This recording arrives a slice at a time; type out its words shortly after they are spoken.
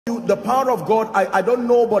The power of God, I don't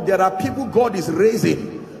know, but there are people God is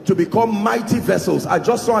raising to become mighty vessels. I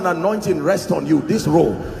just saw an anointing rest on you, this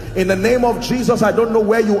role. In the name of Jesus, I don't know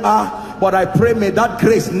where you are, but I pray may that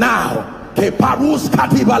grace now, let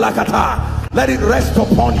it rest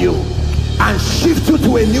upon you and shift you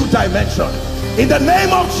to a new dimension. In the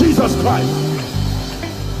name of Jesus Christ.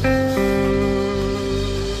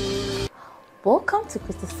 Welcome to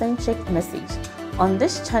Christocentric Message. On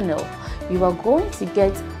this channel, you are going to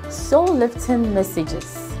get soul-lifting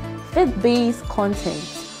messages, faith-based content,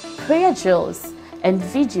 prayer drills, and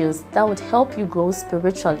videos that would help you grow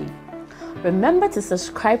spiritually. Remember to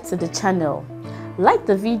subscribe to the channel, like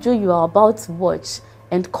the video you are about to watch,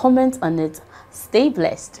 and comment on it. Stay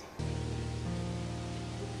blessed.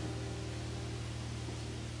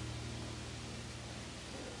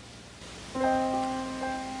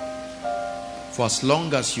 For as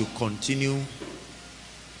long as you continue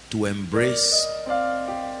to embrace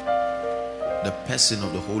the person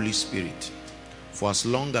of the Holy Spirit, for as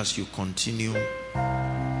long as you continue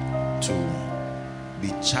to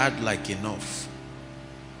be childlike enough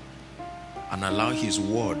and allow his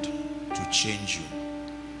word to change you,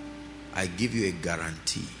 I give you a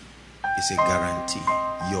guarantee. It's a guarantee.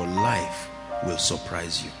 Your life will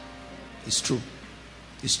surprise you. It's true.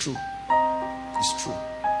 It's true. It's true.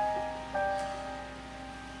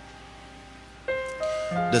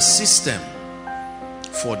 The system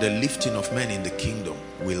for the lifting of men in the kingdom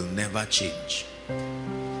will never change.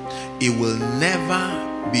 It will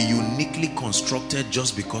never be uniquely constructed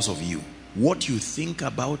just because of you. What you think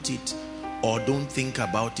about it or don't think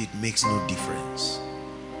about it makes no difference.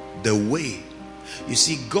 The way, you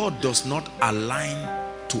see, God does not align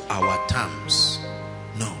to our terms.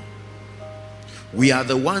 No. We are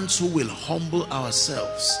the ones who will humble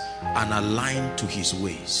ourselves and align to his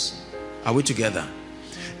ways. Are we together?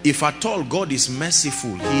 If at all God is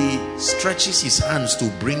merciful, he stretches his hands to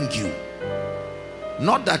bring you.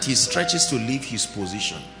 Not that he stretches to leave his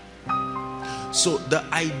position. So the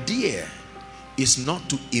idea is not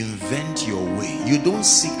to invent your way. You don't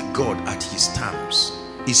seek God at his terms.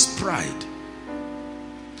 It's pride.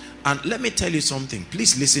 And let me tell you something.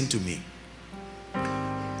 Please listen to me.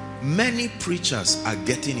 Many preachers are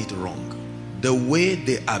getting it wrong. The way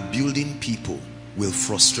they are building people will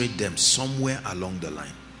frustrate them somewhere along the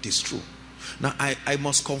line. It is true. Now I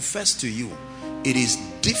must confess to you, it is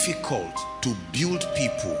difficult to build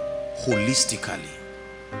people holistically.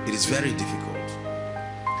 It is very difficult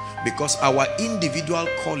because our individual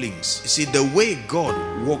callings, you see, the way God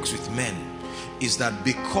works with men is that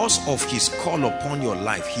because of his call upon your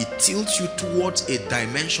life, he tilts you towards a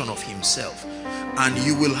dimension of himself, and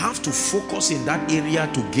you will have to focus in that area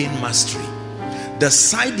to gain mastery. The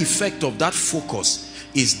side effect of that focus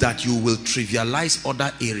is that you will trivialize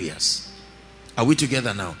other areas. Are we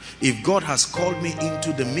together now? If God has called me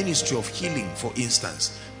into the ministry of healing, for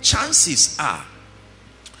instance, chances are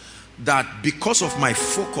that because of my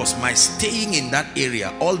focus, my staying in that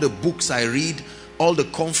area, all the books I read, all the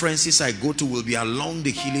conferences I go to will be along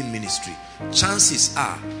the healing ministry. Chances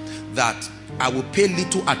are that I will pay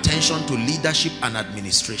little attention to leadership and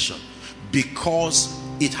administration because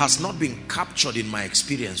it has not been captured in my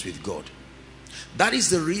experience with God. That is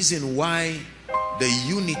the reason why the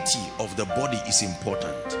unity of the body is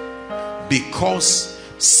important, because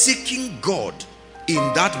seeking God in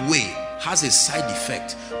that way has a side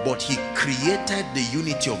effect, but he created the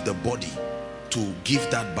unity of the body to give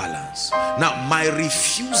that balance. Now my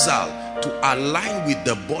refusal to align with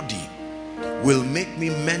the body will make me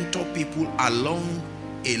mentor people along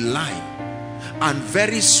a line, and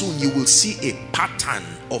very soon you will see a pattern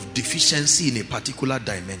of deficiency in a particular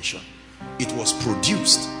dimension. It was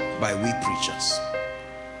produced by we preachers.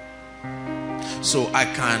 So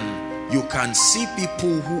you can see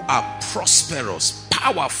people who are prosperous,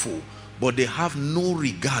 powerful, but they have no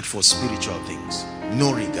regard for spiritual things.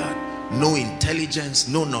 No regard, no intelligence,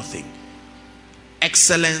 no nothing.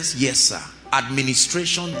 Excellence, yes sir.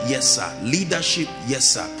 Administration, yes sir. Leadership,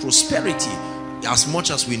 yes sir. Prosperity, as much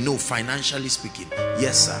as we know financially speaking,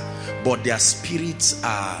 yes sir. But their spirits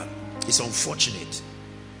are, it's unfortunate.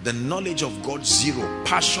 The knowledge of God, zero.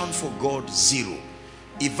 Passion for God, zero.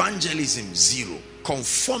 Evangelism, zero.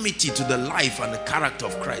 Conformity to the life and the character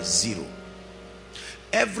of Christ, zero.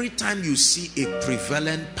 Every time you see a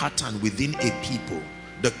prevalent pattern within a people,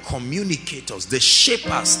 the communicators, the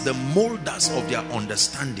shapers, the molders of their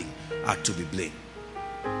understanding are to be blamed.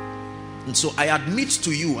 And so I admit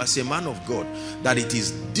to you as a man of God that it is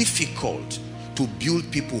difficult to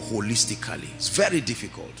build people holistically. It's very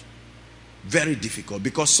difficult. Very difficult,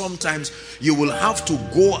 because sometimes you will have to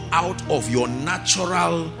go out of your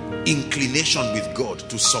natural inclination with God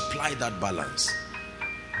to supply that balance.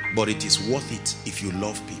 But it is worth it if you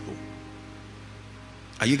love people.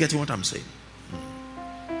 Are you getting what I'm saying?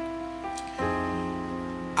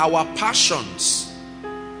 Our passions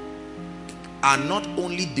are not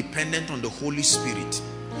only dependent on the Holy Spirit,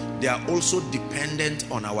 they are also dependent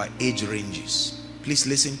on our age ranges. Please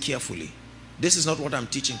listen carefully. This is not what I'm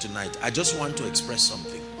teaching tonight. I just want to express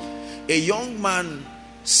something. A young man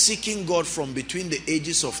seeking God from between the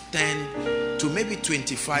ages of 10 to maybe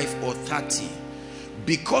 25 or 30,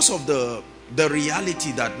 because of the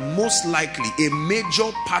reality that most likely a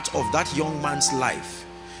major part of that young man's life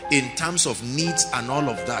in terms of needs and all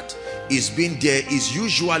of that is being, there is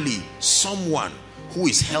usually someone who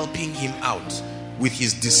is helping him out with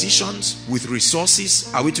his decisions, with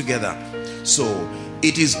resources. Are we together? So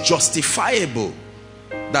it is justifiable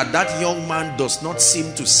that that young man does not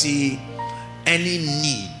seem to see any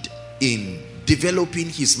need in developing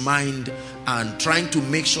his mind and trying to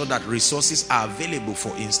make sure that resources are available.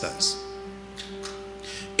 For instance,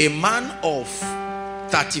 a man of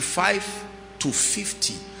 35 to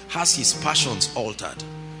 50 has his passions altered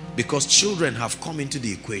because children have come into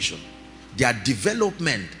the equation. Their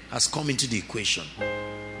development has come into the equation.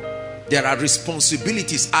 There are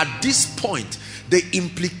responsibilities. At this point, the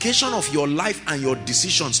implication of your life and your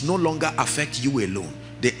decisions no longer affect you alone.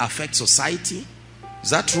 They affect society. Is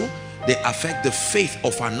that true? They affect the faith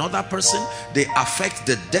of another person. They affect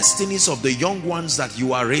the destinies of the young ones that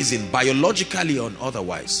you are raising, biologically or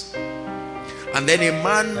otherwise. And then a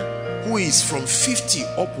man who is from 50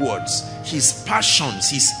 upwards, his passions,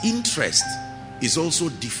 his interest is also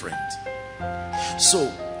different.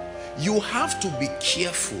 So you have to be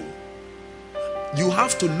careful. You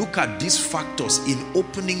have to look at these factors in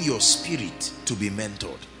opening your spirit to be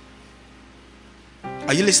mentored.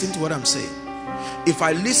 Are you listening to what I'm saying? If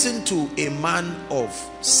I listen to a man of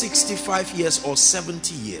 65 years or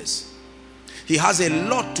 70 years, he has a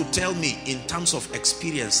lot to tell me in terms of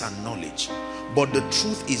experience and knowledge. But the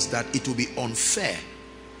truth is that it will be unfair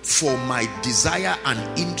for my desire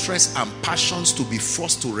and interest and passions to be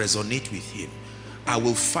forced to resonate with him. I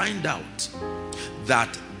will find out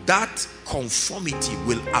that that conformity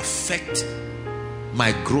will affect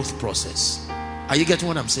my growth process. Are you getting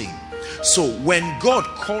what I'm saying? So when God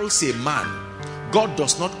calls a man, God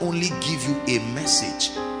does not only give you a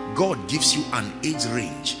message, God gives you an age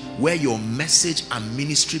range where your message and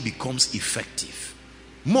ministry becomes effective.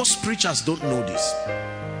 Most preachers don't know this.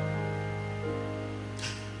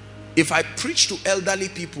 If I preach to elderly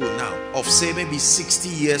people now of say maybe 60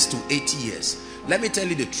 years to 80 years, let me tell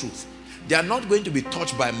you the truth. They are not going to be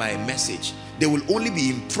touched by my message. They will only be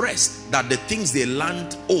impressed that the things they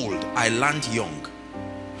learned old, I learned young.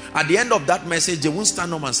 At the end of that message, they won't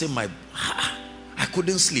stand up and say, I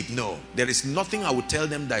couldn't sleep. No, there is nothing I would tell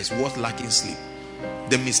them that is worth lacking sleep.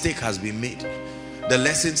 The mistake has been made. The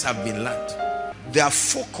lessons have been learned. Their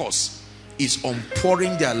focus is on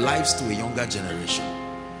pouring their lives to a younger generation.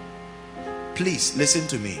 Please listen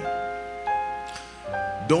to me.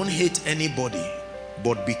 Don't hate anybody,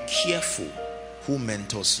 but be careful who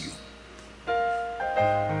mentors you,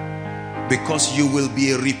 because you will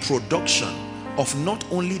be a reproduction of not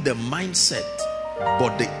only the mindset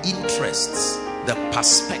but the interests, the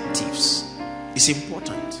perspectives. Is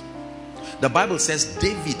important. The Bible says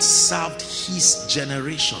David served his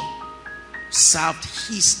generation. Served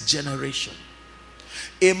his generation.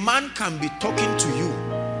 A man can be talking to you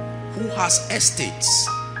who has estates.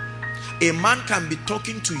 A man can be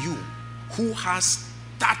talking to you who has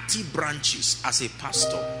 30 branches as a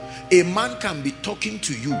pastor. A man can be talking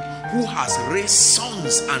to you who has raised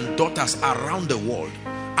sons and daughters around the world,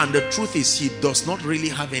 and the truth is he does not really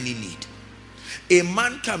have any need. A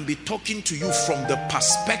man can be talking to you from the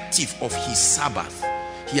perspective of his Sabbath.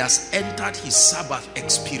 He has entered his Sabbath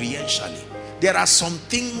experientially. There are some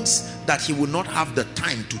things that he will not have the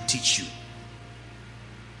time to teach you.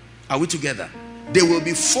 Are we together? They will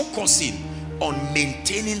be focusing on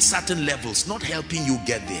maintaining certain levels, not helping you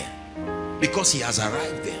get there, because he has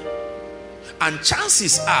arrived there. And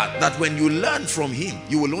chances are that when you learn from him,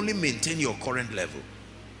 you will only maintain your current level.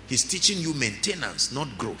 He's teaching you maintenance, not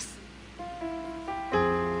growth.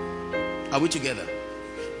 Are we together?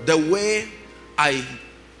 The way I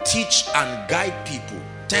teach and guide people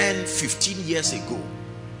 10, 15 years ago,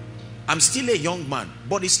 I'm still a young man,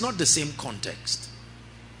 but it's not the same context.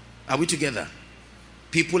 Are we together?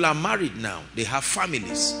 People are married now. They have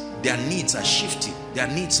families. Their needs are shifting. Their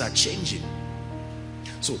needs are changing.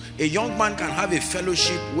 So a young man can have a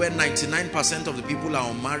fellowship where 99% of the people are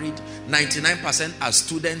unmarried, 99% are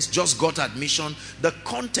students, just got admission. The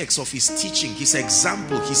context of his teaching, his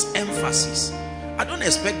example, his emphasis. I don't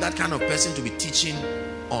expect that kind of person to be teaching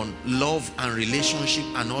on love and relationship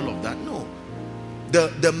and all of that. No.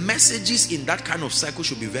 The messages in that kind of cycle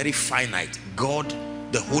should be very finite. God,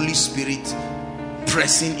 the Holy Spirit,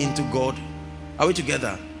 pressing into God. Are we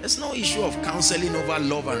together? There's no issue of counseling over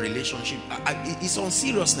love and relationship. It's on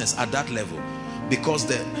seriousness at that level, because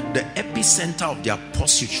the epicenter of their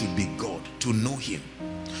pursuit should be God, to know him.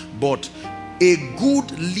 But a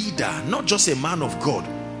good leader, not just a man of God,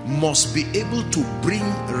 must be able to bring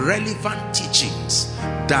relevant teachings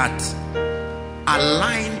that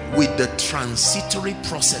align with the transitory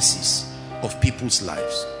processes of people's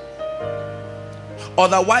lives.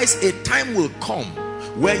 Otherwise, a time will come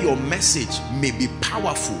where your message may be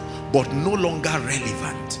powerful but no longer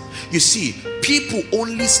relevant. You see, people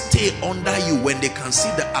only stay under you when they can see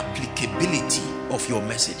the applicability of your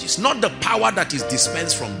messages, not the power that is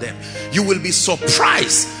dispensed from them. You will be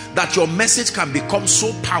surprised that your message can become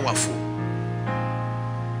so powerful,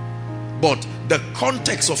 but the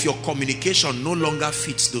context of your communication no longer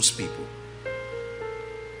fits those people.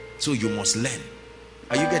 So you must learn.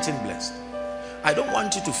 Are you getting blessed? I don't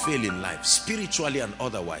want you to fail in life, spiritually and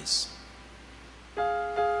otherwise.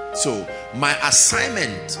 So my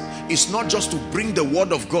assignment is not just to bring the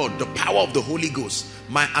word of God, the power of the Holy Ghost.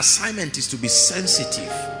 My assignment is to be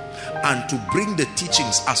sensitive and to bring the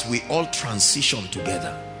teachings as we all transition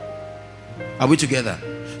together. Are we together?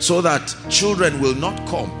 So that children will not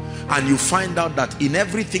come and you find out that in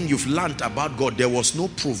everything you've learned about God, there was no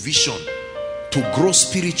provision to grow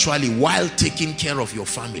spiritually while taking care of your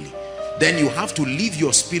family. Then you have to live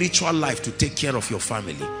your spiritual life to take care of your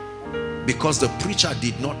family, because the preacher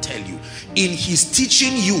did not tell you. In his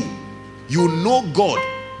teaching, you know God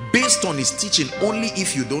based on his teaching only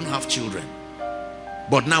if you don't have children.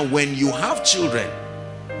 But now when you have children,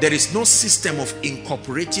 there is no system of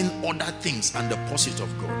incorporating other things and the pursuit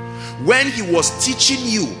of God. When he was teaching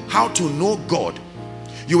you how to know God,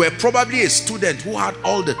 you were probably a student who had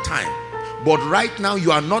all the time, but right now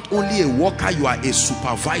you are not only a worker, you are a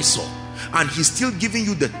supervisor. And he's still giving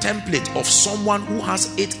you the template of someone who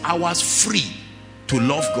has 8 hours free to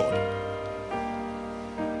love God.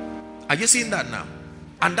 Are you seeing that now?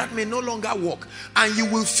 And that may no longer work. And you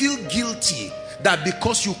will feel guilty that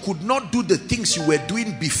because you could not do the things you were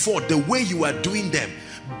doing before the way you are doing them,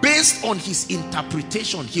 based on his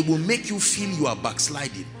interpretation, he will make you feel you are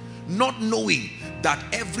backsliding, not knowing that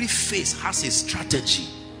every phase has a strategy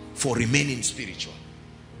for remaining spiritual.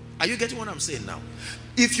 Are you getting what I'm saying now?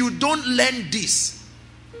 If you don't learn this,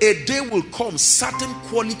 a day will come, certain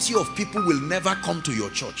quality of people will never come to your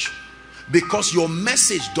church, because your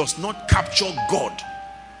message does not capture God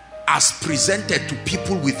as presented to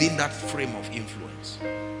people within that frame of influence.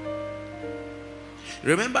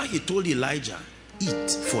 Remember, he told Elijah,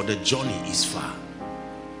 eat, for the journey is far.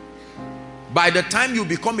 By the time you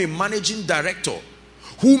become a managing director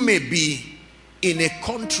who may be in a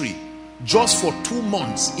country just for 2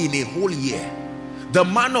 months in a whole year, the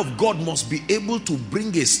man of God must be able to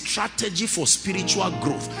bring a strategy for spiritual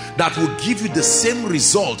growth that will give you the same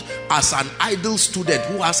result as an idle student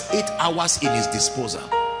who has 8 hours in his disposal.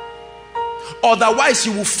 Otherwise,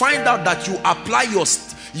 you will find out that you apply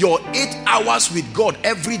your 8 hours with God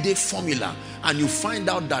everyday formula, and you find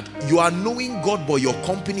out that you are knowing God, but your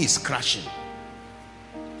company is crashing.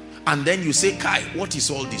 And then you say, Kai, what is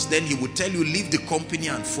all this? Then he will tell you, leave the company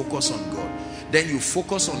and focus on God. Then you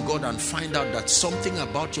focus on God and find out that something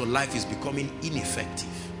about your life is becoming ineffective.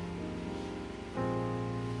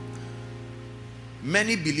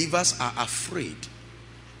 Many believers are afraid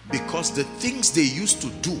because the things they used to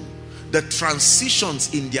do, the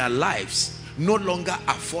transitions in their lives, no longer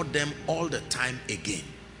afford them all the time again.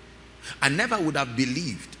 I never would have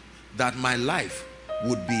believed that my life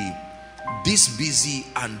would be this busy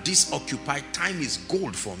and this occupied. Time is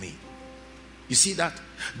gold for me. You see that?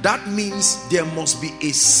 That means there must be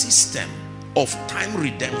a system of time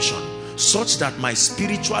redemption such that my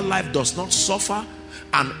spiritual life does not suffer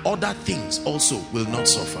and other things also will not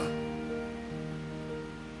suffer.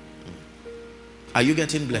 Are you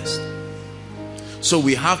getting blessed? So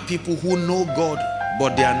we have people who know God,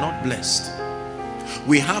 but they are not blessed.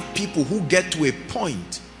 We have people who get to a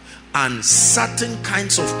point and certain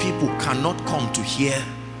kinds of people cannot come to hear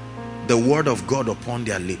the word of God upon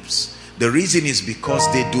their lips. The reason is because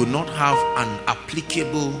they do not have an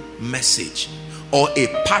applicable message or a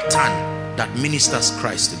pattern that ministers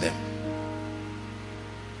Christ to them.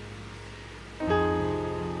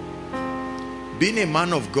 Being a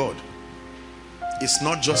man of God is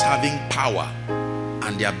not just having power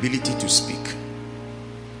and the ability to speak.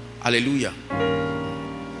 Hallelujah.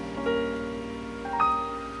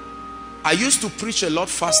 I used to preach a lot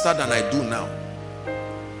faster than I do now.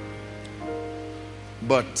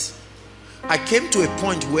 But I came to a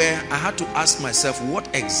point where I had to ask myself, what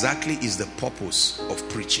exactly is the purpose of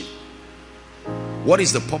preaching? What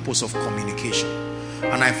is the purpose of communication?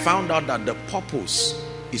 And I found out that the purpose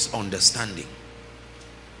is understanding.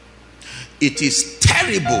 It is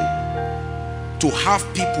terrible to have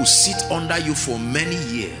people sit under you for many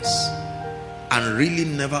years and really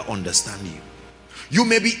never understand you. You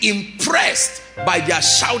may be impressed by their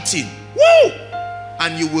shouting, woo!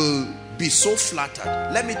 And you will be so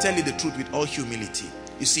flattered. Let me tell you the truth with all humility.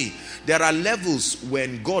 You see, there are levels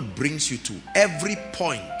when God brings you to. Every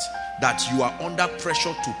point that you are under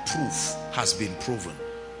pressure to prove has been proven.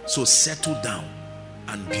 So settle down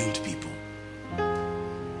and build people.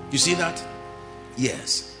 You see that?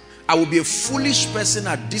 Yes. I will be a foolish person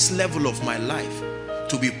at this level of my life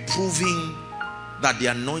to be proving that the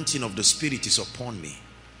anointing of the Spirit is upon me,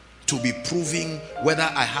 to be proving whether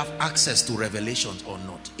I have access to revelations or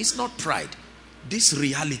not. It's not pride. These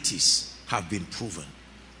realities have been proven.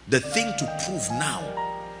 The thing to prove now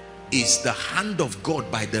is the hand of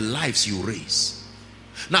God by the lives you raise.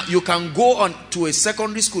 Now, you can go on to a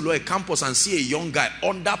secondary school or a campus and see a young guy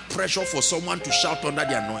under pressure for someone to shout under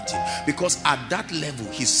the anointing, because at that level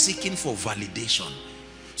he's seeking for validation.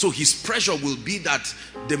 So his pressure will be that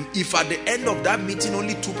if at the end of that meeting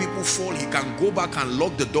only 2 people fall, he can go back and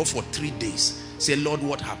lock the door for 3 days. Say, Lord,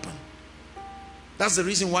 what happened? That's the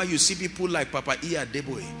reason why you see people like Papa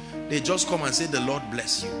Adeboye. They just come and say, the Lord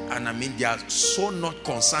bless you. And I mean, they are so not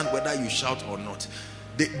concerned whether you shout or not.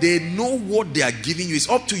 They know what they are giving you. It's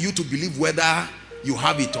up to you to believe whether you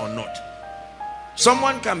have it or not.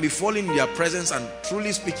 Someone can be falling in their presence and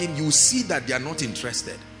truly speaking, you see that they are not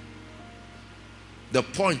interested. The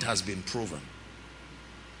point has been proven.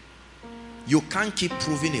 You can't keep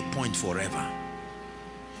proving a point forever.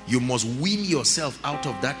 You must wean yourself out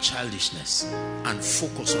of that childishness and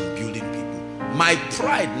focus on building people. My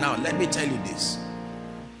pride now, let me tell you this.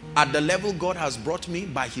 At the level God has brought me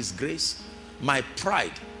by his grace, my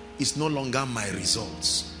pride is no longer my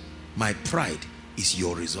results. My pride is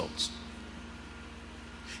your results.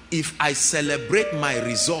 If I celebrate my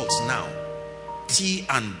results now, tea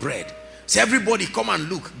and bread, say everybody come and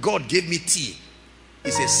look, God gave me tea,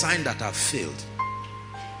 it's a sign that I've failed.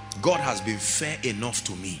 God has been fair enough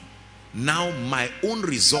to me. Now my own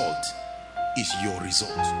result is your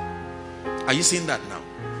result. Are you seeing that now?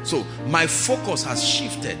 So my focus has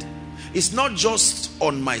shifted. It's not just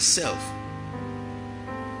on myself.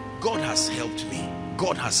 God has helped me.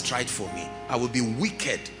 God has tried for me. I will be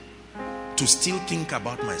wicked to still think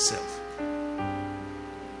about myself.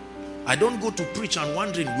 I don't go to preach and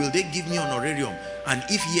wondering, will they give me honorarium? And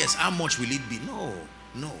if yes, how much will it be? No,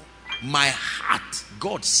 no. My heart,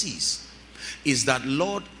 God sees, is that,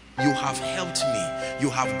 Lord, you have helped me. You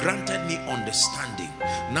have granted me understanding.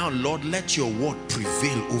 Now, Lord, let your word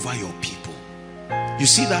prevail over your people. You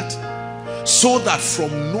see that? So that from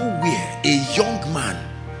nowhere, a young man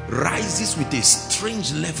rises with a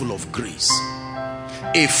strange level of grace.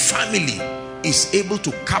 A family is able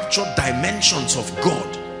to capture dimensions of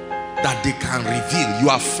God that they can reveal. You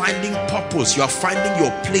are finding purpose. You are finding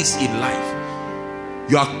your place in life.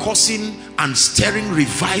 You are causing and stirring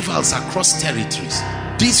revivals across territories.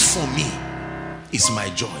 This for me is my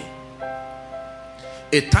joy.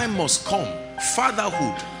 A time must come.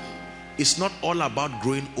 Fatherhood is not all about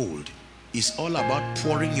growing old. It's all about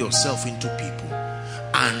pouring yourself into people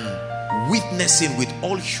and witnessing with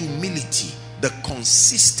all humility the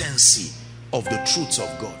consistency of the truths of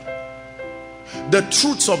God. The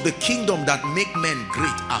truths of the kingdom that make men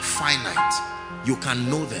great are finite. You can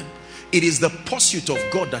know them. It is the pursuit of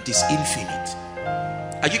God that is infinite.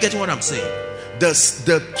 Are you getting what I'm saying?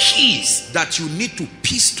 The keys that you need to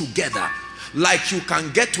piece together, like you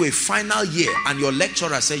can get to a final year and your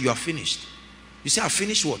lecturer say you are finished. You say, I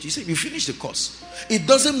finished what? You say, you finished the course. It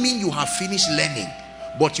doesn't mean you have finished learning,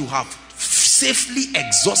 but you have safely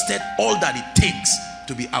exhausted all that it takes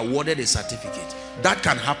to be awarded a certificate. That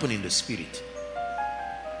can happen in the spirit.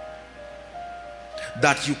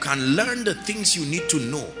 That you can learn the things you need to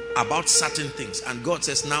know about certain things, and God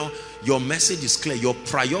says, now your message is clear. Your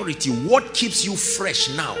priority, what keeps you fresh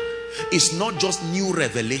now, is not just new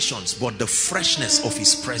revelations, but the freshness of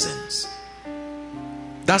his presence.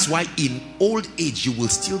 That's why in old age you will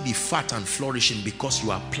still be fat and flourishing, because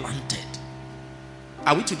you are planted.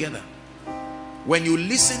 Are we together? When you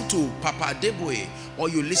listen to Papa Adeboye or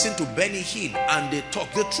you listen to Benny Hinn and they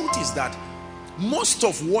talk, the truth is that Most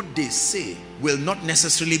of what they say will not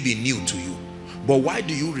necessarily be new to you. But why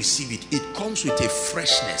do you receive it? It comes with a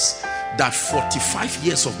freshness that 45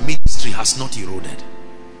 years of ministry has not eroded.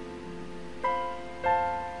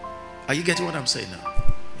 Are you getting what I'm saying now?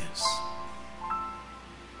 Yes.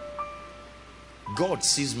 God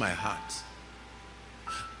sees my heart.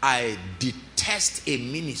 I detest a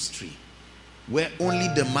ministry where only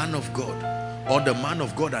the man of God, or the man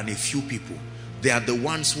of God and a few people, they are the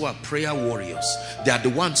ones who are prayer warriors. They are the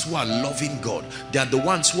ones who are loving God. They are the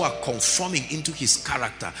ones who are conforming into his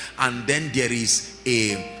character. And then there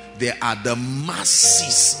are the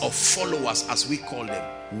masses of followers, as we call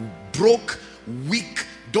them, broke, weak,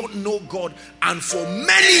 don't know God, and for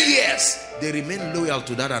many years they remain loyal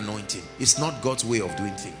to that anointing. It's not God's way of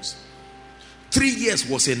doing things. 3 years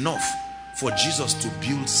was enough for Jesus to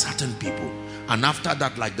build certain people, and after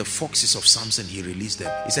that, like the foxes of Samson, he released them.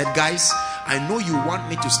 He said, guys, I know you want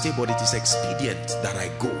me to stay, but it is expedient that I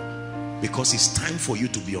go, because it's time for you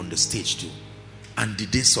to be on the stage too. And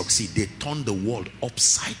did they succeed? They turned the world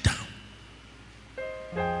upside down.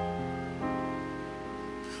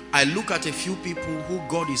 I look at a few people who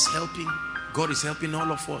God is helping. God is helping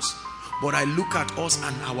all of us. But I look at us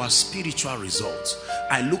and our spiritual results.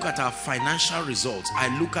 I look at our financial results. I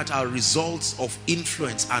look at our results of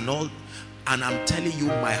influence and all. And I'm telling you,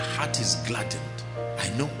 my heart is gladdened. I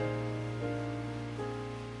know.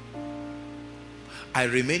 I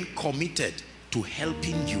remain committed to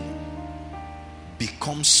helping you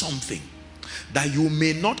become something that you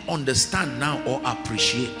may not understand now or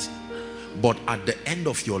appreciate. But at the end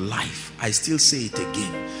of your life, I still say it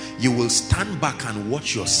again, you will stand back and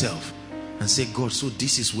watch yourself and say, God, so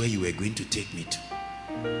this is where you were going to take me to.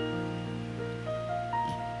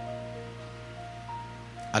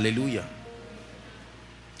 Hallelujah.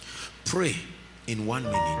 Pray in 1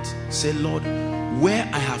 minute. Say, Lord, where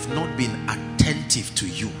I have not been attentive to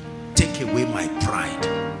you, take away my pride.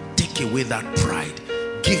 Take away that pride.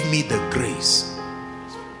 Give me the grace.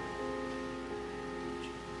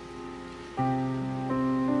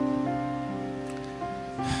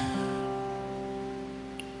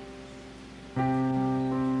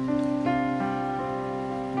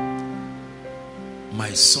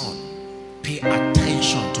 My son, pay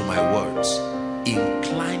attention to my words.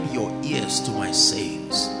 Incline your ears to my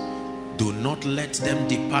sayings. Do not let them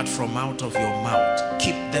depart from out of your mouth.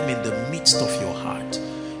 Keep them in the midst of your heart.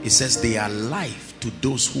 It says they are life to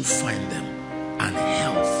those who find them, and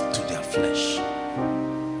health to their flesh.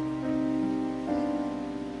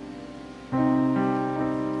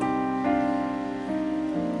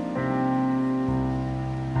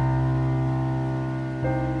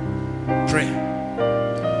 Pray.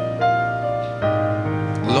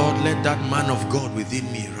 Lord, let that man of God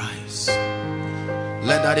within me rise.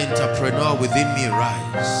 Let that entrepreneur within me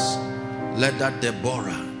rise. Let that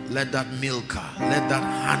Deborah, let that Milka, let that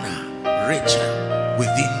Hannah, Rachel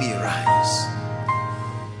within me rise.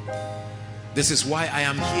 This is why I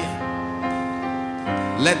am here.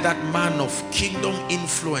 Let that man of kingdom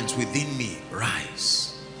influence within me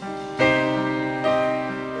rise.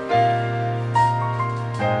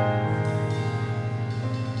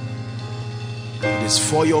 It is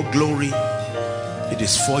for your glory. It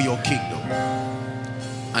is for your kingdom.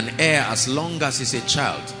 An heir, as long as he's a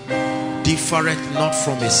child, differeth not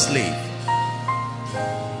from a slave,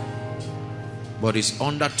 but is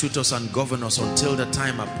under tutors and governors until the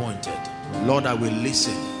time appointed. Lord, I will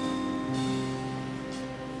listen.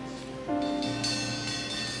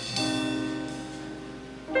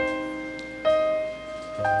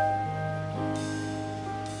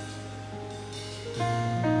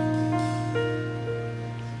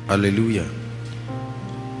 Hallelujah.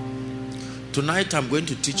 Tonight I'm going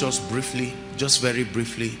to teach us briefly, just very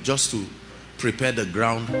briefly, just to prepare the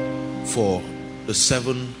ground for the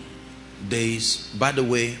 7 days. By the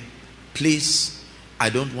way, please, I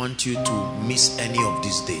don't want you to miss any of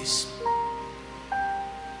these days.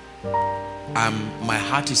 My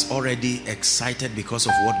heart is already excited because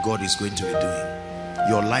of what God is going to be doing.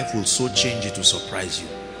 Your life will so change, it will surprise you.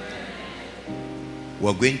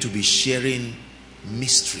 We're going to be sharing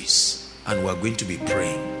mysteries, and we're going to be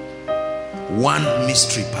praying. 1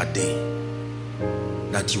 mystery per day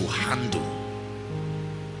that you handle,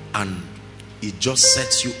 and it just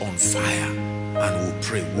sets you on fire. And we'll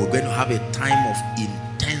pray. We're going to have a time of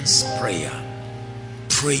intense prayer,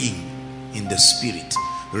 praying in the spirit,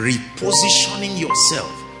 repositioning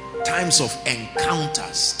yourself, times of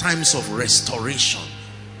encounters, times of restoration,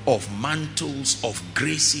 of mantles, of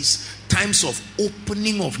graces, times of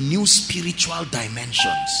opening of new spiritual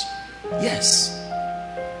dimensions. Yes,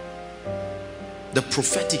 the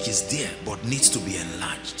prophetic is there, but needs to be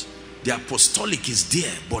enlarged. The apostolic is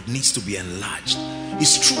there, but needs to be enlarged.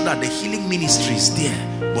 It's true that the healing ministry is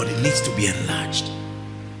there, but it needs to be enlarged.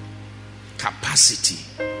 Capacity.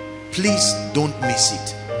 Please don't miss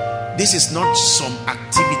it. This is not some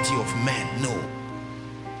activity of men. No.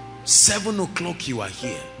 7 o'clock you are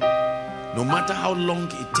here. No matter how long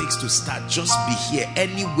it takes to start, just be here.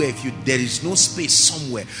 Anywhere, if there is no space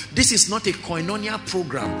somewhere. This is not a koinonia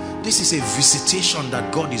program. This is a visitation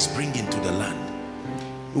that God is bringing to the land.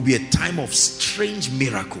 It will be a time of strange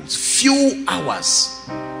miracles. Few hours,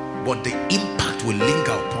 but the impact will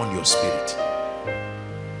linger upon your spirit.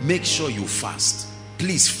 Make sure you fast.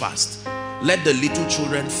 Please fast. Let the little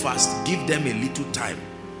children fast. Give them a little time.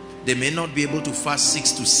 They may not be able to fast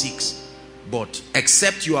 6 to 6, but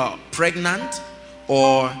except you are pregnant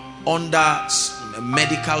or under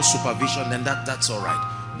medical supervision, then that's all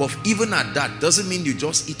right. But even at that, doesn't mean you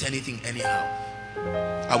just eat anything anyhow.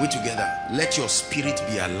 Are we together? Let your spirit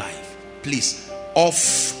be alive. Please,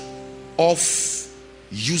 off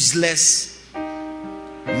useless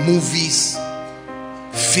movies,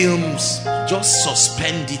 films. Just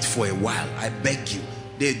suspend it for a while. I beg you.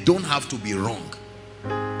 They don't have to be wrong.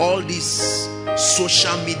 All these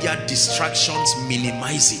social media distractions,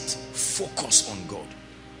 minimize it. Focus on God.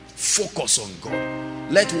 Focus on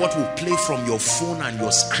God. Let what will play from your phone and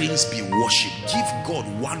your screens be worship. Give God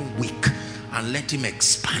 1 week and let him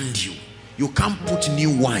expand you. You can't put new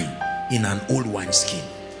wine in an old wineskin.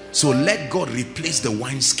 So let God replace the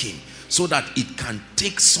wineskin so that it can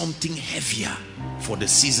take something heavier for the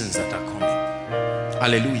seasons that are coming.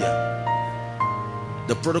 Hallelujah.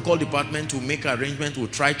 The protocol department will make arrangements. Will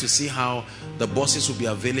try to see how the buses will be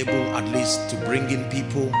available, at least to bring in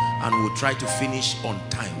people, and will try to finish on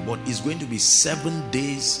time. But it's going to be 7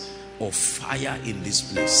 days of fire in this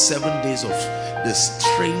place. 7 days of the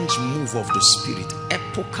strange move of the Spirit,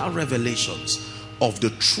 epochal revelations of the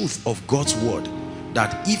truth of God's word,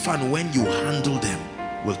 that if and when you handle them,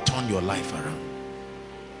 will turn your life around.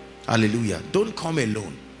 Hallelujah. Don't come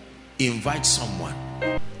alone. Invite someone.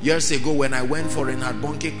 Years ago, when I went for an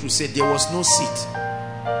Bonke crusade, there was no seat.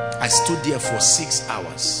 I stood there for 6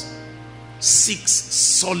 hours. 6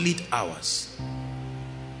 solid hours.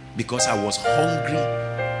 Because I was hungry.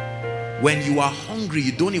 When you are hungry,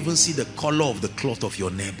 you don't even see the color of the cloth of your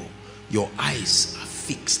neighbor. Your eyes are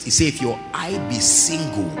fixed. He said, if your eye be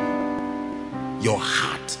single, your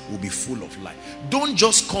heart will be full of light. Don't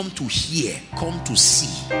just come to hear, come to see.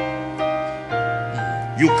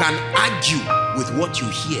 You can argue with what you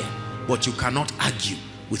hear, but you cannot argue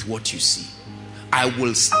with what you see. I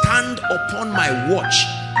will stand upon my watch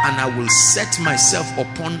and I will set myself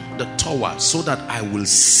upon the tower so that I will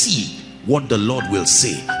see what the Lord will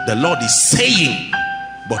say. The Lord is saying,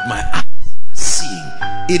 but my eyes are seeing.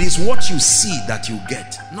 It is what you see that you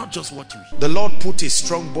get, not just what you hear. The Lord put a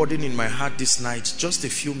strong burden in my heart this night. Just a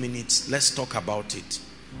few minutes, let's talk about it.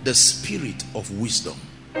 The spirit of wisdom.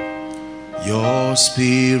 Your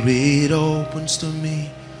spirit opens to me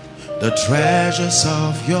the treasures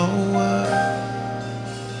of your word,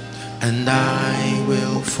 and I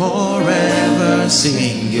will forever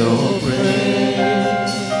sing your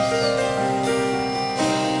praise.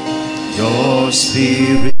 Your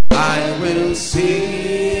spirit I will sing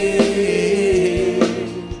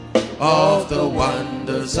of the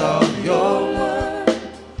wonders of your word.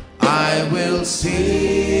 I will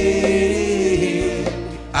sing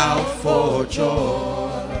out for joy.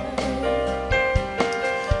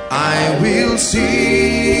 I will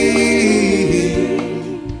sing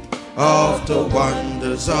of the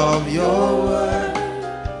wonders of your word,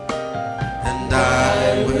 and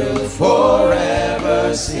I will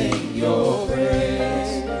forever sing your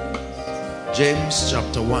praise. James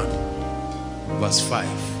chapter 1 verse 5.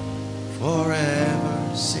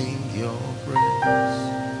 Forever sing your praise,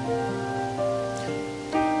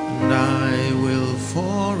 and I will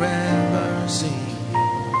forever sing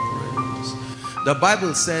your praise. The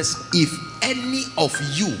Bible says, if any of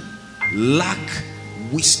you lack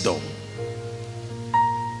wisdom.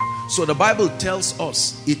 So the Bible tells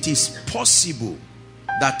us it is possible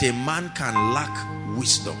that a man can lack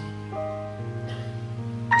wisdom.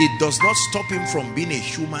 It does not stop him from being a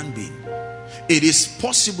human being. It is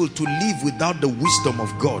possible to live without the wisdom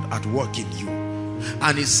of God at work in you.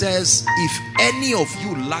 And it says, if any of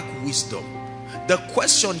you lack wisdom. The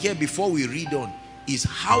question here before we read on is,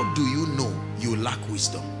 how do you know you lack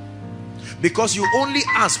wisdom? Because you only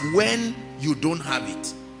ask when you don't have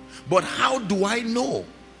it. But how do I know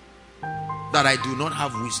that I do not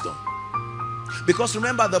have wisdom? Because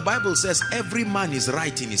remember, the Bible says every man is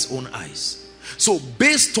right in his own eyes. So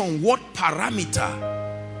based on what parameter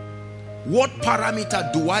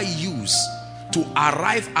do I use to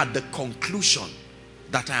arrive at the conclusion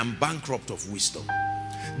that I am bankrupt of wisdom.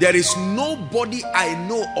 There is nobody I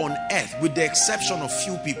know on earth, with the exception of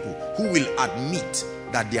few people, who will admit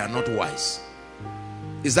that they are not wise.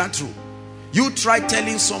 Is that true? You try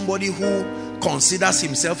telling somebody who considers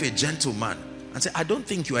himself a gentleman and say, I don't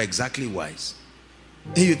think you are exactly wise.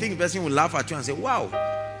 And you think the person will laugh at you and say, wow,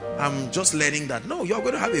 I'm just learning that. No, you're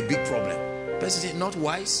going to have a big problem. The person say, not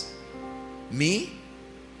wise? Me?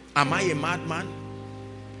 Am I a madman?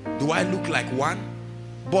 Do I look like one?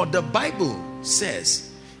 But the Bible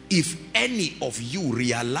says, if any of you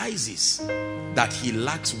realizes that he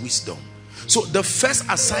lacks wisdom. So the first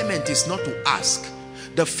assignment is not to ask.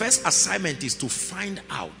 The first assignment is to find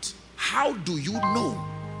out, how do you know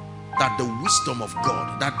that the wisdom of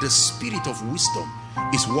God, that the spirit of wisdom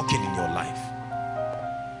is working in your life?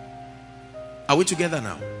 Are we together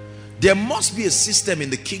now? There must be a system in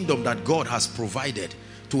the kingdom that God has provided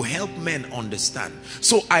to help men understand.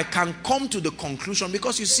 So I can come to the conclusion,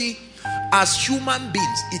 because you see, as human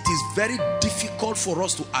beings, it is very difficult for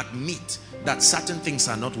us to admit that certain things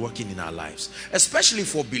are not working in our lives, especially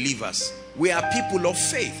for believers. We are people of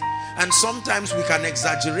faith, and sometimes we can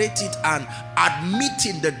exaggerate it, and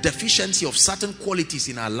admitting the deficiency of certain qualities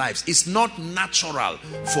in our lives is not natural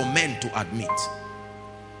for men to admit.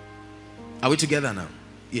 Are we together now?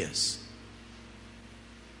 Yes.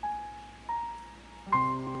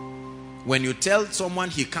 When you tell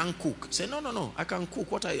someone he can't cook, say, no, I can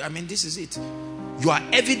cook. I mean, this is it. You are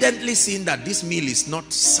evidently seeing that this meal is not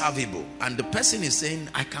servable, and the person is saying,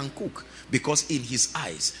 I can cook, because in his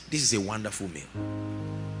eyes, this is a wonderful meal.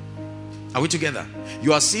 Are we together?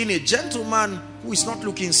 You are seeing a gentleman who is not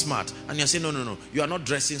looking smart, and you're saying, no, you are not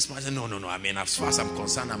dressing smart. Say, no, I mean, as far as I'm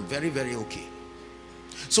concerned, I'm very, very okay.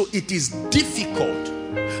 So it is difficult.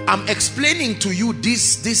 I'm explaining to you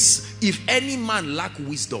this, if any man lack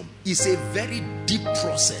wisdom, is a very deep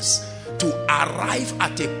process to arrive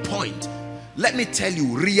at a point. Let me tell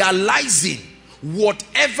you, realizing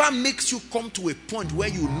whatever makes you come to a point where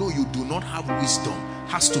you know you do not have wisdom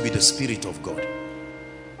has to be the Spirit of God.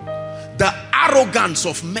 The arrogance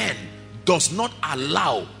of men does not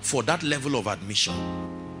allow for that level of admission.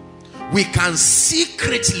 We can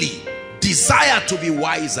secretly desire to be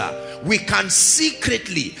wiser. We can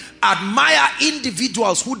secretly admire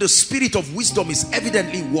individuals who the spirit of wisdom is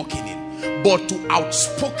evidently working in, but to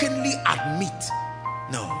outspokenly admit,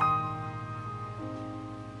 no.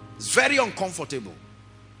 It's very uncomfortable.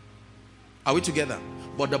 Are we together?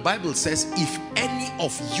 But the Bible says, if any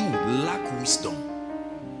of you lack wisdom,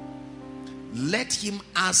 let him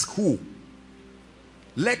ask who?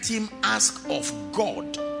 Let him ask of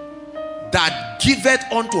God, that giveth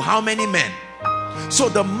unto how many men? So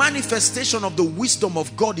the manifestation of the wisdom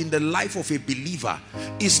of God in the life of a believer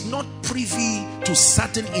is not privy to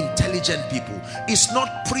certain intelligent people. It's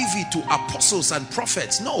not privy to apostles and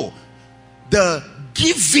prophets. No. The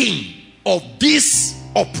giving of this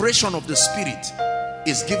operation of the Spirit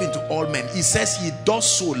is given to all men. He says he does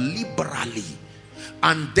so liberally,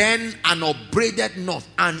 and then and upbraided not,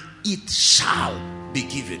 and it shall be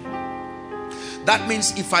given. That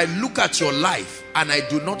means if I look at your life and I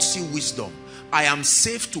do not see wisdom, I am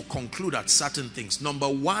safe to conclude at certain things. Number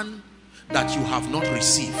one, that you have not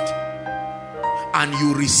received. And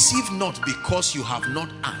you receive not because you have not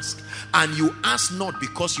asked. And you ask not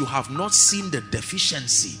because you have not seen the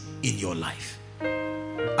deficiency in your life.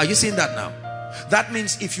 Are you seeing that now? That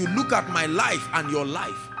means if you look at my life and your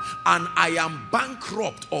life, and I am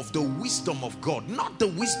bankrupt of the wisdom of God, not the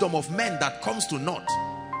wisdom of men that comes to naught,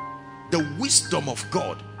 the wisdom of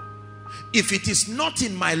God. If it is not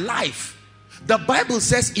in my life, the Bible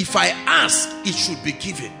says if I ask, it should be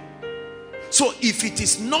given. So if it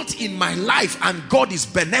is not in my life and God is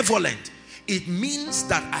benevolent, it means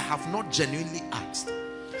that I have not genuinely asked.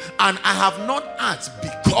 And I have not asked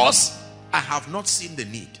because I have not seen the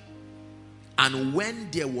need. And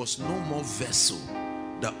when there was no more vessel,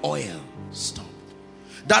 the oil stopped.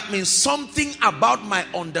 That means something about my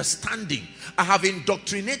understanding. I have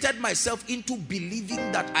indoctrinated myself into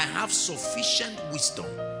believing that I have sufficient wisdom.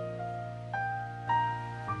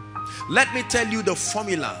 Let me tell you the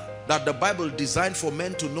formula that the Bible designed for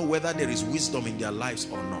men to know whether there is wisdom in their lives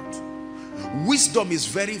or not. Wisdom is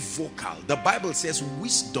very vocal. The Bible says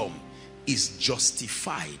wisdom is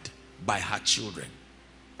justified by her children.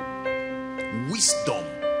 Wisdom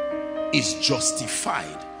is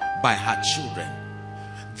justified by her children.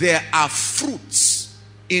 There are fruits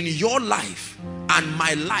in your life and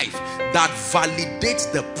my life that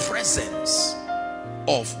validates the presence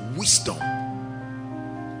of wisdom.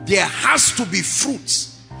 There has to be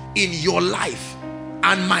fruits in your life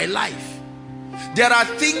and my life There are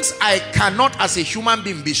things I cannot as a human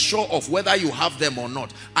being be sure of whether you have them or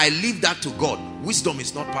not. I leave that to God. Wisdom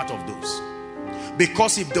is not part of those.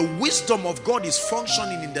 Because if the wisdom of God is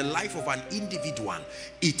functioning in the life of an individual,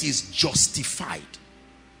 it is justified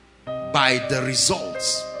by the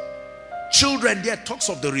results. Children there talks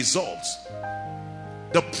of the results,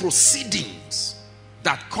 the proceedings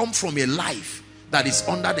that come from a life that is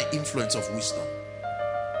under the influence of wisdom.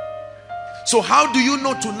 So how do you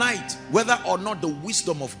know tonight whether or not the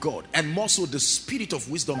wisdom of God, and more so the spirit of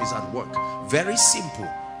wisdom, is at work? Very simple.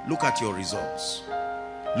 Look at your results.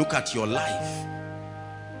 Look at your life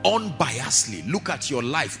unbiasedly. Look at your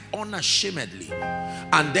life unashamedly,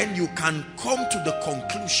 and then you can come to the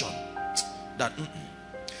conclusion that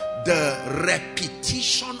the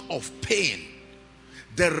repetition of pain,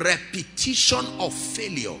 the repetition of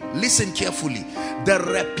failure, listen carefully, the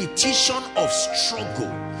repetition of struggle,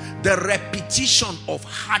 the repetition of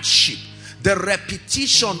hardship, the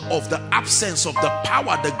repetition of the absence of the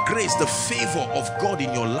power, the grace, the favor of God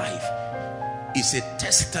in your life is a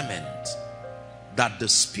testament that the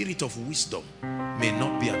spirit of wisdom may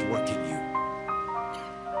not be at work in you.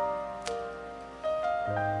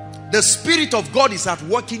 The spirit of God is at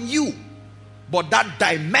work in you, but that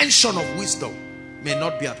dimension of wisdom may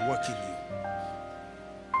not be at work in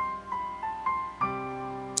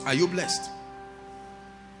you. Are you blessed?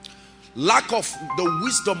 Lack of the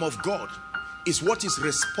wisdom of God is what is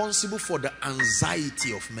responsible for the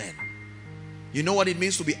anxiety of men. You know what it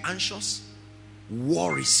means to be anxious?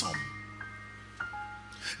 Worrisome.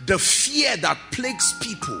 The fear that plagues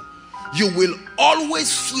people, you will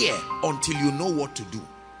always fear until you know what to do.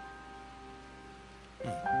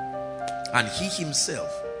 And he himself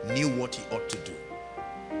knew what he ought to do.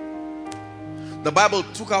 The Bible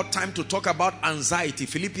took out time to talk about anxiety.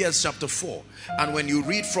 Philippians chapter 4. And when you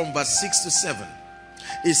read from verse 6 to 7,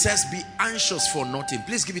 it says, be anxious for nothing.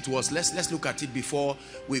 Please give it to us. Let's look at it before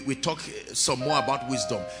we talk some more about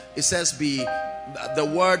wisdom. It says the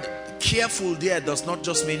word careful there does not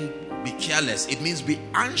just mean be careless. It means be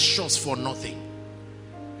anxious for nothing.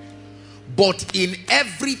 But in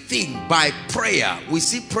everything by prayer. We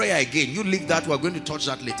see prayer again. You leave that. We're going to touch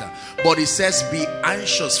that later. But it says be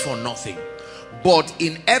anxious for nothing. But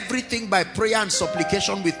in everything by prayer and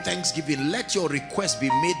supplication with thanksgiving, let your request be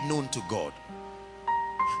made known to God.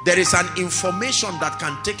 There is an information that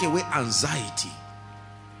can take away anxiety.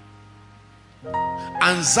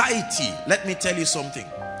 Anxiety, let me tell you something.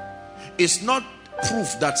 It's not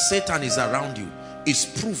proof that Satan is around you. It's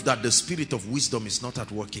proof that the spirit of wisdom is not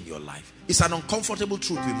at work in your life. It's an uncomfortable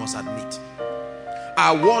truth we must admit.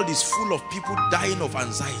 Our world is full of people dying of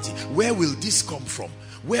anxiety. Where will this come from?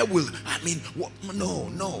 Where will,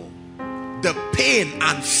 no. The pain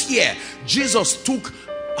and fear. Jesus took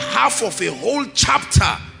half of a whole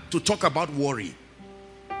chapter to talk about worry.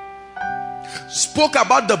 Spoke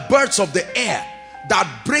about the birds of the air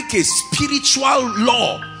that break a spiritual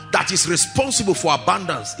law that is responsible for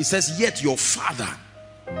abundance. It says, yet your father,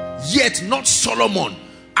 yet not Solomon,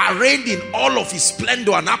 arrayed in all of his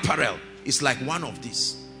splendor and apparel, is like one of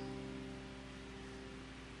these.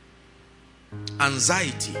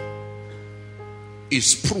 Anxiety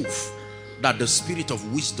is proof that the spirit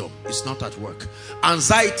of wisdom is not at work.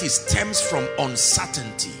 Anxiety stems from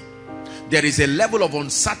uncertainty. There is a level of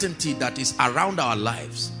uncertainty that is around our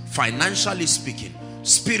lives, financially speaking,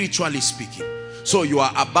 spiritually speaking. So you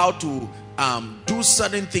are about to do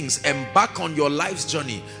certain things, embark on your life's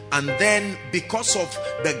journey, and then because of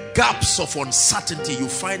the gaps of uncertainty, you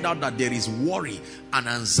find out that there is worry and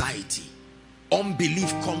anxiety. Unbelief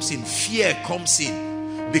comes in, fear comes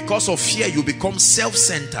in. Because of fear, you become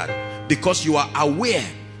self-centered, because you are aware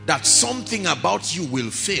that something about you will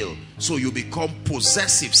fail. So you become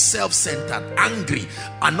possessive, self-centered, angry,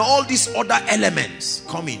 and all these other elements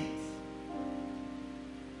come in.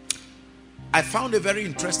 I found a very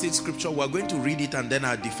interesting scripture. We're going to read it and then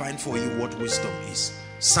I'll define for you what wisdom is.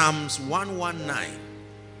 Psalms 119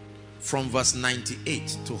 from verse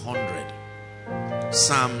 98 to 100.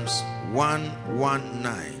 Psalms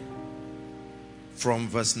 119 from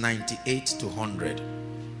verse 98 to 100.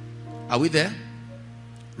 Are we there?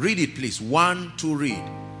 Read it, please. 1 to read.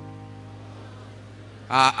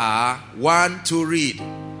 1 to read.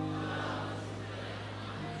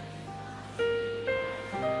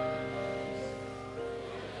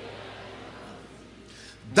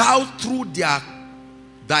 Thou through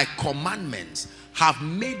thy commandments have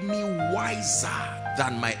made me wiser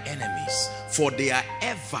than my enemies, for they are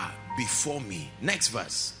ever before me. Next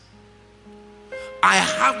verse. I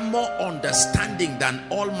have more understanding than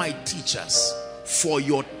all my teachers, for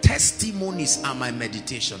your testimonies are my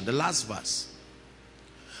meditation. The last verse.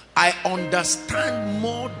 I understand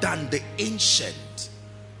more than the ancient.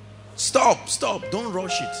 Stop, don't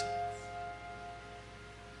rush it.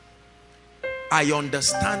 I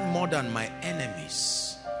understand more than my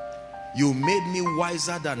enemies. You made me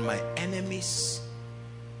wiser than my enemies.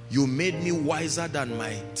 You made me wiser than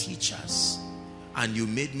my teachers. And you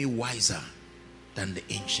made me wiser than the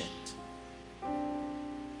ancient.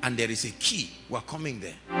 And there is a key. We're coming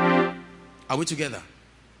there. Are we together?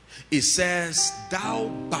 It says, thou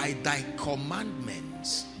by thy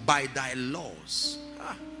commandments, by thy laws,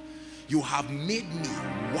 you have made me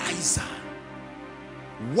wiser.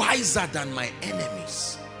 Wiser than my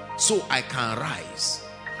enemies, so I can rise.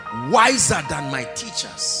 Wiser than my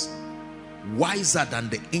teachers. Wiser than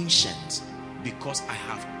the ancients, because I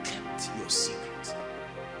have kept your secret.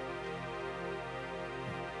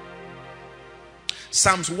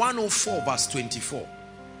 Psalms 104 verse 24.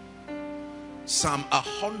 Psalm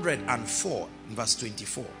 104 verse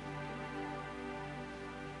 24.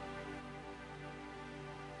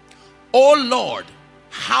 O Lord,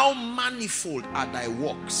 how manifold are thy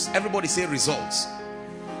works. Everybody say results.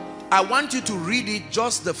 I want you to read it,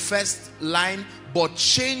 just the first line, but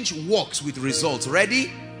change works with results.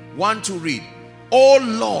 Ready? 1, 2, read. O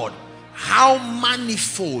Lord, how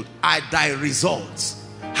manifold are thy results.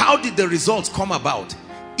 How did the results come about?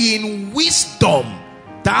 In wisdom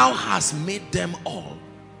thou hast made them all.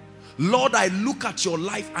 Lord, I look at your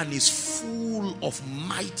life and it's full of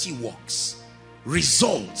mighty works,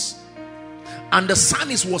 results. And the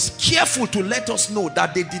psalmist was careful to let us know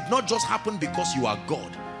that they did not just happen because you are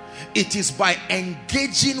God. It is by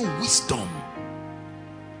engaging wisdom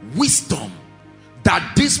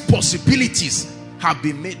that these possibilities have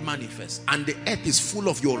been made manifest. And the earth is full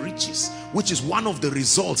of your riches, which is one of the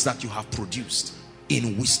results that you have produced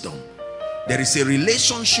in wisdom. There is a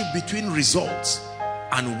relationship between results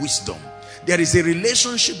and wisdom. There is a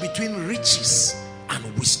relationship between riches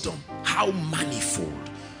and wisdom. How manifold,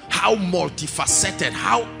 how multifaceted,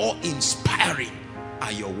 how awe-inspiring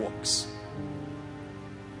are your works.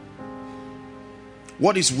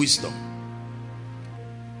 What is wisdom?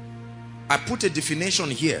 I put a definition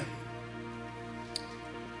here.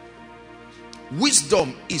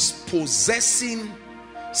 Wisdom is possessing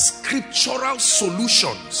scriptural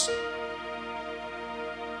solutions.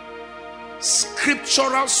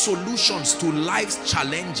 Scriptural solutions to life's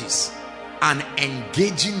challenges and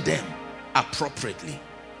engaging them appropriately.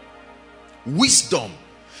 Wisdom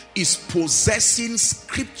is possessing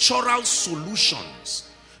scriptural solutions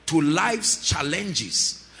to life's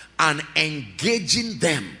challenges and engaging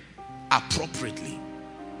them appropriately.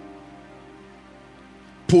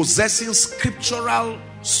 Possessing scriptural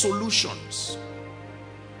solutions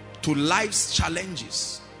to life's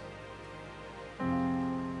challenges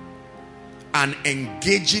and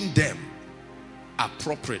engaging them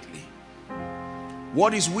appropriately.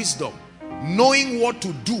 What is wisdom? Knowing what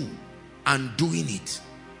to do and doing it.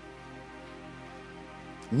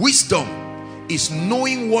 Wisdom is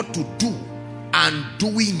knowing what to do and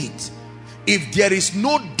doing it. If there is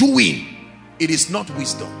no doing, it is not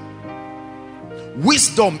wisdom.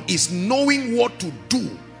 Wisdom is knowing what to do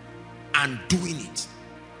and doing it.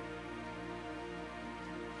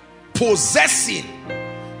 Possessing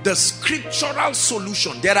the scriptural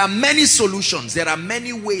solution. There are many solutions. There are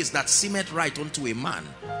many ways that seemeth right unto a man,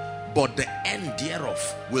 but the end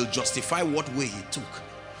thereof will justify what way he took.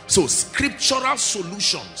 So scriptural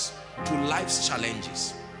solutions to life's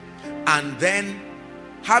challenges, and then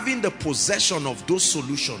having the possession of those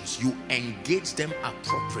solutions, you engage them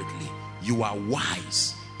appropriately. You are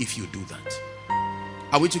wise if you do that.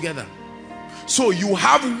 Are we together? So you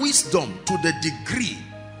have wisdom to the degree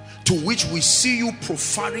to which we see you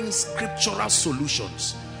providing scriptural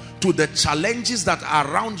solutions to the challenges that are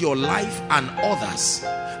around your life and others,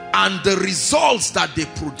 and the results that they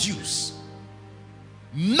produce.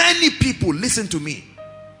 Many people, listen to me,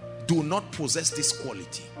 do not possess this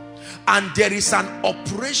quality. And there is an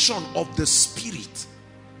operation of the Spirit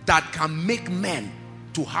that can make men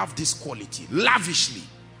to have this quality lavishly,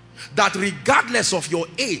 that regardless of your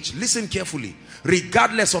age, listen carefully,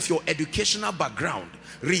 regardless of your educational background,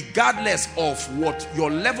 regardless of what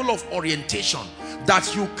your level of orientation,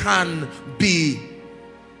 that you can be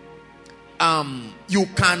you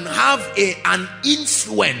can have an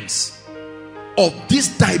influence of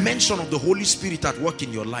this dimension of the Holy Spirit at work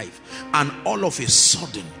in your life, and all of a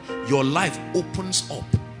sudden your life opens up,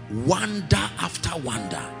 wonder after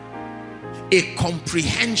wonder, a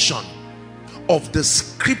comprehension of the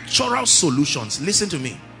scriptural solutions. Listen to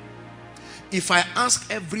me. If I ask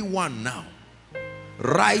everyone now,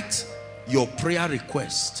 write your prayer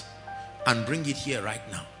request and bring it here right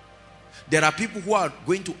now, There are people who are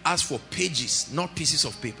going to ask for pages, not pieces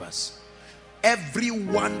of papers. Every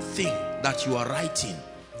one thing that you are writing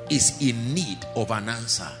is in need of an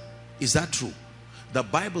answer. Is that true? The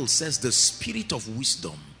Bible says the spirit of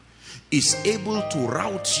wisdom is able to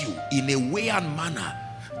route you in a way and manner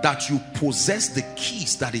that you possess the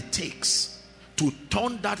keys that it takes to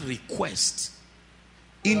turn that request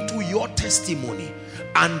into your testimony,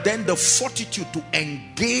 and then the fortitude to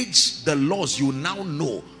engage the laws you now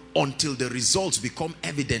know until the results become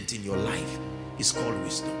evident in your life is called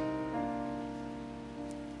wisdom.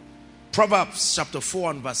 Proverbs chapter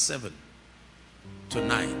 4 and verse 7 to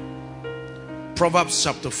 9. Proverbs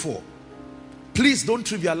chapter 4. Please don't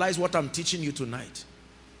trivialize what I'm teaching you tonight.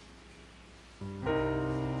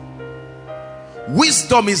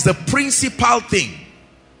 Wisdom is the principal thing.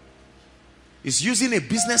 It's using a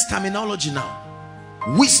business terminology now.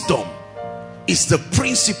 Wisdom is the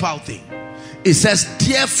principal thing. It says,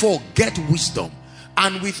 therefore get wisdom,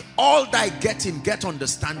 and with all thy getting get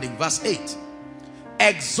understanding. Verse 8.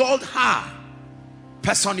 Exalt her.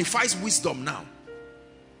 Personifies wisdom now.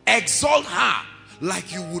 Exalt her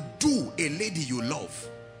like you would do a lady you love.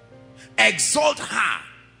 Exalt her.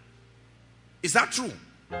 Is that true?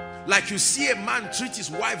 Like you see a man treat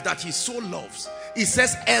his wife that he so loves. It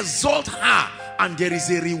says exalt her, and there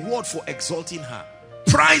is a reward for exalting her.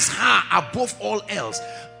 Prize her above all else,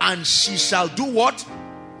 and she shall do what?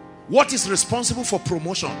 What is responsible for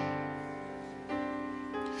promotion?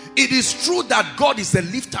 It is true that God is the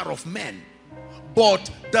lifter of men,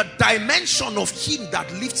 but the dimension of him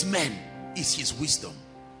that lifts men is his wisdom.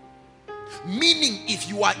 Meaning, if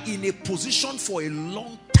you are in a position for a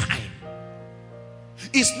long time,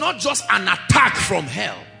 it's not just an attack from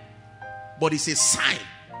hell, but it's a sign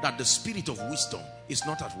that the spirit of wisdom is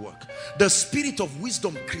not at work. The spirit of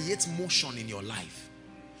wisdom creates motion in your life.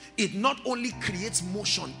 It not only creates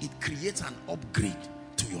motion, it creates an upgrade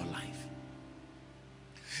to your life.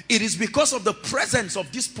 It is because of the presence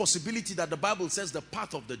of this possibility that the Bible says the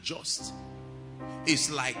path of the just is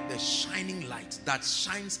like the shining light that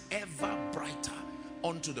shines ever brighter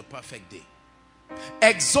unto the perfect day.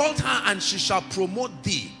 Exalt her, and she shall promote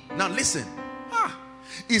thee. Now listen.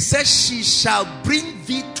 It says she shall bring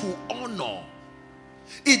thee to honor.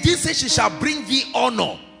 It didn't say she shall bring thee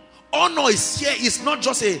honor. Honor is here. It's not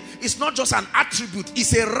just an attribute.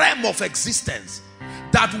 It's a realm of existence.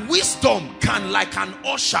 That wisdom can, like an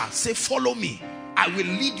usher, say, follow me. I will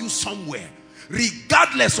lead you somewhere.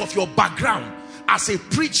 Regardless of your background, as a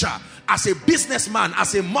preacher, as a businessman,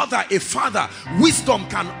 as a mother, a father, wisdom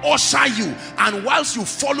can usher you. And whilst you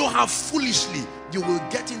follow her foolishly, you will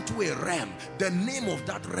get into a realm. The name of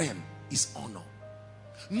that realm is honor.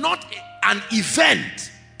 Not an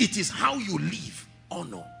event. It is how you live.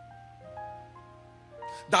 Honor.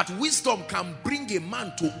 That wisdom can bring a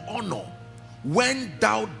man to honor when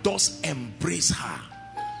thou dost embrace her.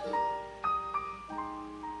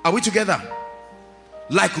 Are we together?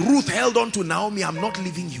 Like Ruth held on to Naomi, I'm not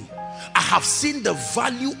leaving you. I have seen the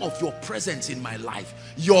value of your presence in my life.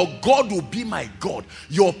 Your God will be my God.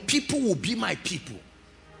 Your people will be my people.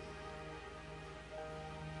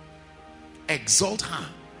 Exalt her,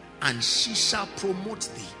 and she shall promote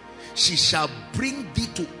thee. She shall bring thee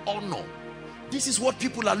to honor. This is what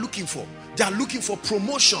people are looking for. They are looking for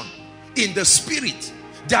promotion in the spirit.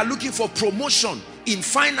 They are looking for promotion in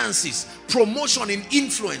finances, promotion in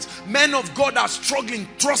influence. Men of God are struggling,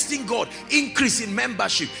 trusting God. Increase in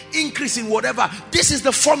membership, increase in whatever. This is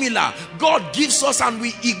the formula. God gives us and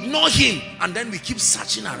we ignore him, and then we keep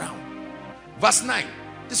searching around. Verse 9.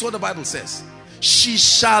 This is what the Bible says. She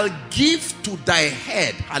shall give to thy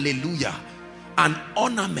head, hallelujah, an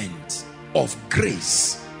ornament of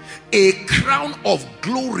grace. A crown of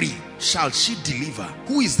glory shall she deliver.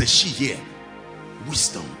 Who is the she here?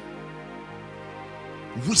 Wisdom.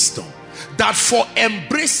 Wisdom. That for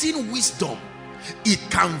embracing wisdom, it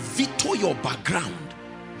can veto your background.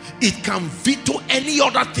 It can veto any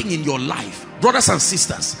other thing in your life, brothers and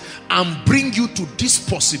sisters, and bring you to this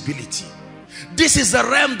possibility. This is the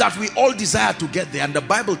realm that we all desire to get there. And the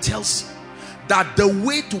Bible tells that the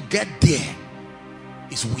way to get there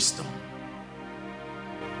is wisdom.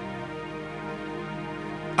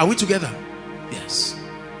 Are we together? Yes.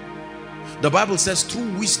 The Bible says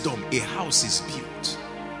through wisdom a house is built.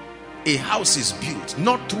 A house is built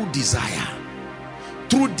not through desire.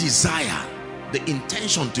 Through desire, the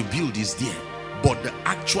intention to build is there, but the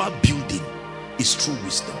actual building is through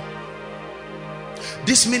wisdom.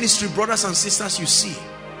 This ministry, brothers and sisters, you see,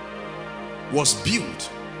 was built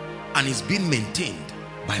and is being maintained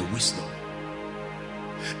by wisdom.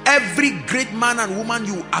 Every great man and woman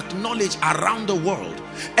you acknowledge around the world,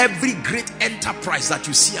 every great enterprise that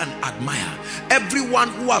you see and admire, everyone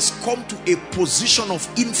who has come to a position of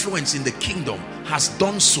influence in the kingdom has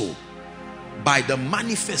done so by the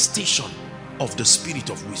manifestation of the spirit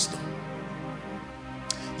of wisdom.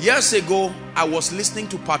 Years ago, I was listening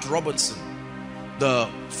to Pat Robertson, the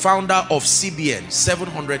founder of CBN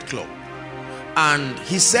 700 Club, and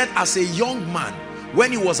he said as a young man,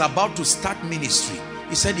 when he was about to start ministry,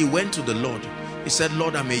 he said he went to the Lord. He said,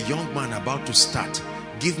 Lord, I'm a young man about to start.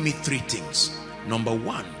 Give me 3 things. Number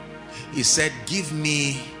 1, he said, give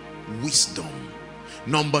me wisdom.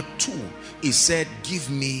 Number 2, he said, give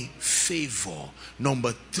me favor.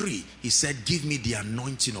 Number 3, he said, give me the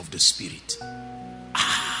anointing of the Spirit.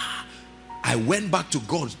 I went back to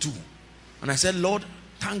God too. And I said, Lord,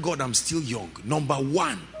 thank God I'm still young. Number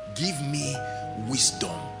 1, give me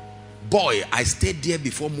wisdom. Boy, I stayed there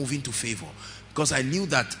before moving to favor, because I knew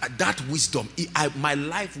that that wisdom, my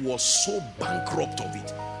life was so bankrupt of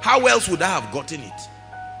it. How else would I have gotten it?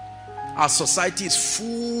 Our society is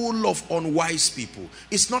full of unwise people.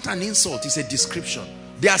 It's not an insult, it's a description.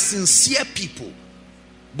 They are sincere people,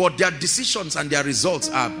 but their decisions and their results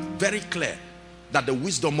are very clear that the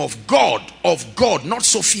wisdom of God, not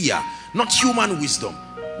Sophia, not human wisdom.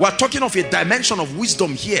 We're talking of a dimension of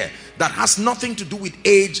wisdom here that has nothing to do with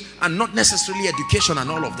age and not necessarily education and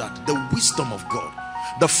all of that. The wisdom of God,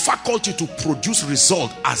 the faculty to produce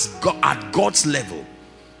result at God's level.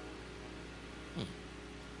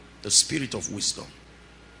 The spirit of wisdom.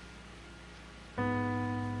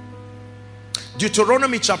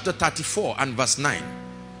 Deuteronomy chapter 34 and verse 9.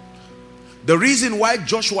 The reason why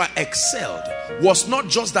Joshua excelled was not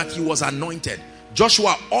just that he was anointed.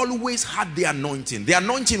 Joshua always had the anointing. The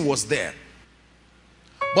anointing was there.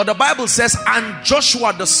 But the Bible says, and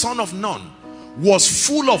Joshua the son of Nun was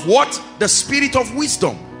full of what? The spirit of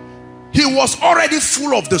wisdom. He was already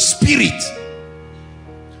full of the spirit.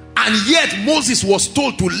 And yet Moses was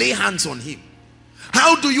told to lay hands on him.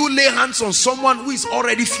 How do you lay hands on someone who is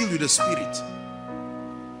already filled with the spirit?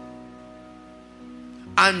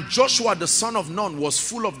 And Joshua the son of Nun was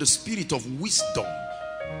full of the spirit of wisdom.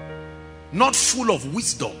 Not full of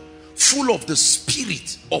wisdom, full of the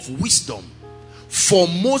spirit of wisdom. For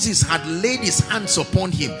Moses had laid his hands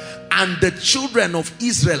upon him, and the children of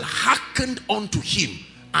Israel hearkened unto him,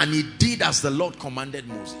 and he did as the Lord commanded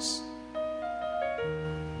Moses.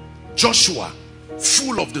 Joshua,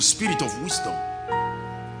 full of the spirit of wisdom.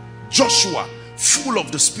 Joshua, full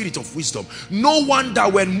of the spirit of wisdom. No wonder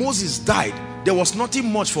when Moses died, there was nothing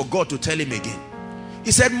much for God to tell him again.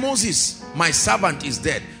 He said, Moses, my servant is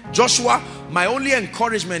dead. Joshua, my only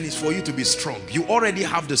encouragement is for you to be strong. You already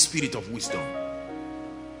have the spirit of wisdom.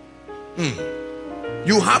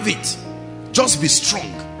 You have it. Just be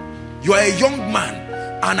strong. You are a young man,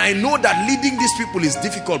 and I know that leading these people is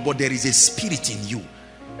difficult, but there is a spirit in you.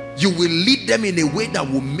 You will lead them in a way that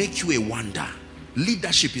will make you a wonder.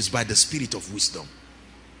 Leadership is by the spirit of wisdom.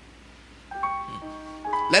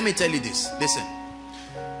 Let me tell you this. Listen.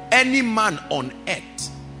 Any man on earth,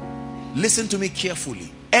 listen to me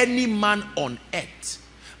carefully, any man on earth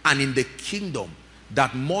and in the kingdom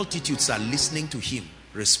that multitudes are listening to him,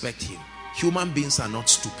 respect him. Human beings are not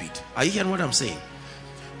stupid. Are you hearing what I'm saying?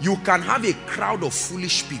 You can have a crowd of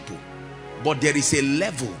foolish people, but there is a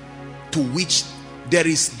level to which there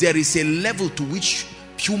is a level to which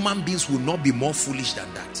human beings will not be more foolish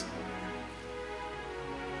than that.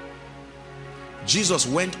 Jesus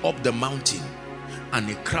went up the mountain and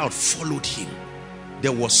a crowd followed him.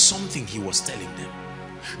 There was something he was telling them.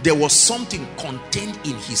 There was something contained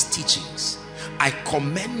in his teachings. I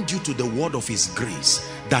commend you to the word of his grace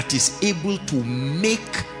that is able to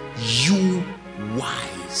make you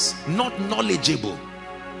wise, not knowledgeable.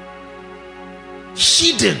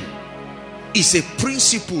 Hidden is a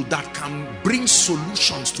principle that can bring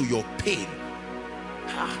solutions to your pain.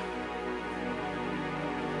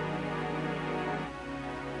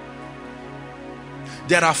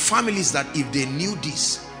 There are families that if they knew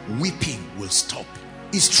this, weeping will stop.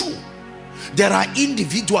 It's true. There are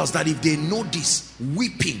individuals that if they know this,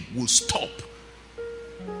 weeping will stop.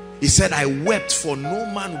 He said, I wept, for no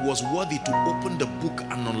man was worthy to open the book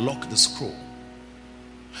and unlock the scroll.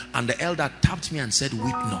 And the elder tapped me and said, weep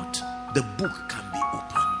not. The book can be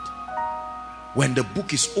opened. When the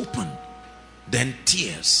book is opened, then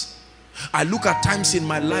tears. I look at times in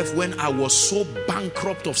my life when I was so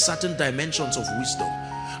bankrupt of certain dimensions of wisdom,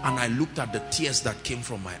 and I looked at the tears that came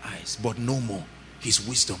from my eyes, but no more. His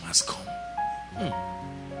wisdom has come.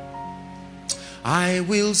 I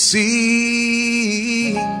will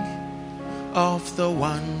sing of the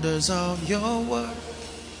wonders of your word.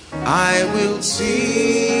 I will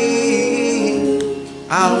sing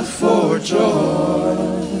out for joy.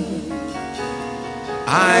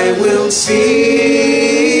 I will sing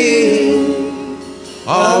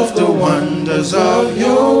of the wonders of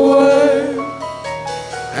your word,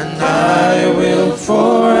 and I will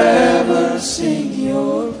forever sing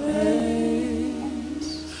your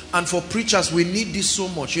praise. And for preachers, we need this so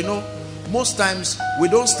much. You know, most times we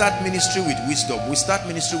don't start ministry with wisdom. We start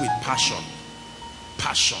ministry with passion.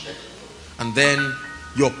 Passion. And then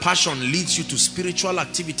your passion leads you to spiritual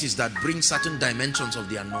activities that bring certain dimensions of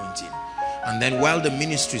the anointing. And then while the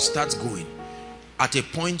ministry starts going, at a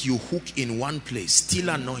point you hook in one place, still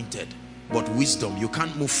anointed, but wisdom. You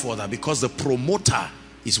can't move further because the promoter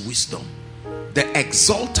is wisdom. The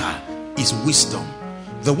exalter is wisdom.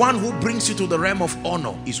 The one who brings you to the realm of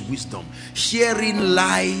honor is wisdom. Herein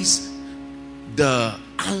lies the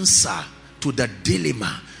answer to the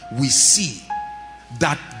dilemma we see,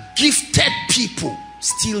 that gifted people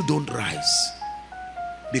still don't rise.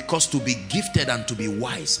 Because to be gifted and to be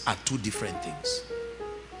wise are two different things.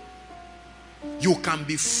 You can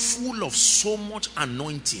be full of so much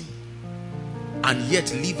anointing and yet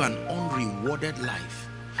live an unrewarded life,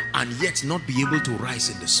 and yet not be able to rise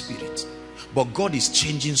in the spirit. But God is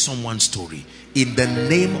changing someone's story in the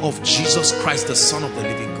name of Jesus Christ, the Son of the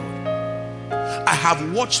living God. I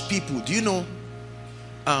have watched people, do you know,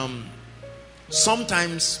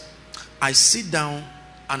 sometimes I sit down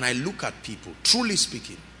and I look at people, truly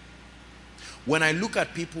speaking. When I look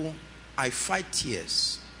at people, I fight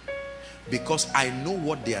tears because I know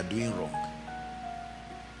what they are doing wrong.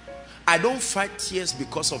 I don't fight tears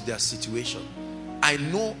because of their situation. I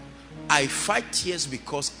fight tears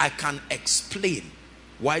because I can explain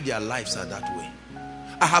why their lives are that way.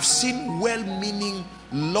 I have seen well-meaning,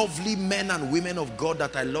 lovely men and women of God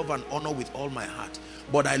that I love and honor with all my heart,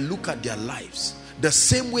 but I look at their lives the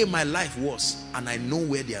same way my life was, and I know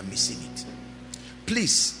where they are missing it.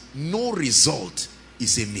 Please, no result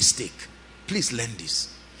is a mistake. Please learn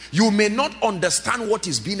this. You may not understand what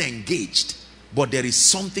is being engaged, but there is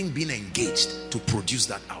something being engaged to produce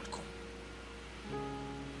that outcome.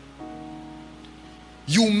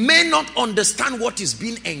 You may not understand what is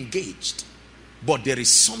being engaged, but there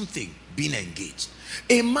is something being engaged.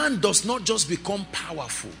 A man does not just become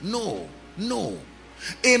powerful. No, no.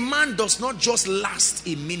 A man does not just last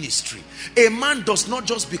in ministry. A man does not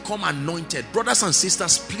just become anointed. Brothers and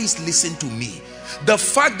sisters, please listen to me. The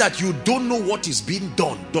fact that you don't know what is being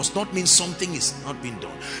done does not mean something is not being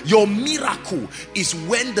done. Your miracle is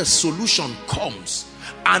when the solution comes,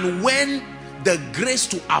 and when the grace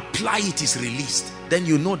to apply it is released, then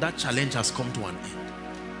you know that challenge has come to an end.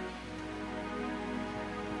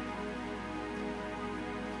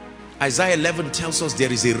 Isaiah 11 tells us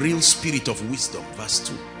there is a real spirit of wisdom, verse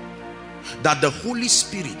 2. That the Holy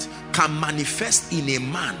Spirit can manifest in a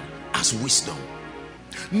man as wisdom.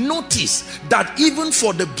 Notice that even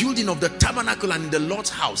for the building of the tabernacle and in the Lord's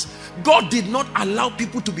house, God did not allow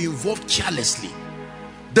people to be involved carelessly.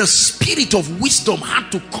 The spirit of wisdom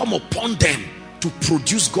had to come upon them to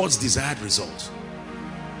produce God's desired results.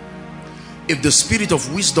 If the spirit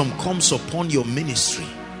of wisdom comes upon your ministry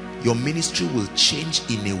will change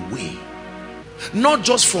in a way, not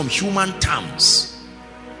just from human terms.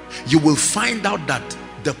 You will find out that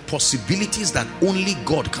the possibilities that only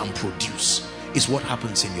God can produce is what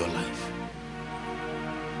happens in your life.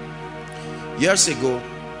 Years ago,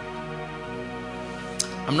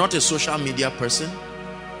 I'm not a social media person,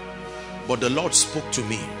 but the Lord spoke to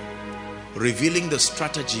me, revealing the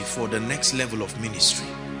strategy for the next level of ministry.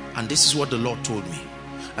 And this is what the Lord told me.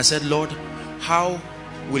 I said, Lord, how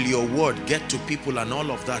will your word get to people and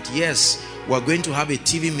all of that? Yes, we're going to have a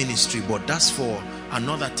TV ministry, but that's for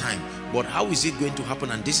another time. But how is it going to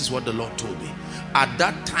happen? And this is what the Lord told me. At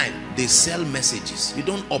that time, they sell messages. You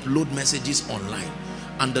don't upload messages online.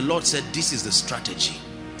 And the Lord said, this is the strategy.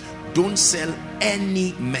 Don't sell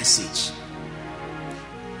any message.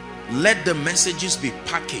 Let the messages be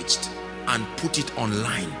packaged and put it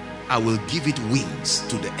online. I will give it wings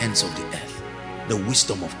to the ends of the earth. The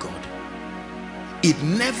wisdom of God. It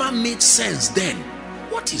never made sense then.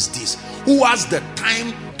 What is this? Who has the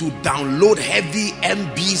time to download heavy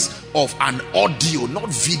MBs of an audio, not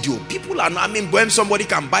video? People are not, I mean, when somebody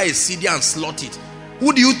can buy a CD and slot it,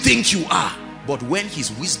 who do you think you are? But when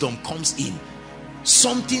his wisdom comes in,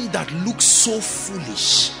 something that looks so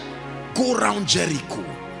foolish, go round Jericho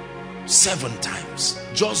 7 times,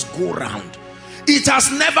 just go round. It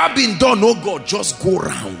has never been done. Oh God, just go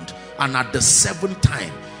round. And at the 7th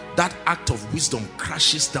time, that act of wisdom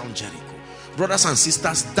crashes down Jericho. Brothers and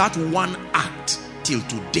sisters, that one act till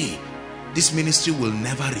today, this ministry will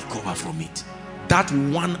never recover from it. That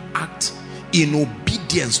one act in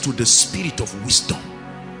obedience to the spirit of wisdom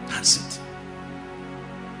That's it.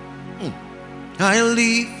 I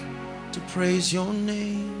live to praise your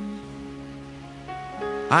name.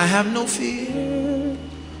 I have no fear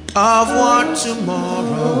of what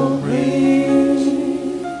tomorrow brings.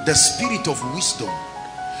 The spirit of wisdom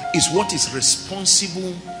is what is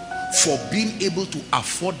responsible for being able to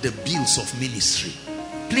afford the bills of ministry.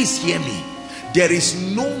 Please hear me. There is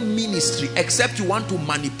no ministry except you want to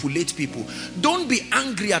manipulate people. Don't be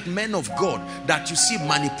angry at men of God that you see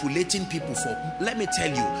manipulating people for. Let me tell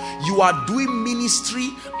you, you are doing ministry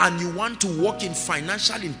and you want to walk in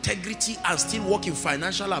financial integrity and still walk in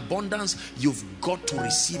financial abundance. You've got to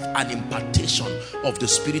receive an impartation of the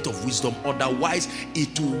spirit of wisdom. Otherwise,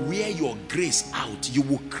 it will wear your grace out. You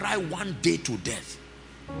will cry one day to death.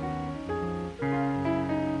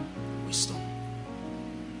 Wisdom.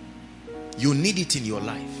 You need it in your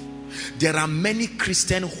life. There are many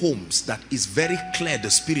Christian homes that is very clear the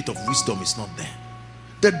spirit of wisdom is not there.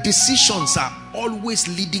 The decisions are always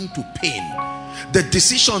leading to pain. The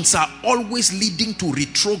decisions are always leading to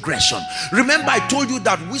retrogression. Remember, I told you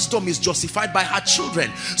that wisdom is justified by her children.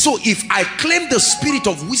 So if I claim the spirit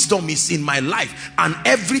of wisdom is in my life and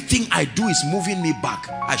everything I do is moving me back,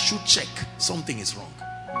 I should check. Something is wrong.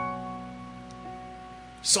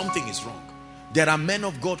 Something is wrong. There are men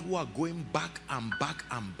of God who are going back and back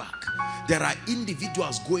and back. There are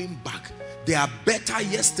individuals going back. They are better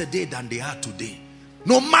yesterday than they are today.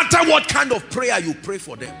 No matter what kind of prayer you pray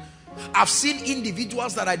for them. I've seen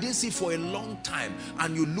individuals that I didn't see for a long time,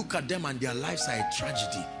 and you look at them and their lives are a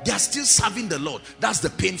tragedy. They are still serving the Lord. That's the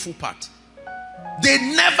painful part. They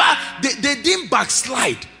didn't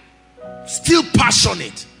backslide. Still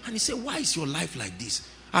passionate. And you say, why is your life like this?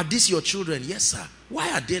 Are these your children? Yes, sir. Why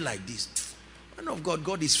are they like this? Man of God,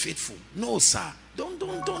 God is faithful. No, sir. Don't.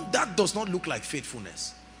 That does not look like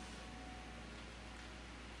faithfulness.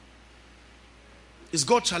 Is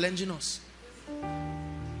God challenging us?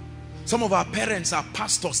 Some of our parents are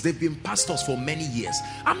pastors. They've been pastors for many years.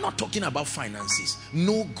 I'm not talking about finances.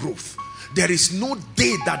 No growth. There is no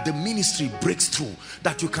day that the ministry breaks through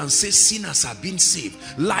that you can say sinners are being saved.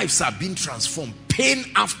 Lives are being transformed. Pain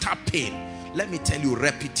after pain. Let me tell you,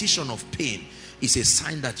 repetition of pain is a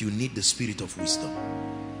sign that you need the spirit of wisdom.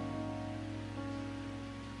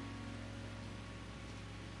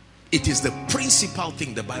 It is the principal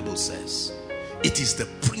thing, the Bible says. It is the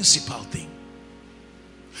principal thing.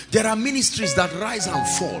 There are ministries that rise and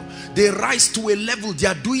fall. They rise to a level, they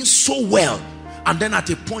are doing so well, and then at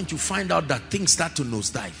a point you find out that things start to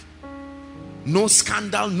nosedive. No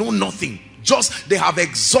scandal, no nothing. Just they have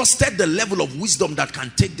exhausted the level of wisdom that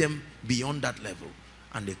can take them beyond that level,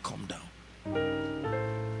 and they come down.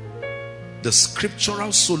 The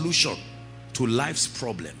scriptural solution to life's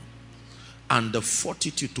problem and the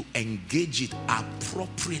fortitude to engage it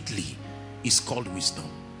appropriately is called wisdom.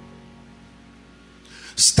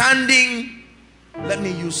 Standing, let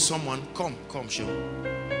me use someone, come, show.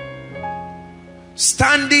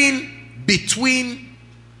 Standing between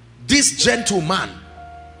this gentleman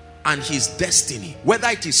and his destiny, whether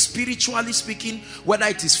it is spiritually speaking, whether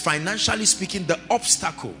it is financially speaking, the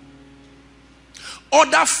obstacle.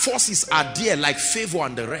 Other forces are there like favor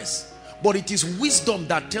and the rest, but it is wisdom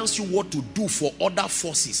that tells you what to do for other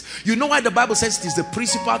forces. You know why the Bible says it is the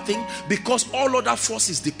principal thing? Because all other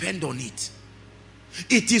forces depend on it.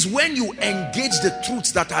 It is when you engage the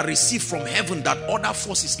truths that are received from heaven that other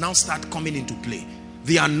forces now start coming into play.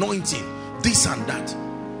 The anointing, this and that.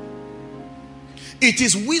 It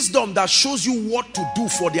is wisdom that shows you what to do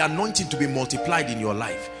for the anointing to be multiplied in your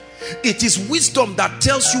life. It is wisdom that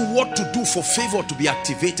tells you what to do for favor to be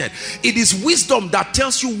activated. It is wisdom that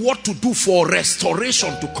tells you what to do for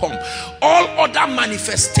restoration to come. All other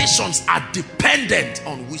manifestations are dependent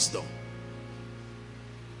on wisdom.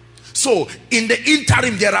 So in the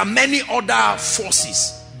interim, there are many other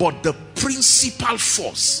forces, but the principal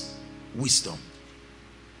force, wisdom.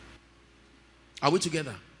 Are we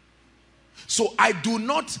together? So I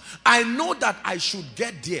know that I should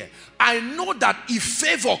get there. I know that if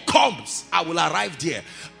favor comes, I will arrive there.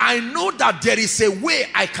 I know that there is a way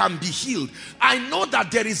I can be healed. I know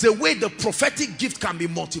that there is a way the prophetic gift can be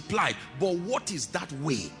multiplied. But what is that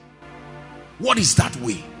way? What is that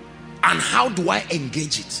way? And how do I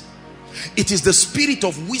engage it? It is the spirit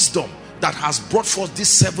of wisdom that has brought forth these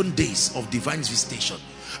 7 days of divine visitation.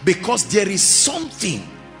 Because there is something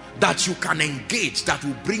that you can engage that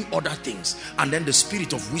will bring other things, and then the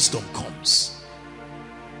spirit of wisdom comes.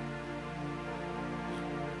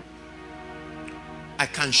 I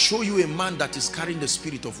can show you a man that is carrying the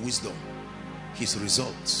spirit of wisdom. His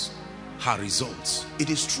results, her results.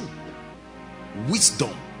 It is true.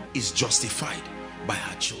 Wisdom is justified by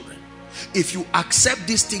her children. If you accept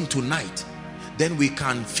this thing tonight, then we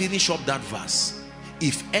can finish up that verse.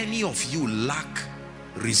 If any of you lack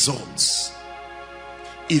results,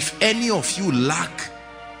 if any of you lack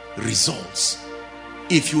results,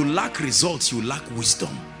 if you lack results, you lack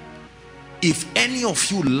wisdom. If any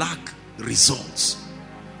of you lack results,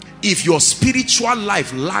 if your spiritual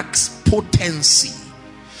life lacks potency,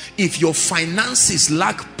 if your finances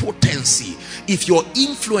lack potency, if your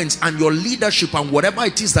influence and your leadership and whatever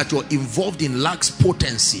it is that you're involved in lacks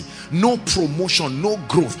potency, no promotion, no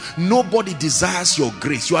growth, nobody desires your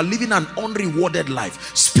grace, you are living an unrewarded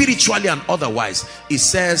life, spiritually and otherwise, it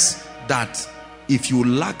says that if you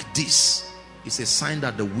lack this, it's a sign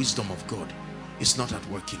that the wisdom of God is not at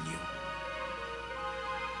work in you.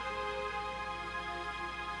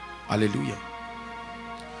 Hallelujah.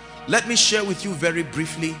 Let me share with you very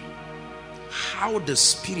briefly how the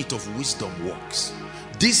spirit of wisdom works.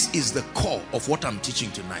 This is the core of what I'm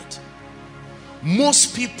teaching tonight.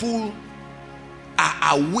 Most people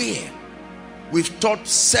are aware. We've taught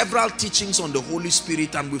several teachings on the Holy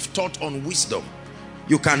Spirit and we've taught on wisdom.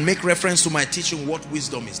 You can make reference to my teaching, what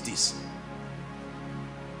wisdom is this?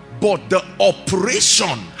 But the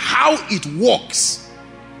operation, how it works,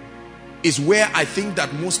 is where I think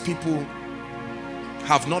that most people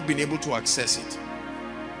have not been able to access it.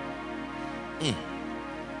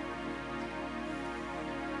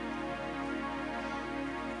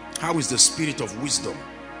 How is the spirit of wisdom?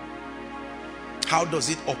 How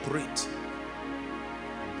does it operate?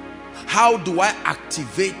 How do I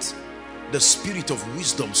activate the spirit of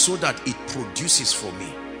wisdom so that it produces for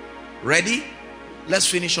me? Ready? Let's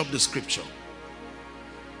finish up the scripture.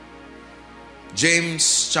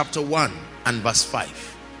 James chapter 1 and verse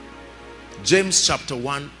 5. James chapter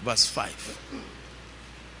 1 verse 5.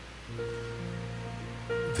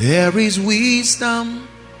 There is wisdom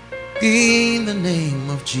in the name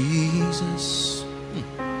of Jesus.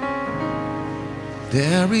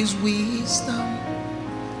 There is wisdom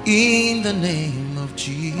in the name of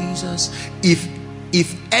Jesus.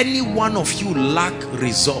 If any one of you lack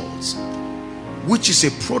results, which is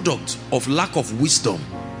a product of lack of wisdom,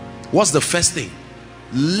 what's the first thing?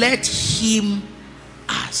 Let him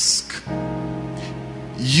ask.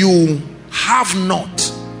 You have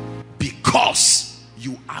not because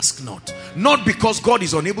you ask not. Not because God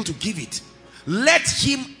is unable to give it. Let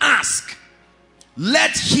him ask.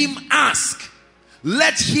 Let him ask.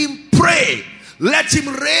 Let him pray. Let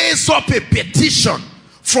him raise up a petition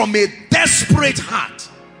from a desperate heart,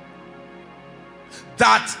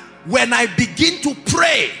 that when I begin to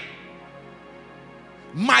pray,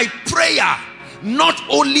 my prayer not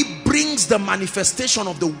only brings the manifestation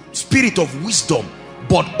of the spirit of wisdom,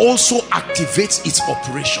 but also activates its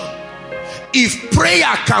operation. If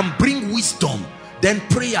prayer can bring wisdom, then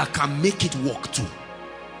prayer can make it work too.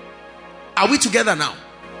 Are we together now?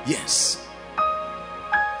 Yes.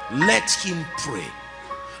 Let him pray.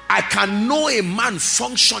 I can know a man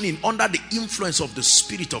functioning under the influence of the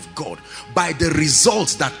Spirit of God by the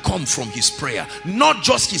results that come from his prayer. Not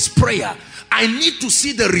just his prayer. I need to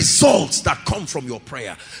see the results that come from your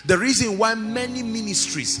prayer. The reason why many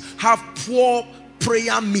ministries have poor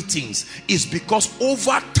prayer meetings is because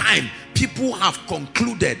over time people have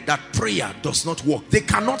concluded that prayer does not work. They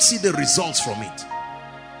cannot see the results from it.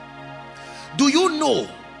 Do you know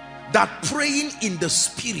that praying in the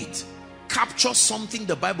Spirit captures something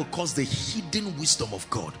the Bible calls the hidden wisdom of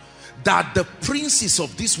God, that the princes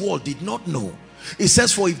of this world did not know? It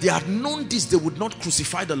says, for if they had known this, they would not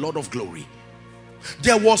crucify the Lord of glory.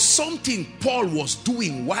 There was something Paul was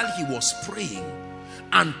doing while he was praying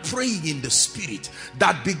and praying in the Spirit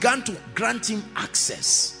that began to grant him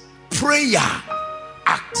access. Prayer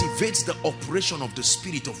activates the operation of the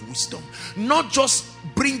spirit of wisdom. Not just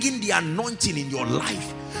bringing the anointing in your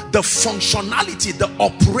life. The functionality, the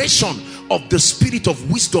operation of the spirit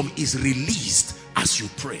of wisdom is released as you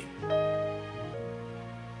pray.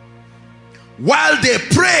 While they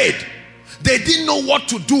prayed, they didn't know what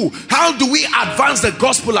to do. How do we advance the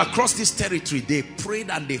gospel across this territory? They prayed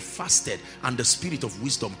and they fasted, and the spirit of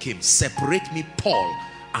wisdom came. Separate me Paul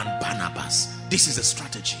and Barnabas. This is a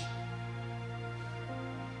strategy.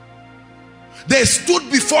 They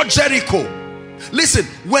stood before Jericho. Listen,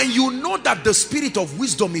 when you know that the spirit of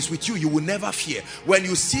wisdom is with you, you will never fear. When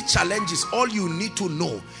you see challenges, all you need to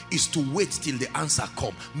know is to wait till the answer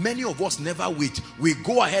comes. Many of us never wait. We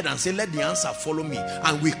go ahead and say, let the answer follow me,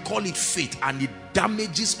 and we call it faith, and it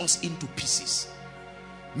damages us into pieces.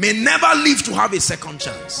 May never live to have a second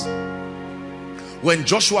chance. When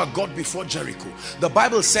Joshua got before Jericho, the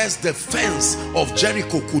Bible says the fence of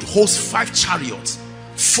Jericho could host 5 chariots,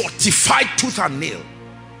 fortified tooth and nail.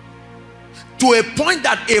 to a point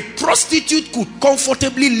that a prostitute could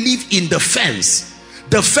comfortably live in the fence.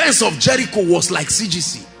 The fence of Jericho was like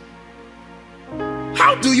CGC.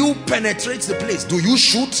 How do you penetrate the place? Do you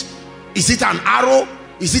shoot? Is it an arrow?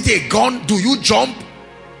 Is it a gun? Do you jump?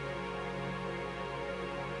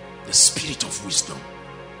 The spirit of wisdom.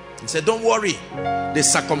 He said, don't worry. They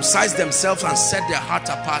circumcised themselves and set their heart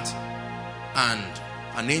apart, and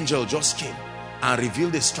an angel just came and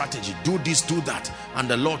revealed a strategy. Do this, do that. And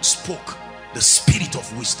the Lord spoke. The spirit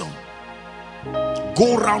of wisdom.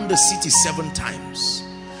 Go around the city 7 times,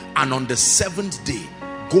 and on the 7th day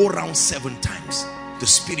go around 7 times. The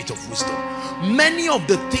spirit of wisdom. Many of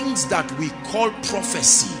the things that we call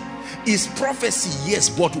prophecy is prophecy, yes,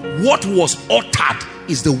 but what was uttered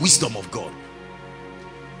is the wisdom of God.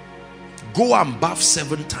 Go and bath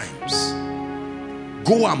 7 times.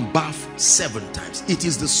 Go and bath 7 times. It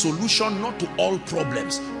is the solution not to all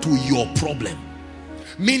problems, to your problem.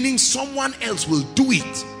 Meaning someone else will do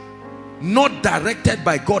it, not directed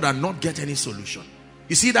by God, and not get any solution.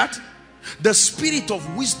 You see that? The spirit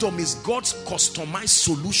of wisdom is God's customized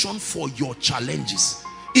solution for your challenges.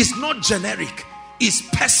 It's not generic, it's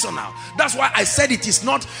personal. That's why I said it is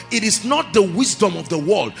not the wisdom of the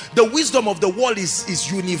world. The wisdom of the world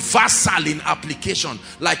is universal in application.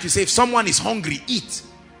 Like you say, if someone is hungry, eat.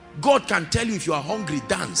 God can tell you, if you are hungry,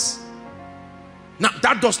 dance. Now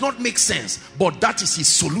that does not make sense, but that is his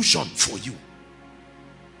solution for you.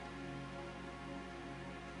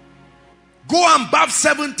 Go and bath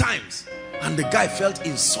 7 times. And the guy felt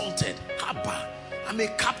insulted. Abba, I'm a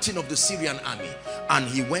captain of the Syrian army. And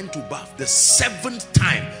he went to bath. The 7th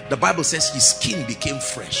time, the Bible says his skin became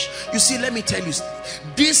fresh. You see, let me tell you,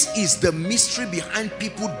 this is the mystery behind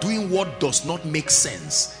people doing what does not make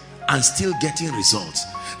sense and still getting results.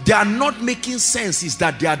 They are not making sense, is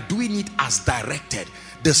that they are doing it as directed.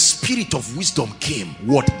 The spirit of wisdom came.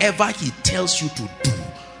 Whatever he tells you to do,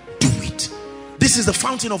 do it. This is the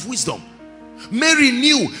fountain of wisdom. Mary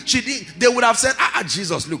knew. They would have said,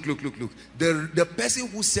 Jesus, look. The person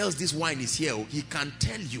who sells this wine is here. He can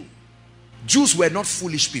tell you. Jews were not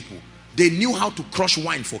foolish people. They knew how to crush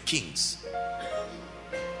wine for kings.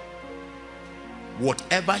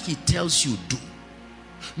 Whatever he tells you, do.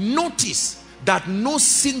 Notice that no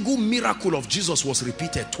single miracle of Jesus was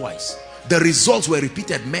repeated twice. The results were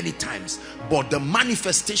repeated many times, but the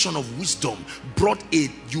manifestation of wisdom brought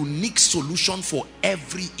a unique solution for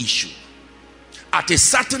every issue. At a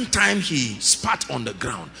certain time, he spat on the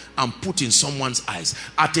ground and put in someone's eyes.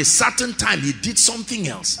 At a certain time, he did something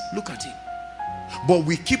else. Look at him. But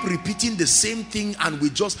we keep repeating the same thing, and we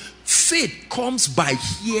just... Faith comes by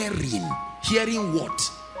hearing. Hearing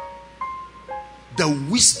what? The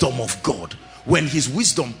wisdom of God. When his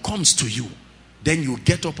wisdom comes to you, then you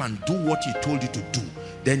get up and do what he told you to do.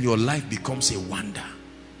 Then your life becomes a wonder.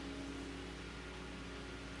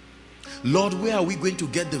 Lord, where are we going to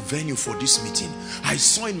get the venue for this meeting? I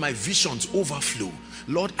saw in my visions overflow.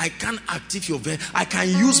 Lord, I can't active your venue. I can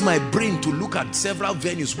use my brain to look at several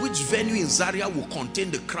venues. Which venue in Zaria will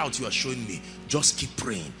contain the crowds you are showing me? Just keep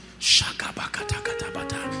praying.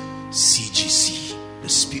 CGC, the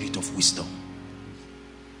spirit of wisdom.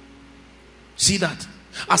 See that?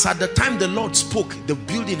 As at the time the Lord spoke, the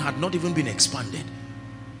building had not even been expanded.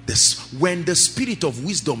 When the spirit of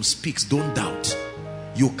wisdom speaks, don't doubt.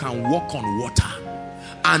 You can walk on water,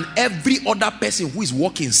 and every other person who is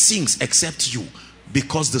walking sinks except you,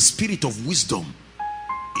 because the spirit of wisdom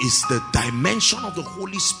is the dimension of the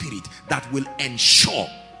Holy Spirit that will ensure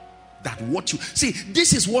that what you see.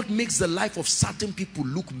 This is what makes the life of certain people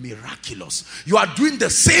look miraculous. You are doing the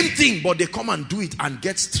same thing, but they come and do it and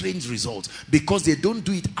get strange results because they don't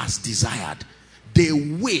do it as desired. They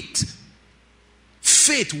wait.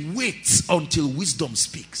 Faith waits until wisdom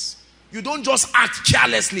speaks. You don't just act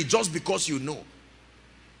carelessly just because you know.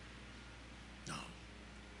 No.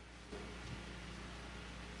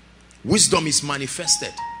 Wisdom is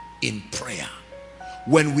manifested in prayer.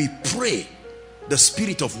 When we pray, the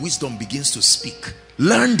spirit of wisdom begins to speak.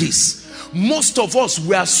 Learn this. Most of us,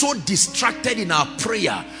 we are so distracted in our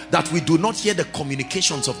prayer that we do not hear the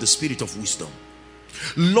communications of the spirit of wisdom.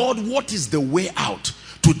 Lord, what is the way out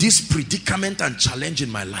to this predicament and challenge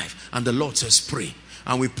in my life? And the Lord says, pray.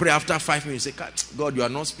 And we pray. After 5 minutes, say, God, you are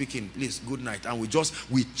not speaking, please, good night. And we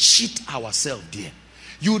cheat ourselves there.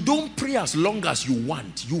 You don't pray as long as you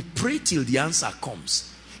want. You pray till the answer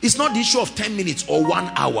comes. It's not the issue of 10 minutes or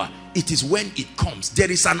 1 hour. It is when it comes. There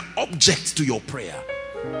is an object to your prayer.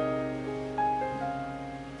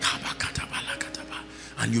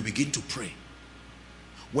 And you begin to pray.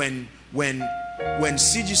 When when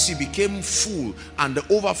CGC became full and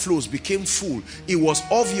the overflows became full, it was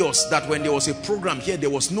obvious that when there was a program here, there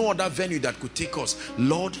was no other venue that could take us.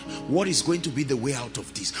 Lord, what is going to be the way out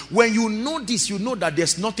of this? When you know this, you know that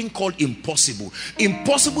there's nothing called impossible.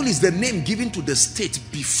 Impossible is the name given to the state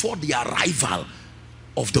before the arrival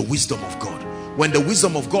of the wisdom of God. When the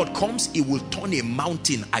wisdom of God comes, it will turn a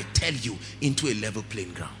mountain, I tell you, into a level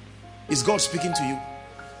playing ground. Is God speaking to you?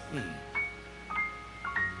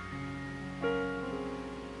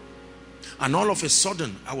 And all of a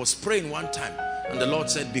sudden, I was praying one time, and the Lord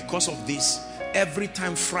said, because of this, every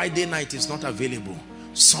time Friday night is not available,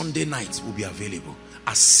 Sunday night will be available.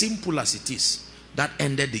 As simple as it is, that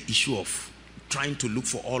ended the issue of trying to look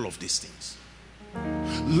for all of these things.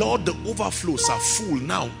 Lord, the overflows are full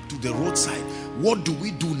now to the roadside. What do we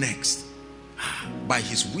do next? By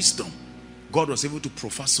his wisdom, God was able to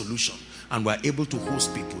provide solution, and we're able to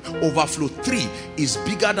host people. Overflow 3 is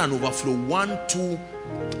bigger than overflow 1, 2,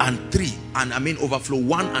 and 3. And I mean overflow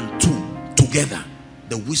 1 and 2 together.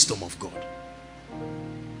 The wisdom of God.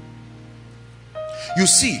 You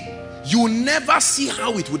see, you never see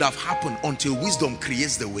how it would have happened until wisdom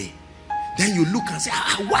creates the way. Then you look and say,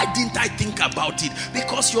 why didn't I think about it?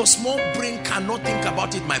 Because your small brain cannot think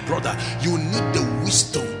about it, my brother. You need the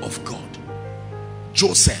wisdom of God.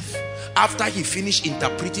 Joseph, after he finished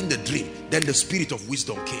interpreting the dream, then the spirit of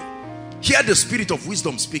wisdom came. Hear the spirit of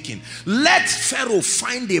wisdom speaking. Let Pharaoh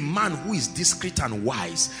find a man who is discreet and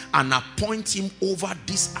wise and appoint him over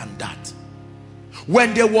this and that.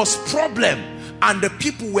 When there was problem and the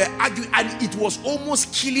people were arguing and it was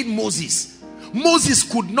almost killing Moses, Moses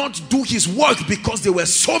could not do his work because there were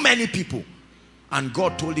so many people. And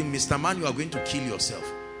God told him, Mr. Man, you are going to kill yourself.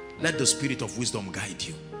 Let the spirit of wisdom guide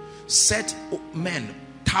you. Set men,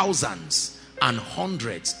 thousands and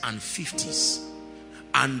hundreds and 50s,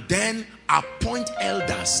 and then appoint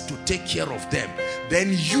elders to take care of them.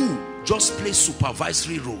 Then you just play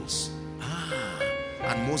supervisory roles.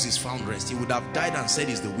 And Moses found rest. He would have died and said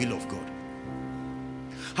it's the will of God.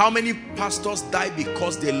 How many pastors die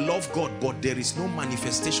because they love God, but there is no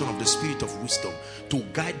manifestation of the spirit of wisdom to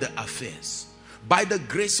guide the affairs? By the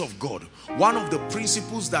grace of God, one of the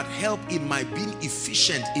principles that help in my being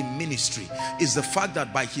efficient in ministry is the fact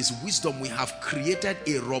that by his wisdom we have created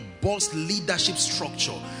a robust leadership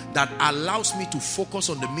structure that allows me to focus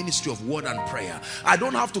on the ministry of word and prayer. I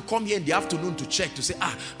don't have to come here in the afternoon to check to say,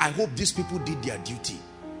 I hope these people did their duty.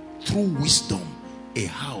 Through wisdom, a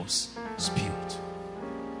house is built.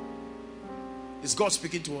 Is God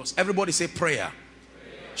speaking to us? Everybody say prayer.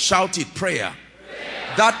 Shout it, prayer.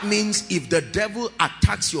 That means if the devil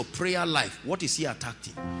attacks your prayer life, what is he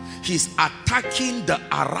attacking? He's attacking the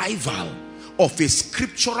arrival of a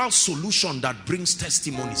scriptural solution that brings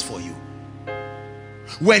testimonies for you.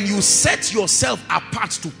 When you set yourself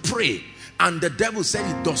apart to pray and the devil said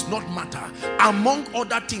it does not matter, among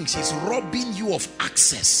other things, he's robbing you of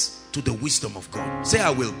access to the wisdom of God. Say, I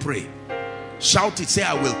will pray. Shout it, say,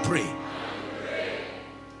 I will pray.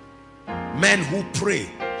 Men who pray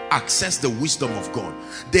access the wisdom of God.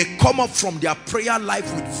 They come up from their prayer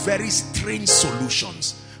life with very strange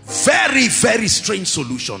solutions. Very, very strange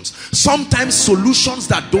solutions. Sometimes solutions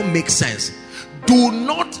that don't make sense. Do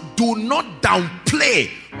not downplay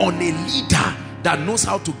on a leader that knows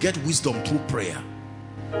how to get wisdom through prayer.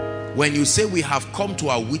 When you say we have come to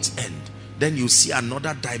our wit's end, then you see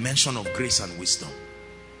another dimension of grace and wisdom.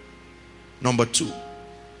 Number 2.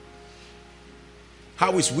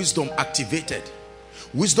 How is wisdom activated?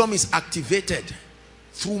 Wisdom is activated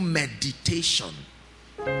through meditation.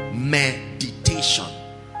 Meditation.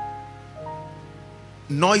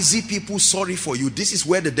 Noisy people, sorry for you. This is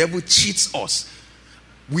where the devil cheats us.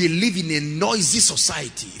 We live in a noisy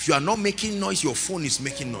society. If you are not making noise, your phone is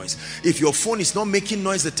making noise. If your phone is not making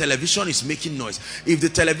noise, the television is making noise. If the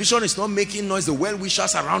television is not making noise, the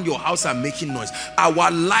well-wishers around your house are making noise. Our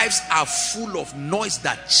lives are full of noise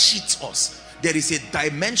that cheats us. There is a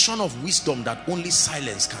dimension of wisdom that only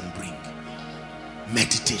silence can bring.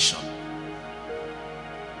 Meditation.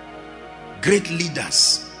 Great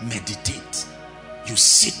leaders meditate. You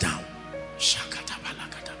sit down.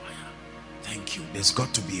 Thank you. There's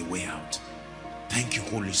got to be a way out. Thank you,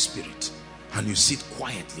 Holy Spirit. And you sit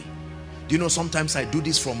quietly. Do you know, sometimes I do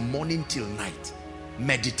this from morning till night,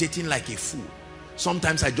 meditating like a fool.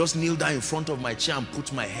 Sometimes I just kneel down in front of my chair and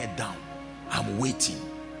put my head down. I'm waiting.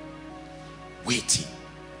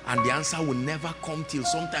 And the answer will never come till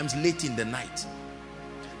sometimes late in the night.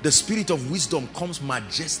 The spirit of wisdom comes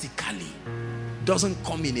majestically. Doesn't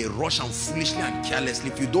come in a rush and foolishly and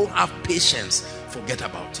carelessly. If you don't have patience, forget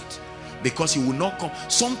about it. because he will not come.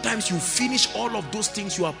 Sometimes you finish all of those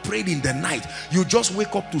things you have prayed in the night. You just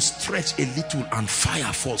wake up to stretch a little and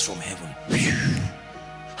fire falls from heaven.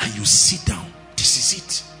 And you sit down. This is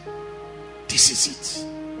it. This is it.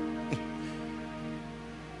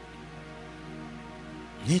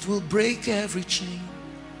 It will break every chain.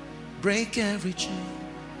 Break every chain.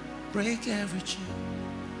 Break every chain.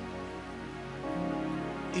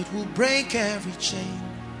 It will break every chain.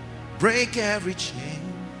 Break every chain.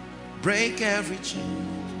 Break every chain.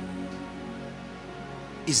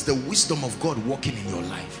 Is the wisdom of God working in your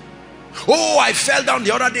life? Oh, I fell down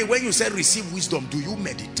the other day when you said receive wisdom. Do you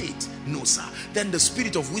meditate? No, sir. Then the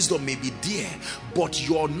spirit of wisdom may be there, but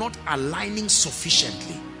you're not aligning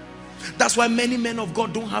sufficiently. That's why many men of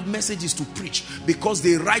God don't have messages to preach, because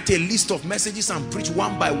they write a list of messages and preach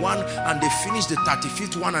one by one, and they finish the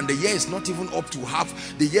 35th one and the year is not even up to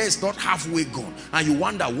half. The year is not halfway gone, and you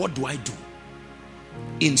wonder, what do I do?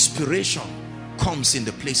 Inspiration comes in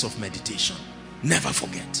the place of meditation. Never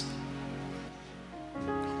forget.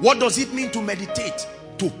 What does it mean to meditate?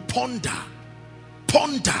 To ponder.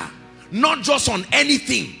 Ponder. Not just on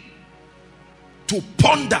anything. To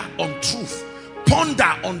ponder on truth.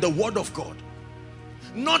 Ponder on the word of God.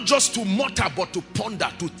 Not just to mutter, but to ponder,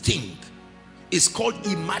 to think. It's called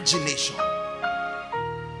imagination.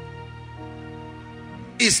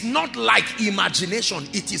 It's not like imagination.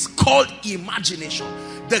 It is called imagination.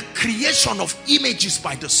 The creation of images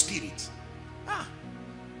by the Spirit.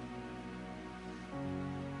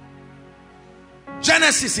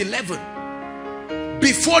 Genesis 11.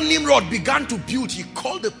 Before Nimrod began to build, he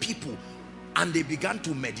called the people and they began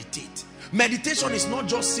to meditate. Meditation is not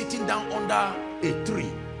just sitting down under a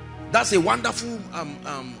tree. That's a wonderful,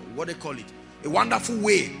 what they call it? A wonderful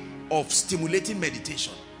way of stimulating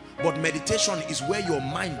meditation. But meditation is where your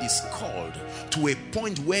mind is called to a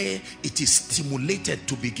point where it is stimulated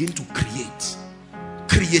to begin to create.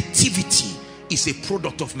 Creativity is a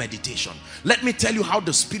product of meditation. Let me tell you how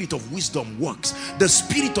the spirit of wisdom works. The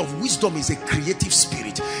spirit of wisdom is a creative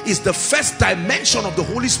spirit. It's the first dimension of the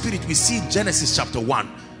Holy Spirit we see in Genesis chapter 1.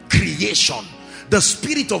 Creation. The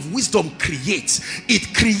spirit of wisdom creates.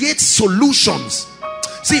 It creates solutions.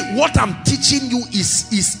 See, what I'm teaching you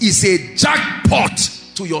is a jackpot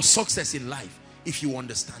to your success in life if you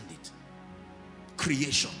understand it.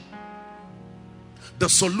 Creation. The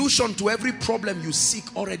solution to every problem you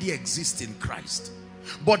seek already exists in Christ,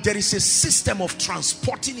 but there is a system of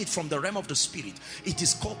transporting it from the realm of the spirit. It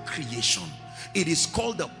is called creation. It is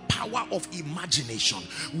called the power of imagination,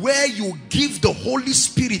 where you give the Holy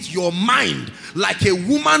Spirit your mind like a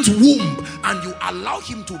woman's womb and you allow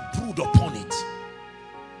him to brood upon it.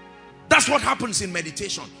 That's what happens in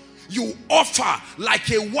meditation. You offer, like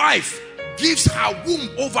a wife gives her womb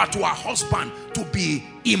over to her husband to be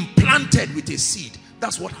implanted with a seed.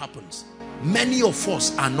 That's what happens. Many of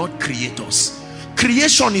us are not creators.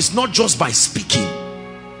 Creation is not just by speaking.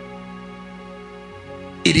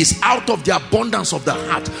 It is out of the abundance of the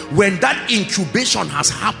heart. When that incubation has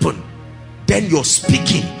happened, then your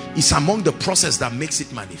speaking is among the process that makes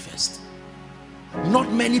it manifest.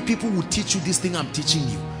 Not many people will teach you this thing I'm teaching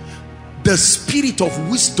you. The spirit of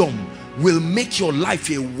wisdom will make your life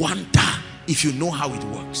a wonder if you know how it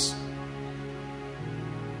works.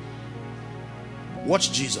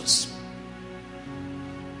 Watch Jesus.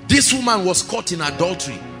 This woman was caught in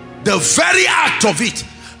adultery. The very act of it.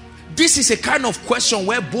 This is a kind of question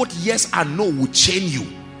where both yes and no would chain you.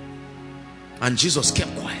 And Jesus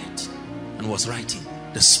kept quiet and was writing.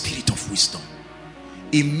 The spirit of wisdom.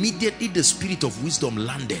 Immediately the spirit of wisdom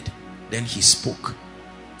landed. Then he spoke.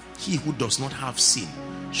 He who does not have sin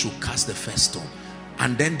should cast the first stone.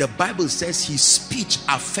 And then the Bible says his speech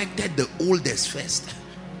affected the oldest first.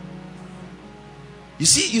 You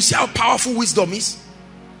see how powerful wisdom is?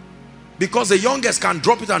 Because the youngest can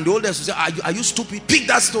drop it and the oldest will say, are you stupid? Pick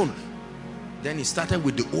that stone. Then he started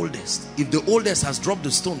with the oldest. If the oldest has dropped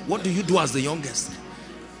the stone, what do you do as the youngest?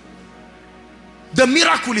 The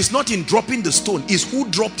miracle is not in dropping the stone, it's who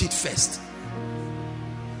dropped it first.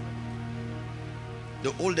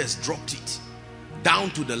 The oldest dropped it down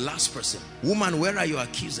to the last person. Woman, where are your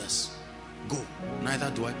accusers? Go, neither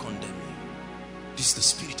do I condemn you. This is the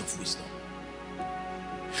spirit of wisdom.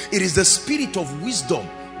 It is the spirit of wisdom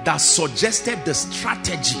that suggested the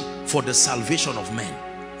strategy for the salvation of men.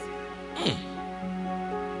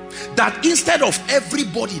 That instead of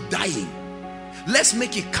everybody dying, let's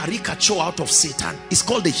make a caricature out of Satan. It's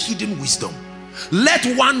called the hidden wisdom. Let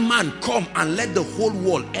one man come and let the whole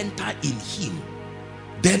world enter in him.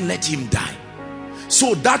 Then let him die.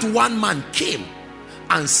 So that one man came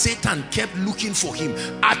and Satan kept looking for him.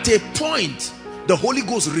 At a point, the Holy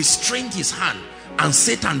Ghost restrained his hand and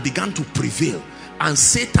Satan began to prevail, and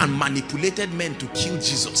Satan manipulated men to kill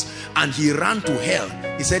Jesus, and he ran to hell.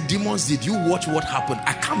 He said, demons, did you watch what happened?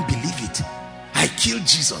 I can't believe it. I killed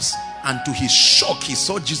Jesus. And to his shock, he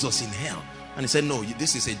saw Jesus in hell, and he said, no,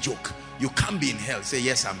 this is a joke. You can't be in hell. He said,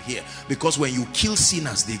 yes, I'm here, because when you kill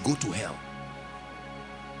sinners, they go to hell.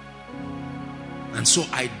 And so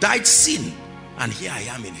I died sin, and here I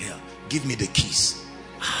am in hell. Give me the keys.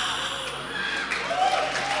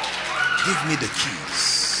 Give me the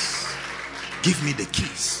keys. Give me the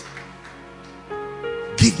keys.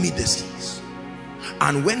 Give me the keys.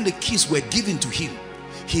 And when the keys were given to him,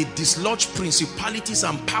 he dislodged principalities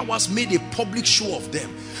and powers, made a public show of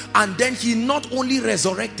them. And then he not only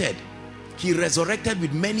resurrected, he resurrected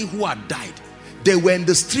with many who had died. They were in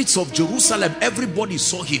the streets of Jerusalem. Everybody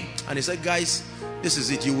saw him. And he said, guys, this is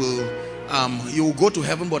it. You will go to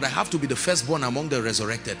heaven, but I have to be the firstborn among the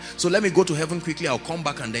resurrected. So let me go to heaven quickly. I'll come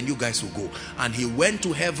back and then you guys will go. And he went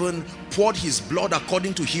to heaven, poured his blood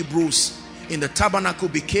according to Hebrews in the tabernacle,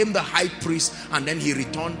 became the high priest, and then he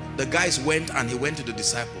returned. The guys went and he went to the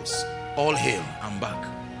disciples. All hail, I'm back.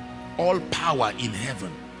 All power in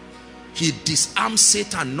heaven. He disarmed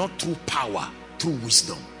Satan not through power, through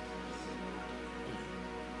wisdom.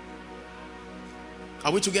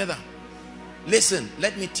 Are we together? Listen,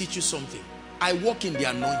 let me teach you something. I walk in the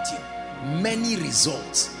anointing. Many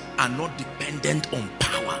results are not dependent on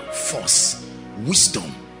power, force.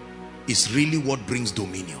 Wisdom is really what brings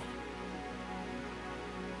dominion.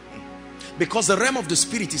 Because the realm of the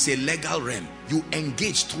spirit is a legal realm. You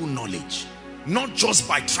engage through knowledge, not just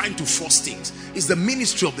by trying to force things. It's the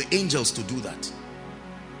ministry of the angels to do that.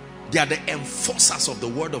 They are the enforcers of the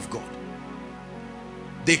word of God.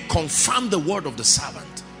 They confirm the word of the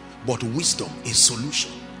servant, but wisdom is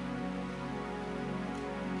solution.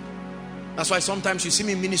 That's why sometimes you see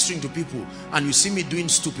me ministering to people and you see me doing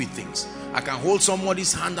stupid things. I can hold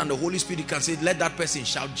somebody's hand and the Holy Spirit can say, let that person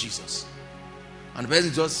shout Jesus. And the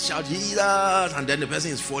person just shout Jesus, and then the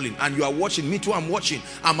person is falling. And you are watching. Me too, I'm watching.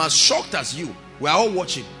 I'm as shocked as you. We're all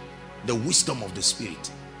watching. The wisdom of the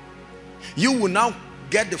Spirit. You will now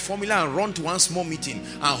get the formula and run to one small meeting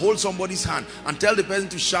and hold somebody's hand and tell the person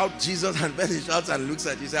to shout Jesus, and the person shouts and looks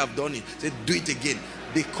at you, say, I've done it. Say, do it again.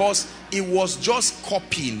 Because it was just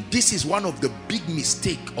copying. This is one of the big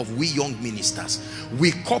mistakes of we young ministers.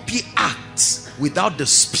 We copy acts without the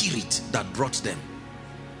spirit that brought them.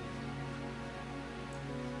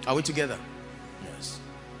 Are we together? Yes.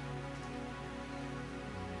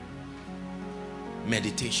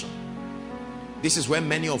 Meditation. This is where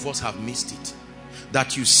many of us have missed it.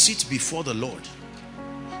 That you sit before the Lord.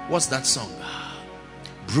 What's that song?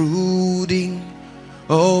 Brooding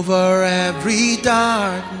over every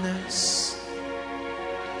darkness.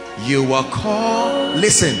 You are called,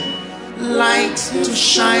 listen, light to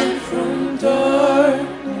shine from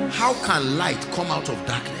darkness. How can light come out of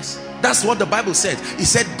darkness? That's what the Bible said. It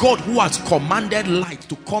said God who has commanded light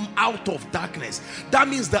to come out of darkness. That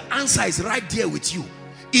means the answer is right there with you.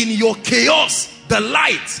 In your chaos, the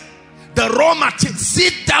light, the raw material,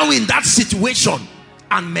 sit down in that situation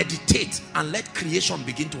and meditate and let creation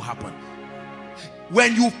begin to happen.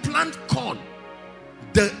 When you plant corn,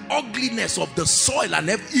 the ugliness of the soil and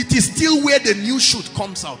everything, it is still where the new shoot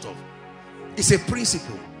comes out of. It's a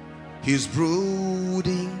principle. He's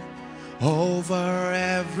brooding over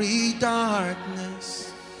every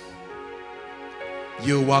darkness.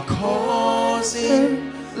 You are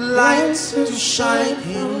causing light to shine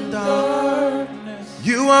in darkness.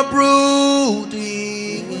 You are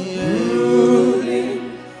brooding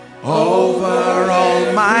over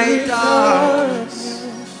all my darkness.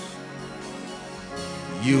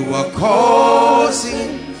 You are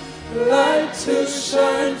causing light to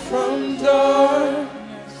shine from darkness.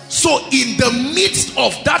 So in the midst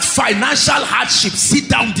of that financial hardship, sit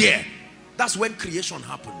down there. That's when creation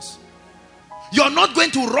happens. You're not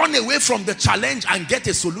going to run away from the challenge and get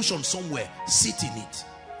a solution somewhere. Sit in it.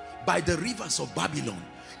 By the rivers of Babylon,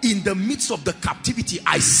 in the midst of the captivity,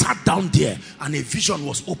 I sat down there and a vision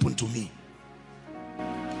was opened to me.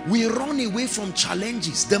 We run away from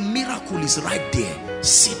challenges. The miracle is right there.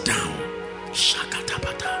 Sit down.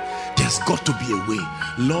 Shakatabata. There's got to be a way.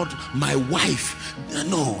 Lord, my wife,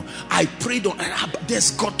 no, I prayed on,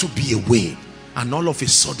 there's got to be a way. And all of a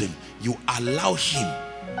sudden, you allow him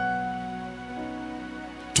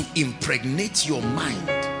to impregnate your mind.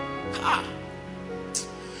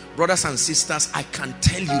 Brothers and sisters, I can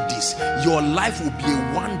tell you this. Your life will be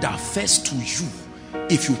a wonder first to you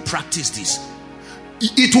if you practice this.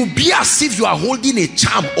 It will be as if you are holding a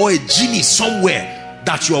charm or a genie somewhere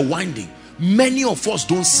that you are winding. Many of us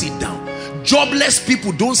don't sit down. Jobless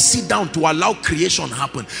people don't sit down to allow creation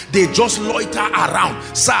happen. They just loiter around.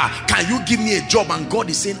 Sir, can you give me a job? And God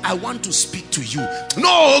is saying, I want to speak to you.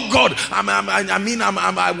 No, God,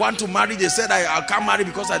 I want to marry. They said I can't marry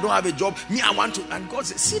because I don't have a job. Me, I want to. And God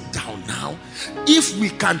said, sit down now. If we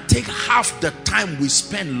can take half the time we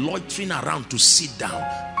spend loitering around to sit down,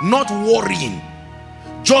 not worrying,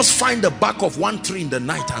 just find the back of one tree in the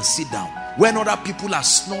night and sit down. When other people are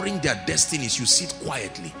snoring their destinies, you sit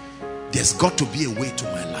quietly. There's got to be a way to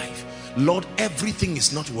my life. Lord, everything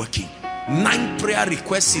is not working. 9 prayer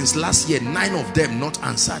requests since last year, 9 of them not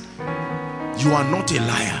answered. You are not a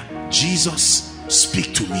liar. Jesus,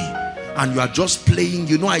 speak to me. And you are just playing.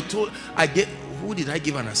 You know, who did I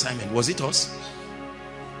give an assignment? Was it us?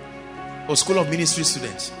 Or School of Ministry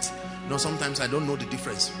students? No, sometimes I don't know the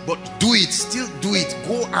difference. But do it, still do it.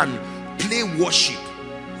 Go and play worship.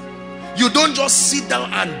 You don't just sit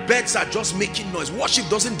down and beds are just making noise. Worship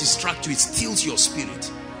doesn't distract you, it steals your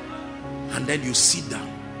spirit. And then you sit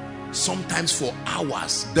down, sometimes for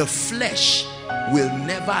hours. The flesh will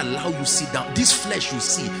never allow you sit down. This flesh you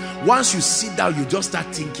see, once you sit down, you just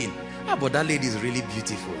start thinking, ah, but that lady is really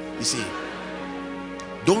beautiful. You see,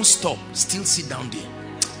 don't stop, still sit down there.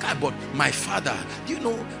 God, but my father, you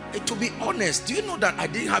know, to be honest, do you know that I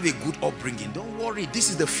didn't have a good upbringing? Don't worry, this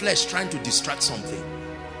is the flesh trying to distract something.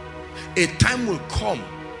 A time will come,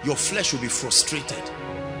 your flesh will be frustrated.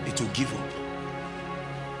 It will give up.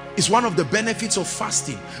 It's one of the benefits of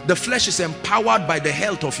fasting. The flesh is empowered by the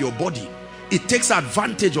health of your body. It takes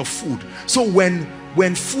advantage of food. So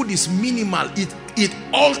when food is minimal, it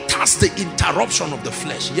alters the interruption of the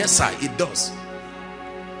flesh. Yes, sir, it does.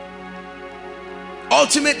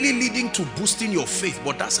 Ultimately leading to boosting your faith,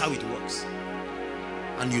 but that's how it works.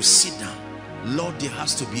 And you sit down. Lord, there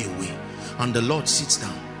has to be a way. And the Lord sits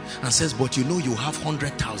down and says, but you know you have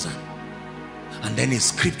 100,000. And then a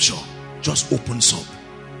scripture just opens up.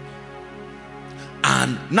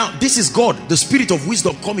 And now this is God, the spirit of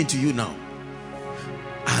wisdom coming to you now.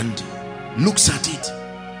 And looks at it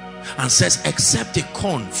and says, except a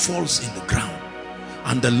corn falls in the ground.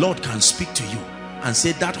 And the Lord can speak to you and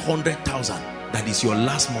say, that 100,000, that is your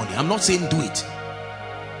last money. I'm not saying do it.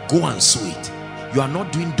 Go and sow it. You are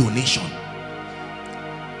not doing donation.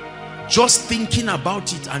 Just thinking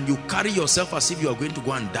about it, and you carry yourself as if you are going to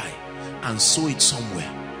go and die and sow it somewhere.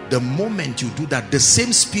 The moment you do that, the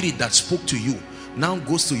same spirit that spoke to you now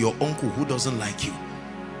goes to your uncle who doesn't like you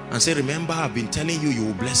and say, remember, I've been telling you, you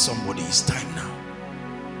will bless somebody. It's time now.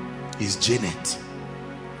 It's Janet.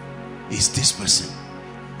 It's this person.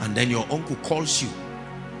 And then your uncle calls you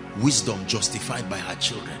wisdom justified by her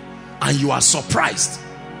children, and you are surprised.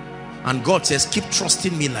 And God says, keep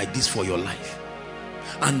trusting me like this for your life.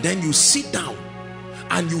 And then you sit down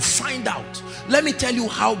and you find out. Let me tell you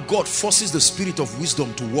how God forces the spirit of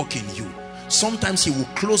wisdom to work in you. Sometimes he will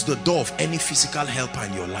close the door of any physical helper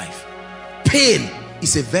in your life. Pain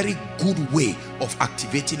is a very good way of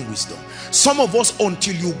activating wisdom. Some of us,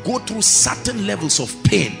 until you go through certain levels of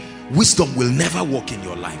pain, wisdom will never work in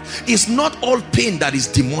your life. It's not all pain that is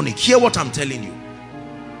demonic. Hear what I'm telling you.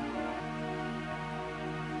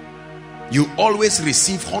 You always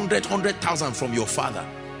receive 100,000 from your father.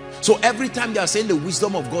 So every time they are saying the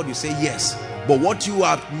wisdom of God, you say yes. But what you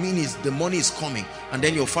mean is the money is coming. And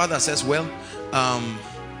then your father says, well,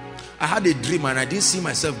 I had a dream and I didn't see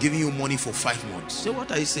myself giving you money for 5 months. Say, what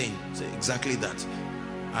are you saying? Say, exactly that.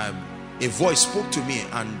 A voice spoke to me,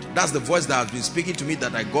 and that's the voice that has been speaking to me,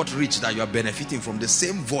 that I got rich, that you are benefiting from. The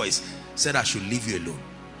same voice said I should leave you alone.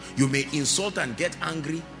 You may insult and get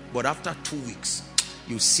angry, but after 2 weeks,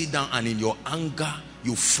 you sit down and in your anger,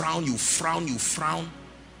 you frown,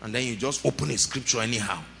 and then you just open a scripture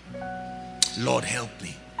anyhow. Lord, help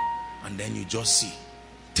me. And then you just see.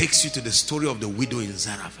 Takes you to the story of the widow in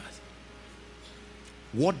Zarephath.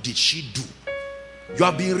 What did she do? You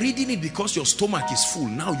have been reading it because your stomach is full.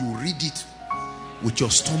 Now you read it with your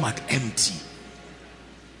stomach empty.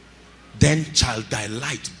 Then shall thy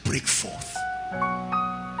light break forth,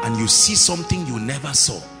 and you see something you never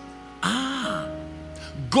saw.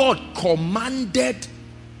 God commanded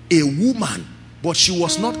a woman, but she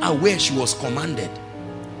was not aware she was commanded.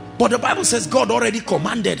 But the Bible says God already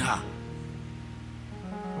commanded her.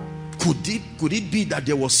 Could it be that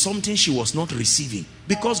there was something she was not receiving?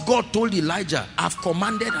 Because God told Elijah, I've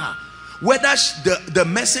commanded her. Whether the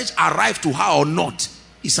message arrived to her or not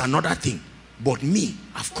is another thing. But me,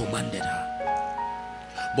 I've commanded her.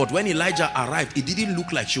 But when Elijah arrived, it didn't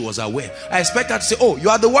look like she was aware. I expect her to say, oh, you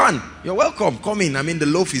are the one. You're welcome. Come in. I mean, the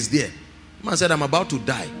loaf is there. Man said, I'm about to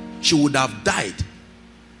die. She would have died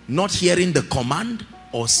not hearing the command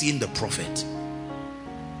or seeing the prophet.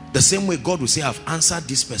 The same way God will say, I've answered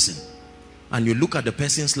this person. and you look at the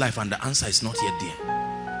person's life and the answer is not yet there.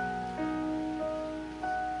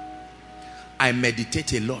 I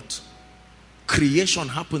meditate a lot. Creation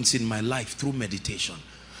happens in my life through meditation.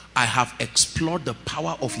 I have explored the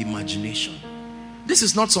power of imagination. This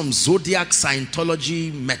is not some zodiac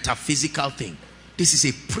Scientology metaphysical thing. This is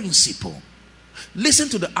a principle. Listen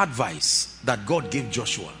to the advice that God gave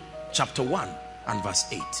Joshua, chapter 1 and verse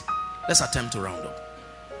 8. Let's attempt to round up.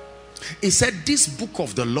 He said, this book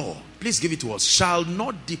of the law, please give it to us, shall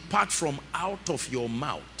not depart from out of your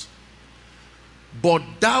mouth, but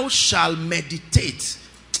thou shalt meditate.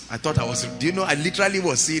 I thought I was, do you know, I literally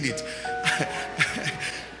was seeing it.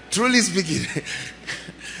 Truly speaking,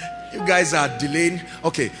 you guys are delaying.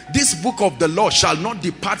 Okay, this book of the law shall not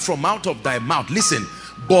depart from out of thy mouth. Listen,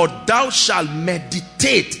 but thou shalt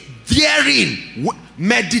meditate therein.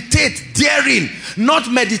 Meditate therein,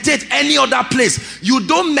 not meditate any other place. You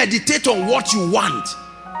don't meditate on what you want.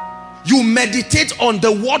 You meditate on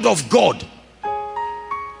the word of God.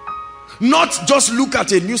 Not just look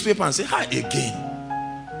at a newspaper and say, hi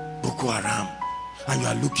again, Boko Haram, and you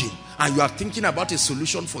are looking and you are thinking about a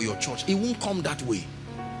solution for your church. It won't come that way.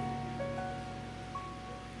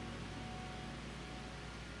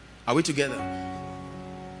 Are we together?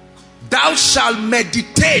 Thou shalt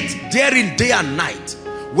meditate therein day and night.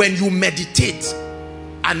 When you meditate,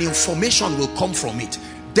 an information will come from it.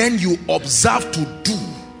 Then you observe to do,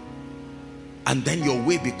 and then your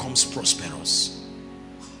way becomes prosperous.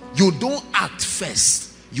 You don't act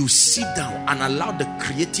first. You sit down and allow the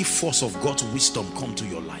creative force of God's wisdom come to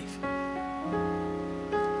your life.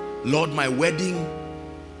 Lord, my wedding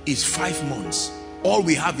is 5 months. All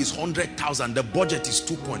we have is 100,000. The budget is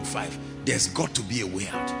 2.5. There's got to be a way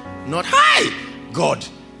out. Not, hi, God,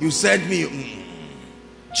 you sent me.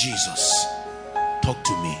 Jesus, talk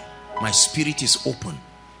to me. My spirit is open.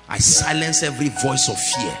 I silence every voice of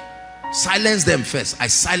fear. Silence them first. I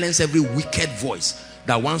silence every wicked voice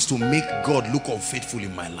that wants to make God look unfaithful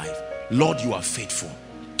in my life. Lord, you are faithful,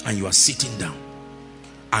 and you are sitting down,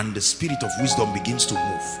 and the spirit of wisdom begins to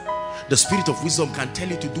move. The spirit of wisdom can tell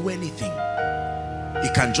you to do anything.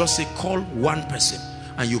 It can just say, call one person,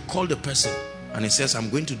 and you call the person and it says, I'm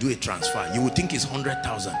going to do a transfer. You will think it's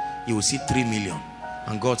 100,000. You will see 3 million,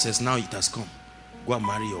 and God says, now it has come. Go and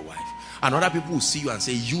marry your wife. And other people will see you and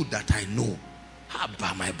say, you that I know,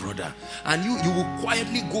 Abba, my brother. And you will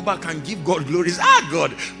quietly go back and give God glory. Ah,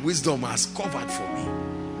 God, wisdom has covered for me.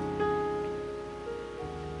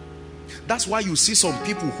 That's why you see some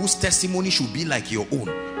people whose testimony should be like your own,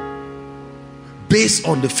 based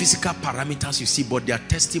on the physical parameters you see, but their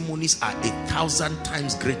testimonies are 1,000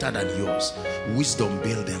 times greater than yours. Wisdom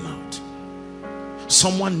bailed them out.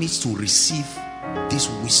 Someone needs to receive this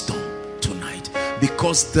wisdom tonight,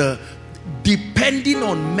 because depending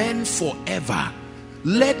on men forever,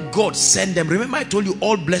 let God send them. Remember, I told you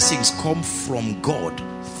all blessings come from God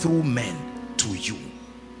through men to you.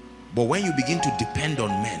 But when you begin to depend on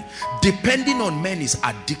men, depending on men is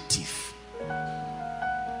addictive.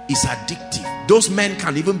 It's addictive. Those men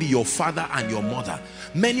can even be your father and your mother.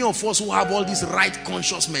 Many of us who have all this right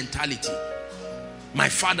conscious mentality, my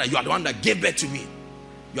father, you are the one that gave birth to me.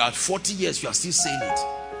 You are 40 years, you are still saying it.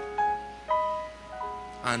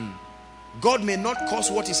 And God may not cause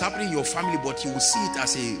what is happening in your family, but you will see it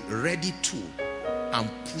as a ready tool and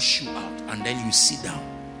push you out, and then you sit down.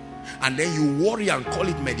 And then you worry and call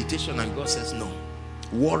it meditation, and God says, no,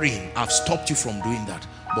 worrying, I've stopped you from doing that.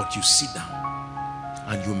 But you sit down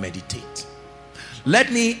and you meditate.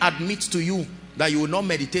 Let me admit to you that you will not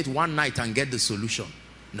meditate one night and get the solution.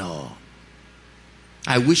 No.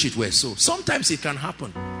 I wish it were so. Sometimes it can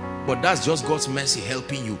happen, but that's just God's mercy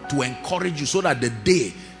helping you, to encourage you, so that the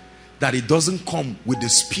day that it doesn't come with the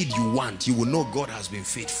speed you want, you will know God has been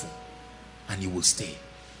faithful, and you will stay.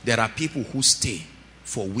 There are people who stay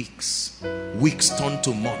for weeks. Weeks turn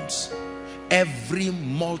to months. Every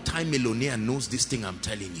multi-millionaire knows this thing I'm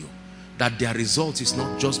telling you, that their results is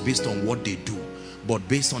not just based on what they do, but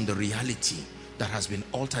based on the reality that has been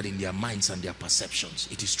altered in their minds and their perceptions.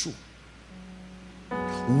 It is true.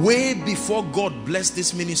 Way before God blessed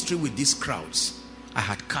this ministry with these crowds, I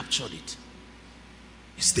had captured it.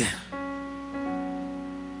 It's there.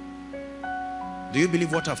 Do you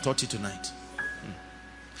believe what I've taught you tonight?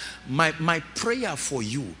 My prayer for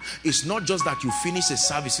you is not just that you finish a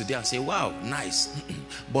service today and say, wow, nice,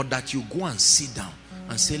 but that you go and sit down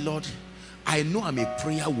and say, Lord, I know I'm a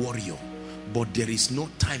prayer warrior, but there is no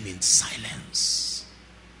time in silence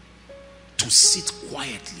to sit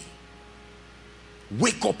quietly.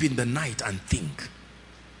 Wake up in the night and think,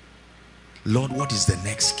 Lord, what is the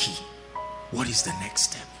next key? What is the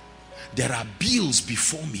next step? There are bills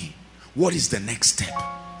before me. What is the next step?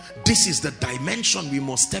 this is the dimension we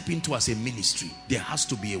must step into as a ministry. There has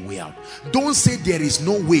to be a way out. Don't say there is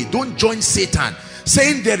no way. Don't join Satan.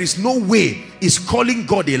 Saying there is no way is calling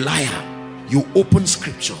God a liar. You open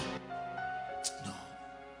scripture. No,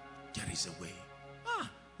 there is a way.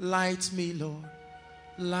 Light me, Lord.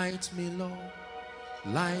 Light me, Lord.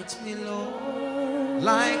 Light me, Lord.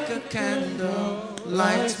 Like a candle.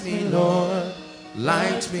 Light me, Lord.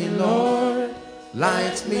 Light me, Lord.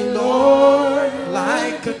 Light me, Lord.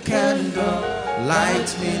 Like a candle.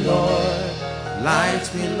 Light me, Lord. Light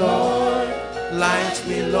me, Lord. Light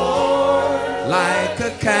me, Lord. Like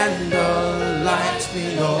a candle. Light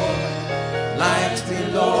me, Lord. Light me,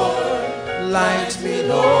 Lord. Light me,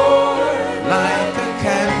 Lord. Like a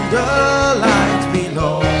candle. Light me,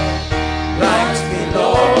 Lord. Light me,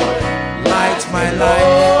 Lord. Light my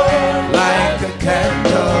life. Like a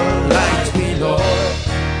candle. Light me, Lord.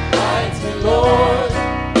 Light me, Lord.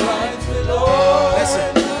 Light me, Lord.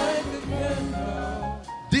 Listen.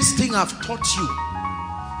 This thing I've taught you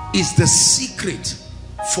is the secret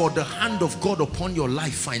for the hand of God upon your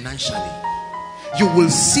life financially. You will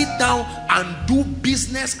sit down and do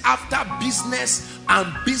business after business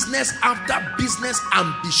and business after business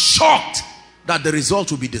and be shocked that the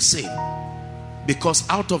result will be the same. Because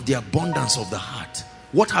out of the abundance of the heart,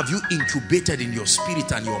 what have you incubated in your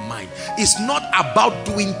spirit and your mind? It's not about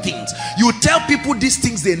doing things. You tell people these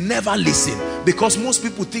things, they never listen. Because most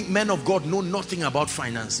people think men of God know nothing about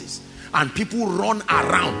finances. And people run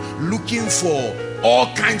around looking for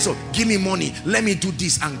all kinds of, give me money, let me do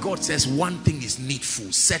this. And God says one thing is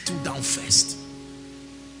needful. Settle down first.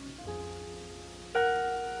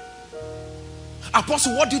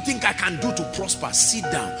 Apostle, what do you think I can do to prosper? Sit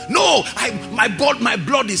down. No, my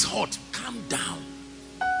blood is hot. Calm down.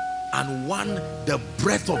 And the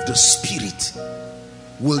breath of the Spirit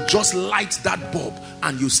will just light that bulb,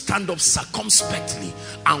 and you stand up circumspectly,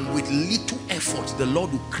 and with little effort the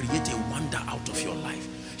Lord will create a wonder out of your life.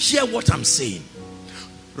 Hear what I'm saying.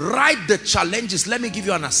 Write the challenges. Let me give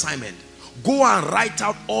you an assignment. Go and write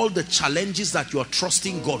out all the challenges that you are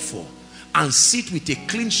trusting God for, and sit with a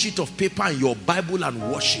clean sheet of paper and your Bible and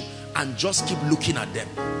worship, and just keep looking at them.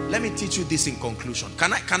 Let me teach you this in conclusion.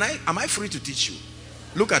 Am I free to teach you?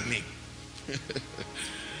 Look at me.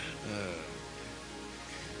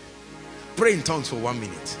 Pray in tongues for 1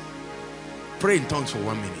 minute. Pray in tongues for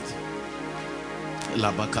 1 minute.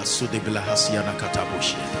 Light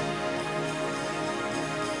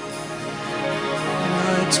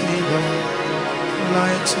me, Lord.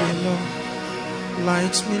 Light me, Lord.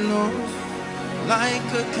 Light me, Lord.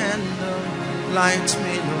 Like a candle. Light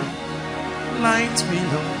me, Lord. Light me,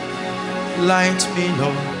 Lord. Light me,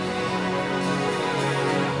 Lord.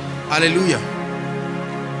 Hallelujah.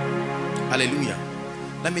 Hallelujah.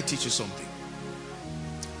 Let me teach you something.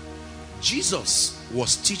 Jesus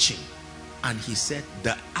was teaching, and he said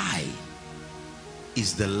the eye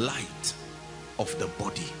is the light of the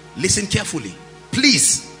body. Listen carefully.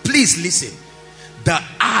 Please listen. The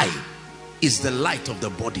eye is the light of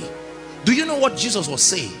the body. Do you know what Jesus was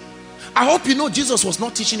saying? I hope you know Jesus was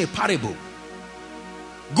not teaching a parable.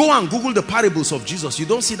 Go and Google the parables of Jesus. You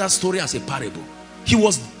don't see that story as a parable. He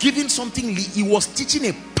was giving something. He was teaching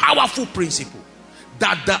a powerful principle.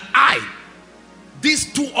 That the eye,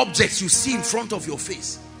 these two objects you see in front of your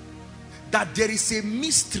face, that there is a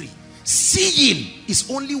mystery. Seeing is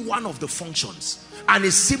only one of the functions, and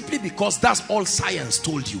it's simply because that's all science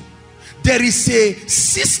told you. There is a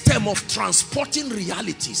system of transporting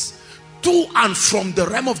realities to and from the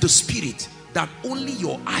realm of the spirit that only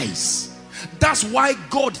your eyes. That's why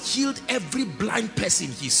God healed every blind person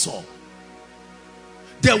he saw.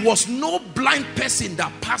 There was no blind person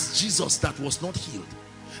that passed Jesus that was not healed.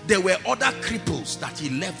 There were other cripples that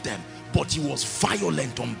he left them, but he was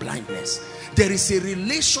violent on blindness. There is a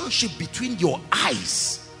relationship between your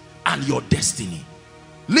eyes and your destiny.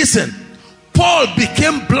 Listen, Paul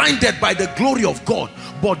became blinded by the glory of God,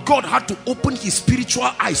 but God had to open his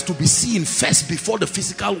spiritual eyes to be seen first before the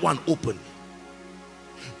physical one opened.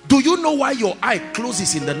 Do you know why your eye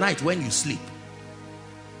closes in the night when you sleep?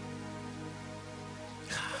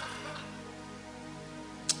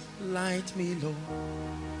 Light me, Lord.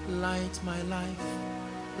 Light my life.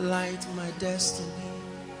 Light my destiny.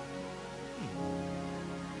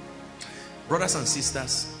 Brothers and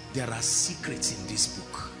sisters, there are secrets in this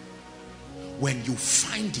book. When you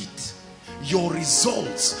find it, your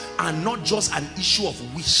results are not just an issue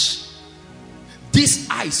of wish. These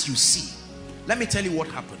eyes you see, let me tell you what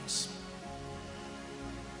happens.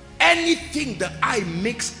 Anything the eye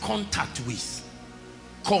makes contact with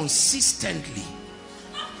consistently,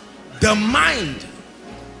 the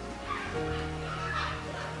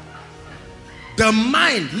The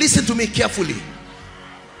mind, listen to me carefully.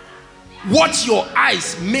 What your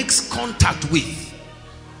eyes makes contact with,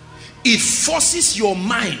 it forces your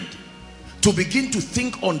mind to begin to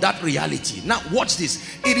think on that reality. Now watch this.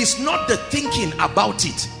 It is not the thinking about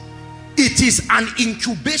it. It is an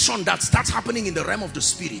incubation that starts happening in the realm of the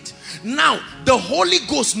spirit. Now the Holy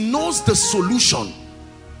Ghost knows the solution.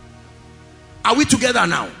 Are we together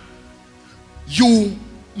now? You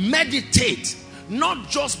meditate not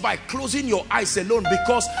just by closing your eyes alone,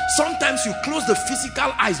 because sometimes you close the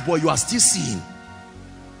physical eyes but you are still seeing.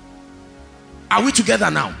 Are we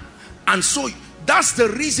together now? And so that's the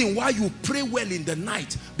reason why you pray well in the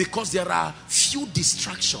night, because there are few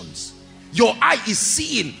distractions. Your eye is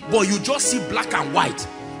seeing but you just see black and white.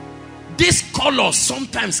 This color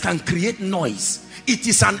sometimes can create noise. It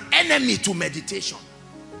is an enemy to meditation.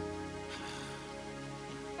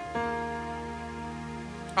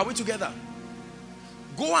 Are we together?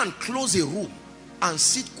 Go and close a room and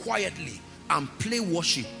sit quietly and play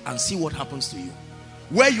worship and see what happens to you.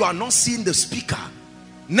 Where you are not seeing the speaker.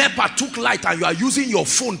 NEPA took light and you are using your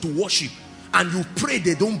phone to worship, and you pray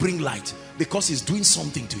they don't bring light because it's doing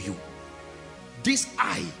something to you. This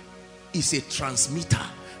eye is a transmitter.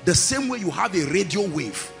 The same way you have a radio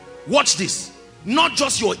wave. Watch this. Not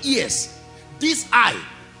just your ears. This eye,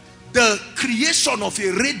 the creation of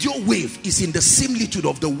a radio wave is in the similitude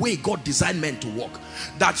of the way God designed men to walk.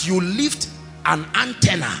 That you lift an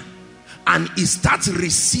antenna and it starts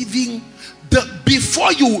receiving the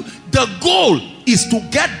goal is to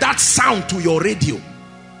get that sound to your radio.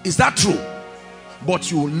 Is that true? But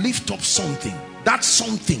you lift up something. That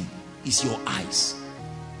something is your eyes.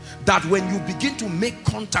 That when you begin to make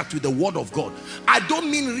contact with the word of God, I don't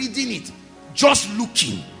mean reading it, just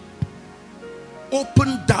looking.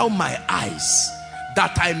 Open thou my eyes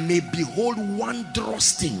that I may behold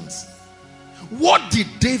wondrous things. What did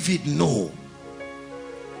David know?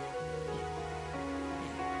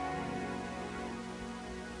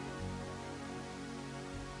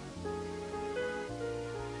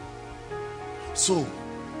 So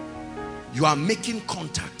you are making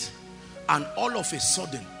contact, and all of a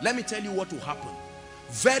sudden, let me tell you what will happen.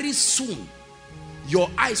 Very soon your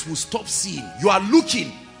eyes will stop seeing. You are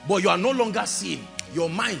looking but you are no longer seeing. Your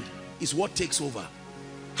mind is what takes over.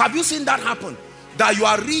 Have you seen that happen? That you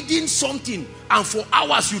are reading something and for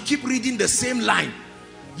hours you keep reading the same line.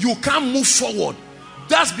 You can't move forward.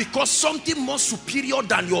 That's because something more superior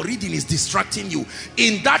than your reading is distracting you.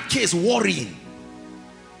 In that case, worrying.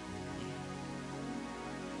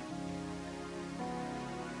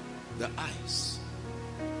 The eyes,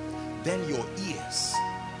 then your ears.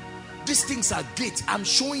 These things are gates. I'm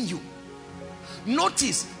showing you.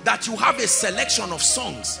 Notice that you have a selection of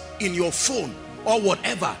songs in your phone or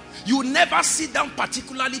whatever. You never sit down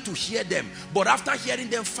particularly to hear them, but after hearing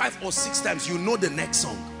them 5 or 6 times, you know the next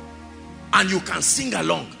song and you can sing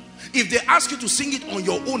along. If they ask you to sing it on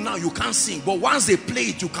your own now, you can't sing, but once they play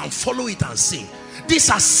it, you can follow it and sing. These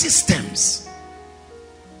are systems.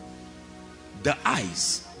 The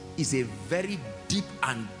eyes is a very deep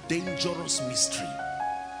and dangerous mystery.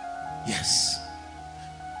 Yes.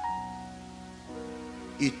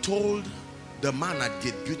 He told the man at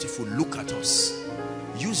Gate Beautiful, look at us.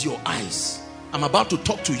 Use your eyes. I'm about to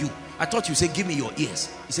talk to you. I thought you said, give me your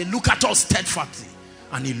ears. He said, look at us steadfastly.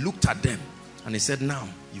 And he looked at them and he said, now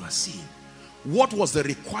you are seeing. What was the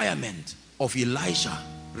requirement of Elijah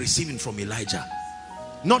receiving from Elijah?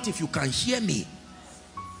 Not if you can hear me.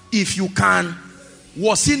 If you can.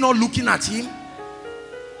 Was he not looking at him?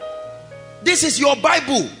 This is your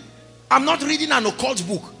Bible. I'm not reading an occult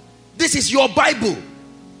book. This is your Bible.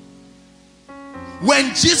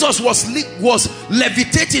 When Jesus was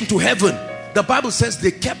levitating to heaven, the Bible says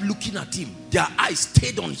they kept looking at him. Their eyes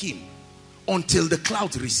stayed on him until the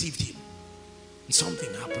clouds received him. And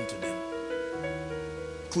something happened to them.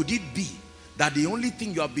 Could it be that the only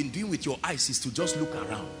thing you have been doing with your eyes is to just look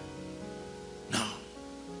around? No.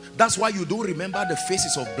 That's why you don't remember the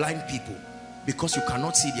faces of blind people, because you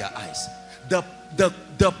cannot see their eyes.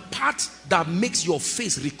 The part that makes your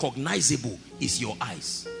face recognizable is your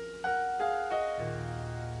eyes.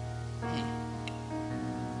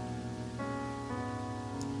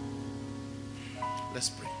 Let's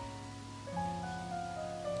pray.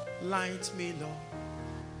 Light me,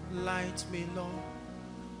 Lord. Light me, Lord.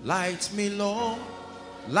 Light me, Lord.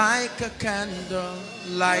 Like a candle.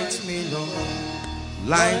 Light me, Lord.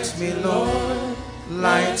 Light me, Lord.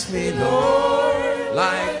 Light me, Lord.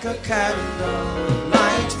 Like a candle.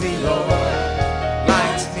 Light me, Lord.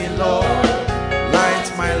 Light me, Lord.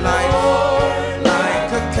 Light my life.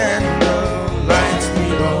 Like a candle. Light me,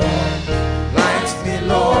 Lord. Light me,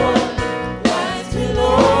 Lord. Light me,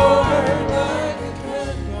 Lord. Like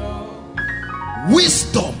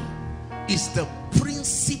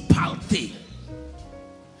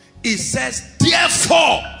It says,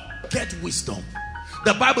 therefore, get wisdom.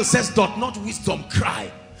 The Bible says, doth not wisdom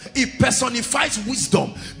cry? It personifies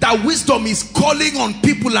wisdom. That wisdom is calling on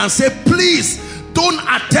people and say, please don't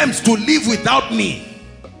attempt to live without me.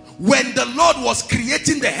 When the Lord was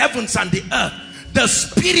creating the heavens and the earth, the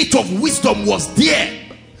spirit of wisdom was there.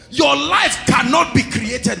 Your life cannot be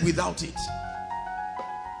created without it.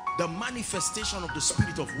 The manifestation of the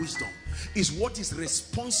spirit of wisdom is what is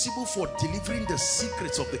responsible for delivering the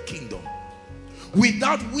secrets of the kingdom.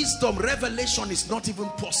 Without wisdom, revelation is not even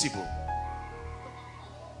possible.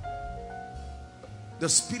 The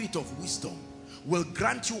spirit of wisdom will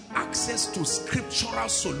grant you access to scriptural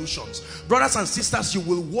solutions. Brothers and sisters, you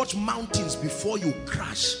will watch mountains before you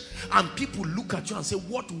crash, and people look at you and say,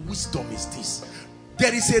 what wisdom is this?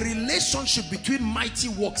 There is a relationship between mighty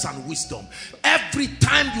works and wisdom. Every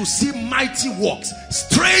time you see mighty works,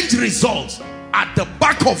 strange results, at the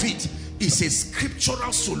back of it is a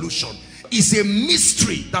scriptural solution, is a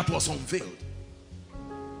mystery that was unveiled.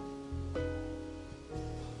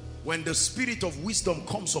 When the spirit of wisdom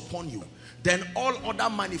comes upon you, then all other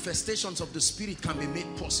manifestations of the spirit can be made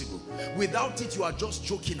possible. Without it, you are just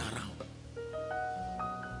joking around.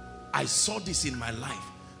 I saw this in my life.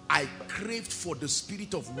 I craved for the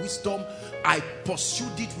spirit of wisdom. I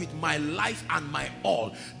pursued it with my life and my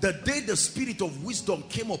all. The day the spirit of wisdom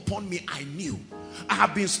came upon me, I knew. I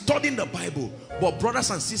have been studying the Bible, but brothers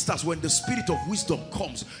and sisters, when the spirit of wisdom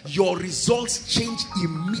comes, your results change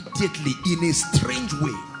immediately in a strange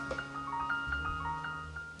way.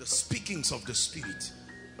 The speakings of the spirit.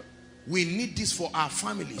 We need this for our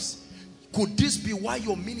families. Could this be why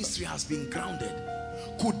your ministry has been grounded?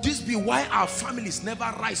 Could this be why our families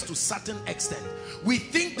never rise to a certain extent? We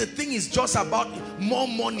think the thing is just about more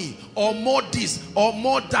money or more this or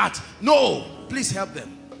more that. No, please help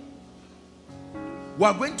them. We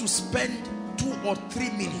are going to spend 2 or 3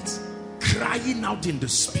 minutes crying out in the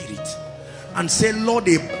spirit and say, Lord,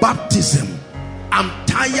 a baptism. I'm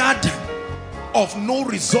tired of no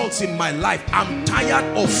results in my life. I'm tired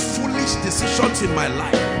of foolish decisions in my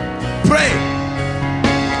life. Pray.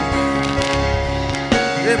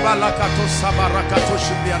 Pray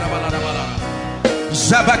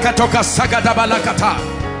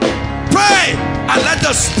and let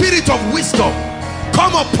the spirit of wisdom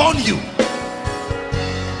come upon you.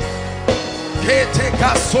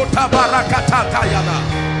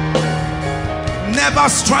 Never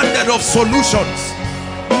stranded of solutions.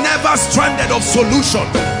 Never stranded of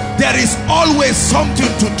solutions. There is always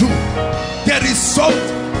something to do. There is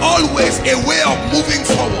always a way of moving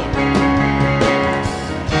forward.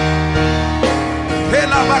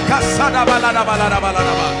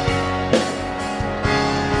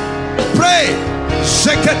 Pray.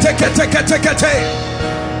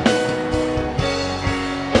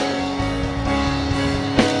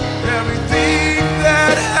 Everything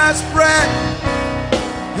that has breath,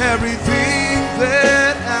 everything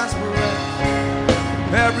that has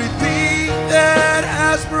breath, everything that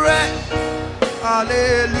has breath,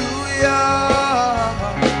 hallelujah.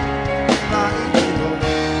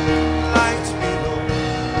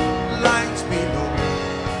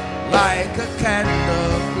 Like a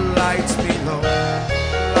candle, lights me low,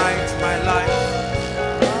 lights my life.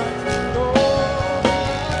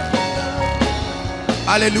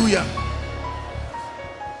 Hallelujah.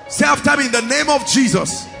 Say after me, in the name of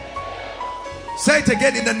Jesus. Say it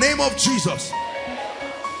again, in the name of Jesus.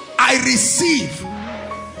 I receive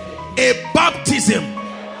a baptism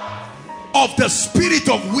of the spirit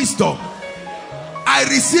of wisdom. I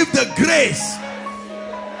receive the grace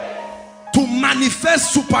to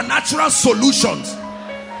manifest supernatural solutions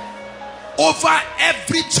over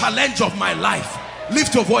every challenge of my life.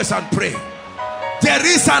 Lift your voice and pray. There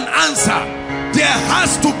is an answer. There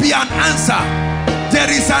has to be an answer. There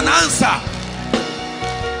is an answer.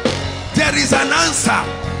 There is an answer.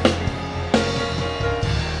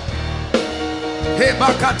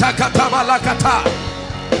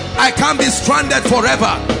 I can't be stranded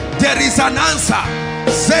forever. There is an answer.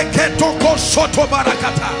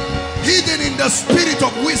 Hidden in the spirit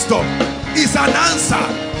of wisdom is an answer,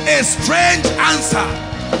 a strange answer.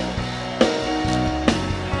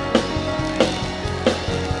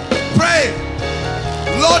 Pray,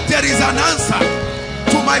 Lord, there is an answer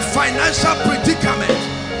to my financial predicament.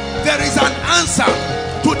 There is an answer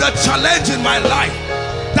to the challenge in my life.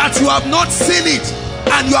 That you have not seen it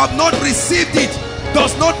and you have not received it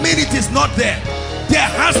does not mean it is not there. There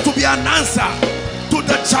has to be an answer to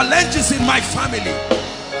the challenges in my family.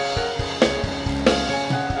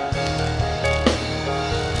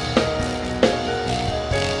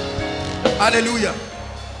 Hallelujah.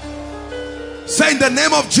 Say, in the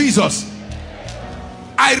name of Jesus,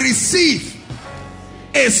 I I receive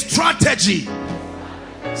a strategy.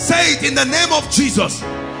 Say it in the name of Jesus.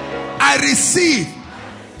 I receive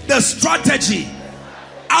the strategy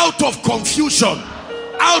out of confusion,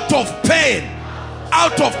 out of pain,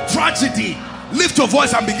 out of tragedy. Lift your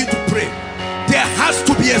voice and begin to pray. There has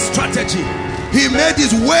to be a strategy. He made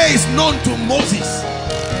his ways known to Moses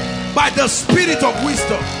by the spirit of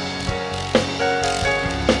wisdom.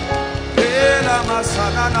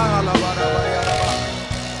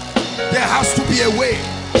 There has to be a way.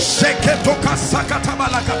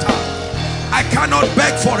 I cannot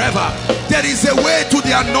beg forever. There is a way to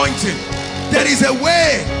the anointing. There is a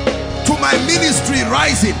way to my ministry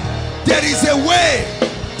rising. There is a way.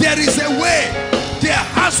 There is a way. There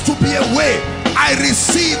has to be a way. I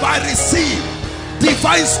receive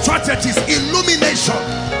divine strategies, illumination.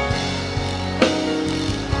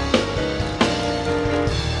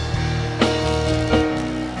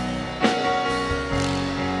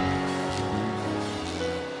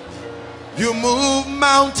 You move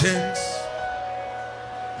mountains,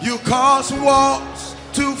 you cause walls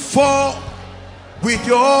to fall with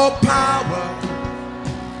your power.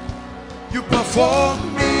 You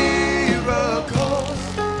perform miracles.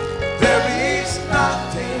 There is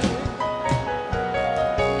nothing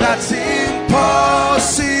that's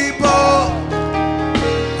impossible.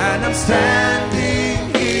 And I'm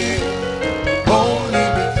standing here only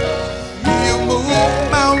because you move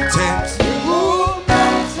mountains.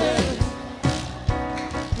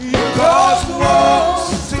 Cause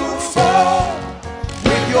walls to fall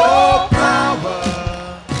with your power.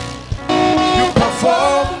 You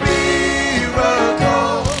perform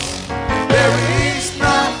miracles. There is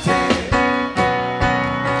nothing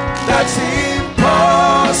that's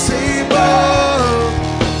impossible.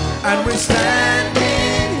 And we're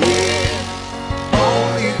standing here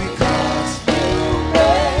only because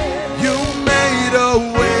you made a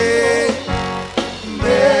way.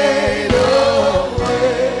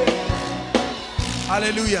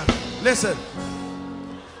 Hallelujah. Listen,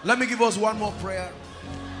 let me give us one more prayer.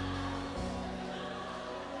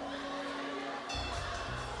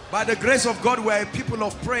 By the grace of God, we are a people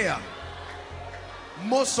of prayer.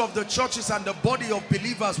 Most of the churches and the body of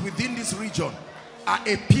believers within this region are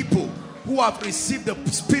a people who have received the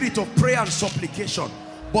spirit of prayer and supplication,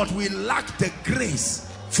 but we lack the grace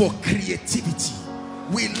for creativity.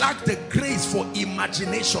 We lack the grace for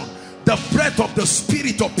imagination, the breath of the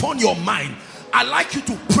spirit upon your mind. I'd like you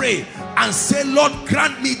to pray and say, Lord,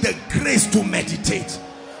 grant me the grace to meditate,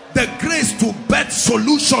 the grace to birth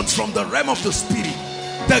solutions from the realm of the spirit,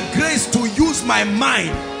 the grace to use my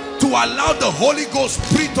mind to allow the Holy Ghost to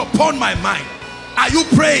breathe upon my mind. Are you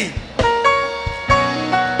praying?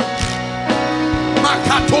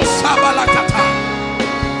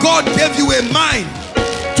 God gave you a mind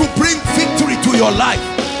to bring victory to your life.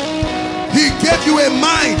 He gave you a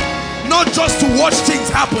mind not just to watch things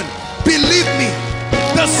happen. Believe me,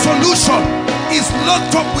 the solution is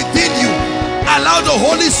locked up within you. Allow the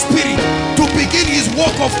Holy Spirit to begin his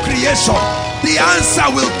work of creation. The answer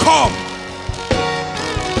will come.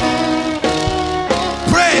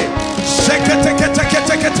 Pray.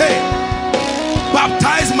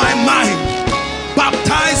 Baptize my mind.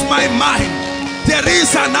 Baptize my mind. There is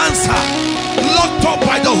an answer locked up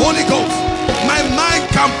by the Holy Ghost. My mind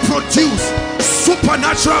can produce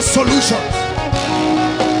supernatural solutions.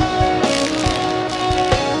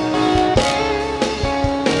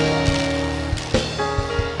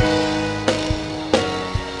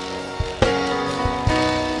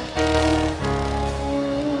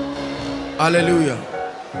 Hallelujah.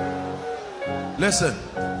 Listen,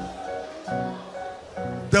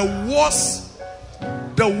 the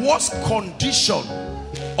worst condition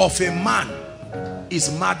of a man is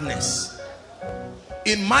madness.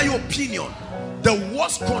 In my opinion, the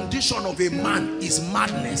worst condition of a man is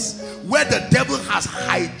madness, where the devil has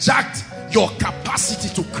hijacked your capacity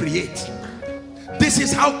to create. This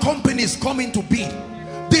is how companies come into being.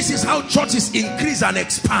 This is how churches increase and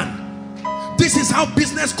expand. This is how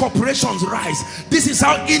business corporations rise. This is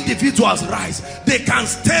how individuals rise. They can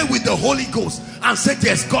stay with the Holy Ghost and say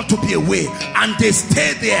there's got to be a way, and they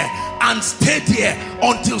stay there and stay there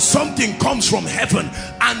until something comes from heaven,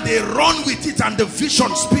 and they run with it, and the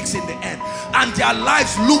vision speaks in the end, and their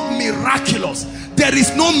lives look miraculous. There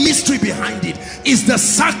is no mystery behind it. It's the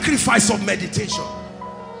sacrifice of meditation.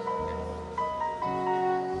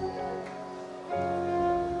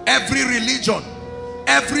 Every religion,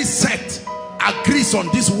 every sect agrees on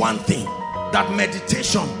this one thing, that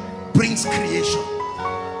meditation brings creation.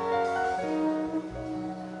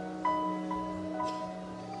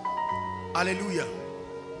 Hallelujah.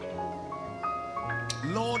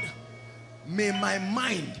 Lord, May my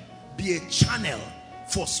mind be a channel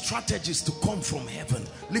for strategies to come from heaven.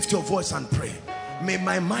 Lift your voice and pray. May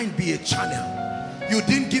my mind be a channel. You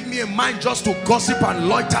didn't give me a mind just to gossip and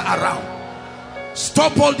loiter around.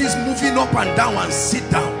 Stop all this moving up and down and sit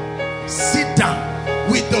down. Sit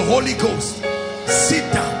down with the Holy Ghost.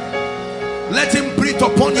 Sit down. Let him breathe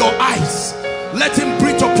upon your eyes. Let him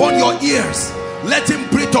breathe upon your ears. Let him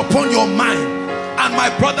breathe upon your mind. And my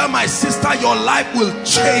brother, my sister, your life will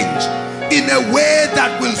change in a way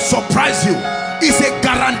that will surprise you. It's a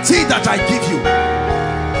guarantee that I give you.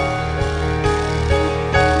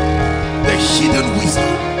 The hidden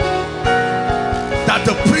wisdom that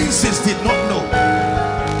the princes did not know.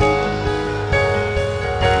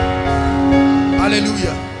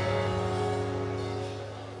 Hallelujah.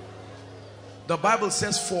 The Bible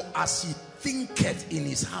says, for as he thinketh in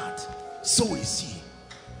his heart, so is he.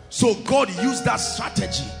 So God used that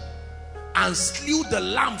strategy and slew the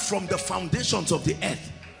lamb from the foundations of the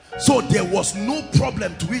earth. So there was no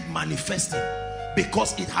problem to it manifesting,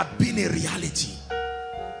 because it had been a reality.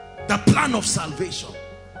 The plan of salvation.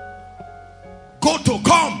 God to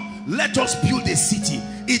come, let us build a city.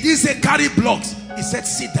 It is a carry blocks. He said,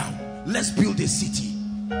 sit down, let's build a city.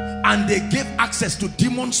 And they gave access to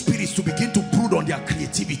demon spirits to begin to brood on their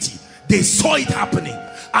creativity. They saw it happening.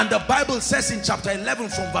 And the Bible says in chapter 11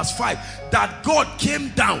 from verse 5 that God came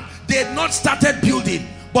down. They had not started building,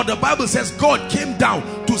 but the Bible says God came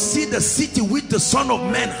down to see the city which the Son of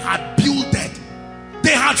Man had builded.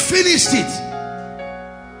 They had finished it.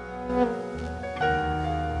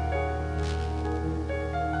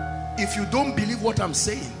 If you don't believe what I'm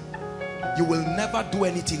saying, you will never do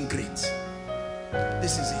anything great.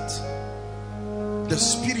 This is it. The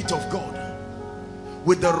Spirit of God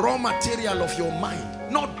with the raw material of your mind.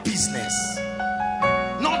 Not business,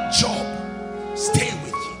 not job. Stay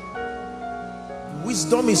with you.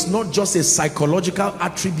 Wisdom is not just a psychological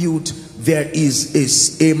attribute. There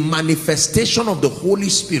is a manifestation of the Holy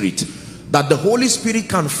Spirit, that the Holy Spirit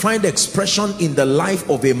can find expression in the life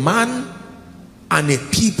of a man and a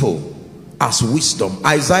people as wisdom.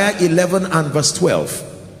 Isaiah 11 and verse 12,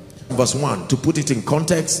 verse 1, to put it in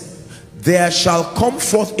context. There shall come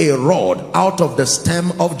forth a rod out of the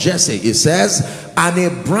stem of Jesse, it says, and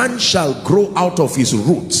a branch shall grow out of his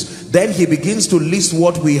roots. Then he begins to list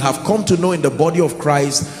what we have come to know in the body of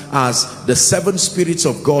Christ as the seven spirits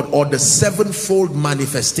of God, or the sevenfold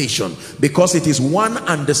manifestation, because it is one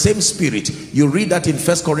and the same spirit. You read that in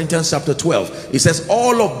 1 Corinthians chapter 12. It says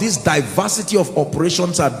all of this diversity of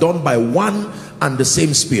operations are done by one and the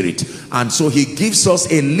same spirit. And so he gives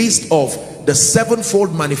us a list of the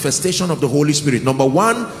sevenfold manifestation of the Holy Spirit. Number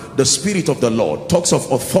one, the Spirit of the Lord, talks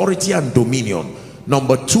of authority and dominion.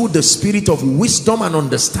 Number two, the spirit of wisdom and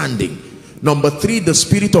understanding. Number three, the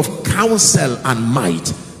spirit of counsel and might.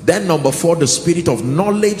 Then number four, the spirit of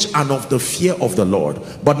knowledge and of the fear of the Lord.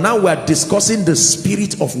 But now we are discussing the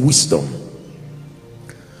spirit of wisdom.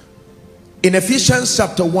 In Ephesians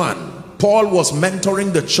chapter 1, Paul was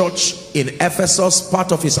mentoring the church in Ephesus,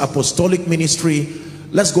 part of his apostolic ministry.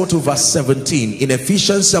 Let's go to verse 17. In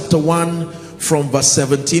Ephesians chapter 1 from verse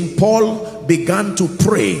 17, Paul began to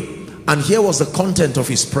pray. And here was the content of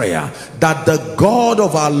his prayer: that the God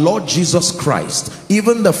of our Lord Jesus Christ,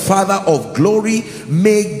 even the Father of glory,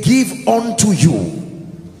 may give unto you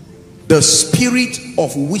the spirit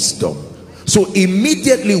of wisdom. So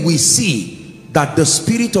immediately we see that the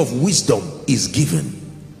spirit of wisdom is given.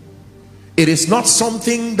 It is not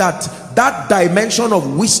something that dimension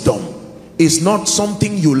of wisdom is not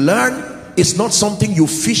something you learn. It's not something you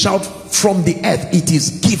fish out from the earth. It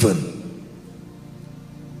is given.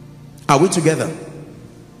 Are we together?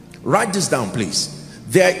 Write this down, please.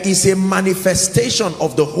 There is a manifestation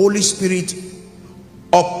of the Holy Spirit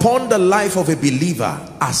upon the life of a believer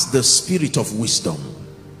as the spirit of wisdom.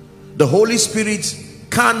 The Holy Spirit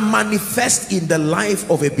can manifest in the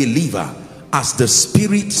life of a believer as the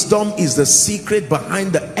spirit. Wisdom is the secret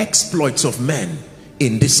behind the exploits of men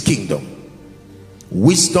in this kingdom.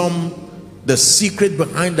 Wisdom, the secret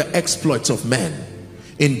behind the exploits of men.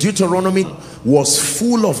 In Deuteronomy, was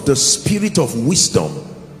full of the spirit of wisdom,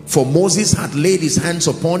 for Moses had laid his hands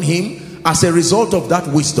upon him. As a result of that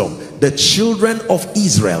wisdom, the children of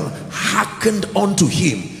Israel hearkened unto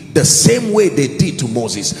him the same way they did to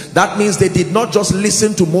Moses. That means they did not just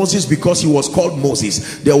listen to Moses because he was called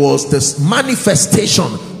Moses. There was this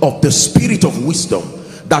manifestation of the spirit of wisdom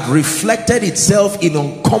that reflected itself in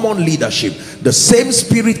uncommon leadership. The same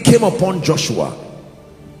spirit came upon Joshua.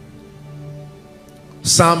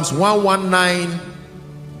 Psalms 119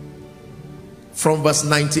 from verse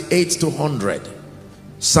 98 to 100.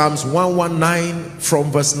 Psalms 119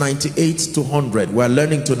 from verse 98 to 100. We're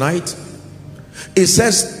learning tonight It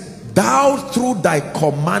says, thou through thy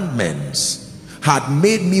commandments had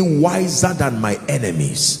made me wiser than my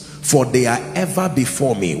enemies, for they are ever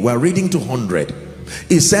before me. We're reading to 100.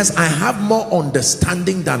 It says, I have more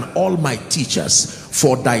understanding than all my teachers,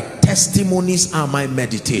 for thy testimonies are my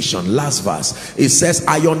meditation. Last verse, it says,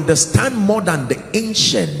 I understand more than the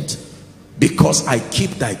ancient, because I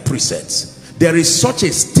keep thy precepts. There is such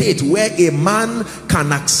a state where a man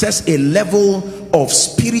can access a level of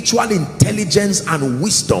spiritual intelligence and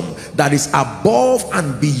wisdom that is above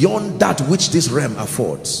and beyond that which this realm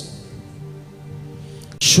affords.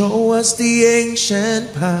 Show us the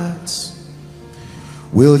ancient paths.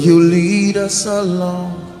 Will you lead us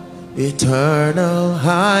along eternal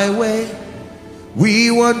highway?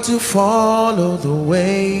 We want to follow the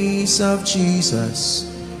ways of Jesus.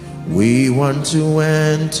 We want to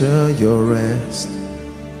enter your rest.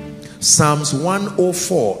 Psalms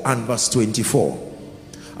 104 and verse 24.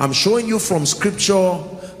 I'm showing you from scripture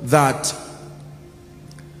that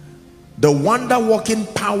the wonder-working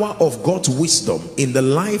power of God's wisdom in the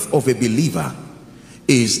life of a believer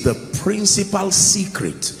is the principal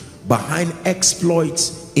secret behind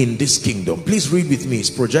exploits in this kingdom. Please read with me. It's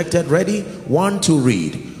projected. Ready? 1, 2,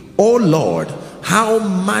 read. O Lord, how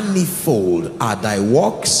manifold are thy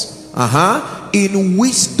works. In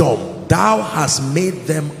wisdom thou hast made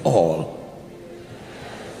them all.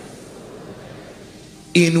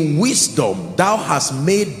 In wisdom thou hast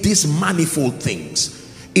made these manifold things.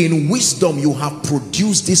 In wisdom you have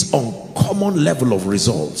produced this uncommon level of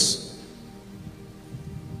results.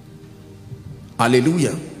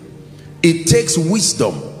 Hallelujah. It takes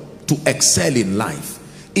wisdom to excel in life.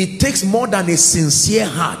 It takes more than a sincere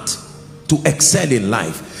heart to excel in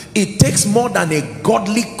life. It takes more than a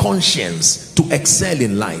godly conscience to excel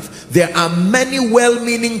in life. There are many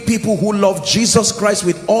well-meaning people who love Jesus Christ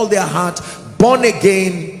with all their heart, born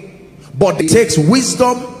again, but it takes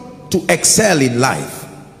wisdom to excel in life.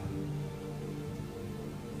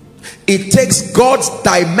 It takes God's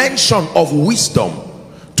dimension of wisdom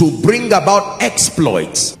to bring about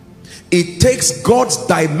exploits. It takes God's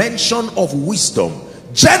dimension of wisdom.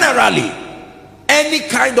 Generally, any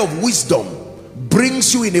kind of wisdom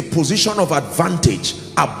brings you in a position of advantage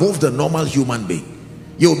above the normal human being.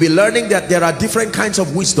 You'll be learning that there are different kinds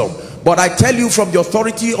of wisdom, but I tell you from the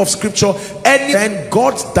authority of scripture,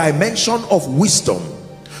 God's dimension of wisdom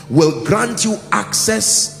will grant you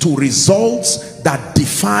access to results that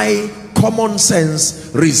defy common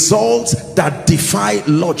sense, results that defy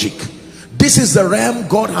logic. This is the realm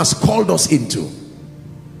God has called us into.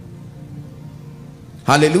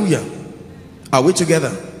 Hallelujah. Are we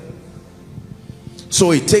together?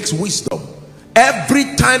 So it takes wisdom.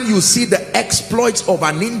 Every time you see the exploits of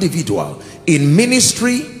an individual in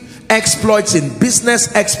ministry, exploits in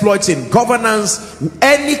business, exploits in governance,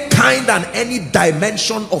 any kind and any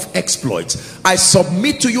dimension of exploits, I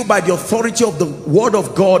submit to you by the authority of the word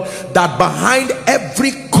of God that behind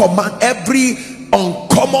every command, every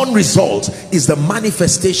uncommon result is the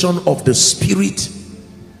manifestation of the spirit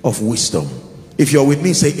of wisdom. If you're with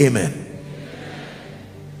me, say amen.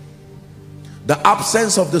 The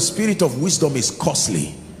absence of the spirit of wisdom is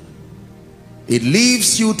costly. It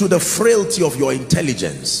leaves you to the frailty of your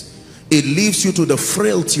intelligence. It leaves you to the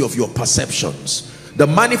frailty of your perceptions. The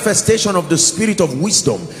manifestation of the spirit of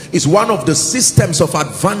wisdom is one of the systems of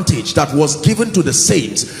advantage that was given to the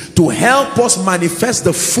saints to help us manifest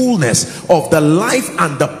the fullness of the life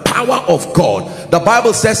and the power of God. The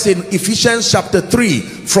Bible says in Ephesians chapter 3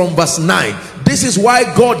 from verse 9, this is why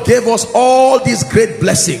God gave us all these great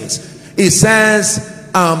blessings. It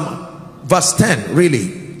says, verse 10,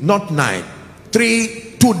 really, not 9,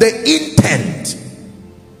 3, to the intent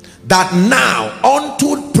that now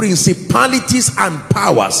unto principalities and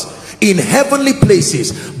powers in heavenly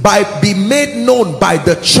places be made known by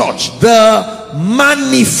the church the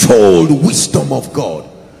manifold wisdom of God.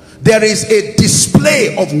 There is a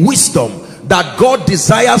display of wisdom that God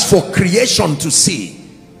desires for creation to see.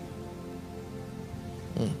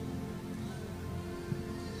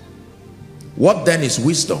 What then is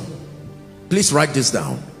wisdom? Please write this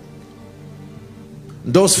down.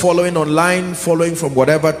 Those following online, following from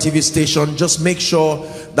whatever TV station, just make sure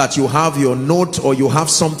that you have your note or you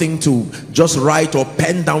have something to just write or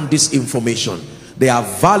pen down this information. They are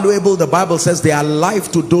valuable. The Bible says they are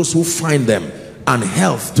life to those who find them and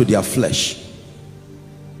health to their flesh.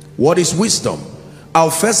 What is wisdom?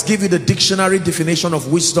 I'll first give you the dictionary definition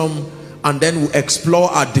of wisdom, and then we'll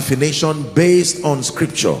explore our definition based on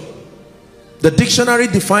scripture. The dictionary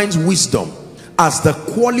defines wisdom as the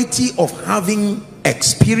quality of having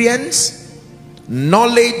experience,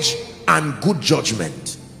 knowledge, and good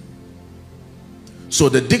judgment. So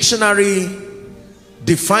the dictionary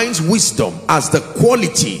defines wisdom as the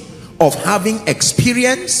quality of having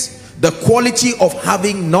experience, the quality of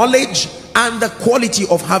having knowledge, and the quality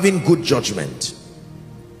of having good judgment.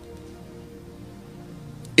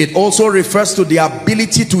 It also refers to the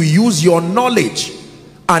ability to use your knowledge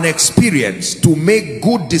and experience to make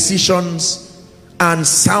good decisions and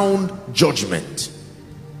sound judgment.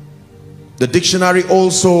 The dictionary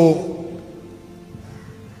also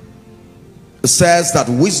says that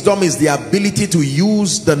wisdom is the ability to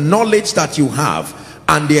use the knowledge that you have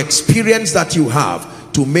and the experience that you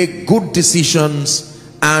have to make good decisions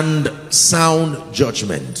and sound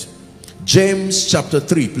judgment. James chapter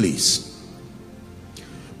 3, please.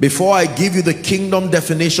 Before I give you the kingdom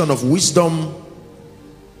definition of wisdom,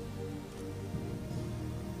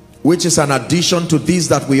 which is an addition to these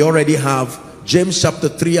that we already have, James chapter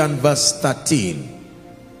 3 and verse 13.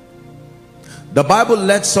 The Bible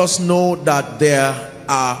lets us know that there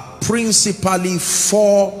are principally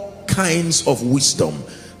 4 kinds of wisdom.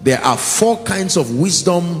 There are 4 kinds of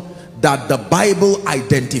wisdom that the Bible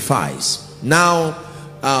identifies. Now,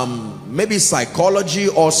 maybe psychology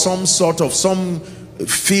or some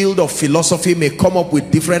field of philosophy may come up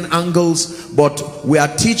with different angles, but we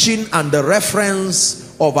are teaching, and the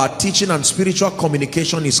reference of our teaching and spiritual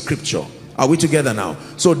communication is scripture. Are we together now?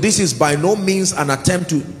 So this is by no means an attempt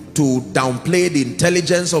to downplay the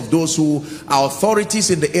intelligence of those who are authorities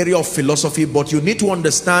in the area of philosophy, but you need to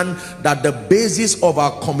understand that the basis of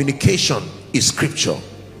our communication is scripture.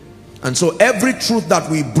 And so every truth that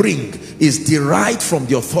we bring is derived from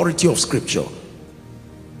the authority of scripture.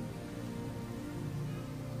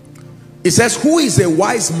 It says, who is a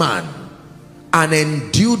wise man and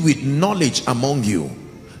endued with knowledge among you?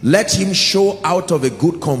 Let him show out of a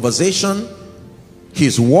good conversation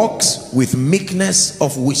his works with meekness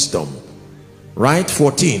of wisdom. Right?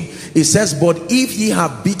 14. It says, but if ye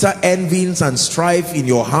have bitter envyings and strife in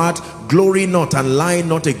your heart, glory not and lie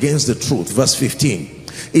not against the truth. Verse 15.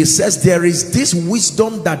 It says, there is this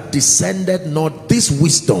wisdom that descended not, this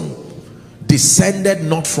wisdom descended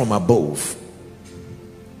not from above.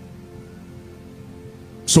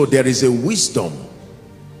 So there is a wisdom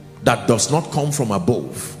that does not come from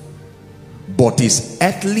above, but is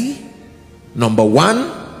earthly. Number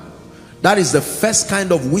 1, that is the first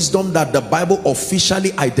kind of wisdom that the Bible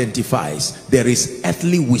officially identifies. There is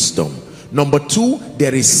earthly wisdom. Number 2,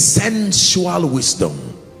 there is sensual wisdom.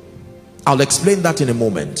 I'll explain that in a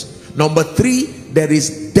moment. Number 3, there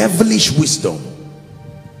is devilish wisdom.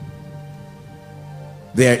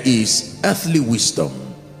 There is earthly wisdom,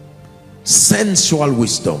 sensual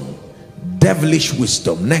wisdom, devilish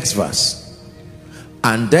wisdom. Next verse.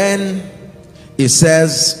 And then it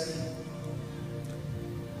says,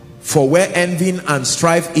 for where envy and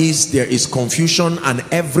strife is, there is confusion and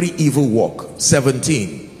every evil work.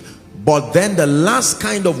 17. But then the last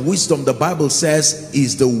kind of wisdom, the Bible says,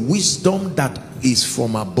 is the wisdom that is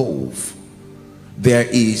from above. There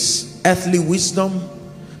is earthly wisdom,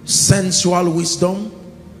 sensual wisdom,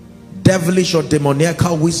 devilish or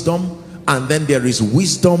demoniacal wisdom, and then there is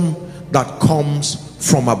wisdom that comes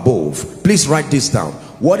from above. Please write this down.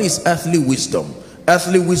 What is earthly wisdom?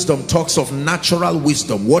 Earthly wisdom talks of natural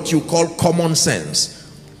wisdom, what you call common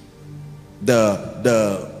sense,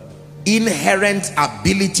 the inherent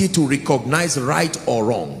ability to recognize right or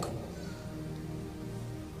wrong.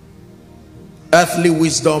 Earthly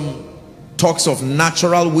wisdom talks of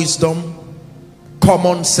natural wisdom,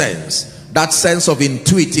 common sense, that sense of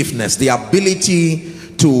intuitiveness, the ability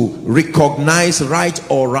to recognize right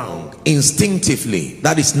or wrong instinctively.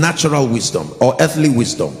 That is natural wisdom or earthly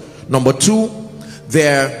wisdom. Number 2,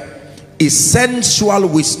 there is sensual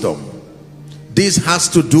wisdom. This has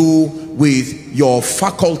to do with your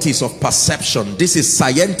faculties of perception. This is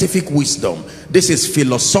scientific wisdom. This is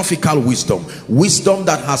philosophical wisdom. Wisdom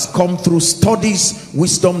that has come through studies,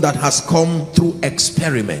 wisdom that has come through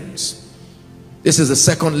experiments. This is the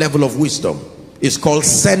second level of wisdom. It's called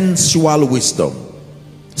sensual wisdom.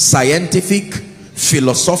 Scientific,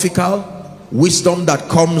 philosophical, wisdom that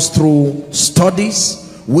comes through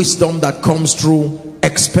studies, wisdom that comes through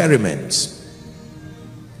experiments.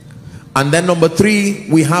 And then number 3,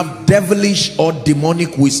 we have devilish or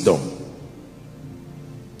demonic wisdom.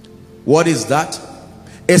 What is that?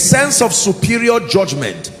 A sense of superior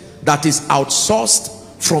judgment that is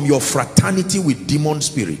outsourced from your fraternity with demon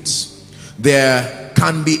spirits. There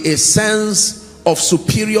can be a sense of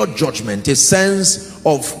superior judgment, a sense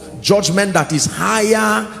of judgment that is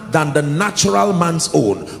higher than the natural man's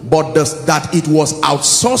own, but that it was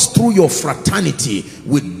outsourced through your fraternity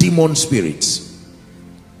with demon spirits.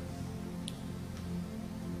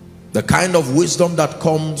 The kind of wisdom that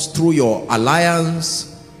comes through your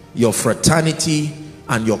alliance, your fraternity,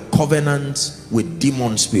 and your covenant with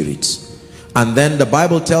demon spirits. And then the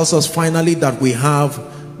Bible tells us finally that we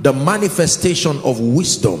have the manifestation of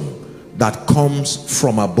wisdom that comes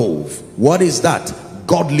from above. What is that?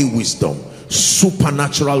 Godly wisdom,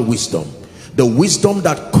 supernatural wisdom. The wisdom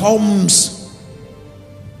that comes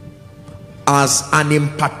as an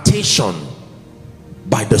impartation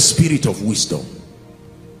by the spirit of wisdom.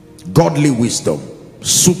 Godly wisdom,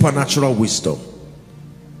 supernatural wisdom.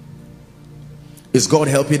 Is God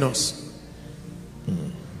helping us?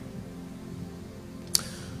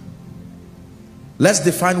 Let's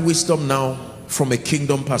define wisdom now from a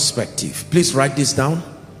kingdom perspective. Please write this down.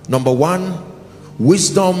 Number one,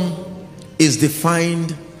 wisdom is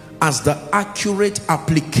defined as the accurate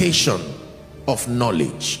application of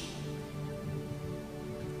knowledge.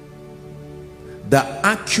 The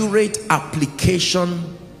accurate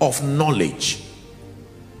application of knowledge.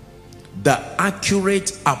 The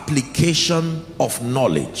accurate application of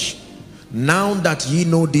knowledge. Now that ye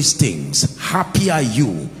know these things, happy are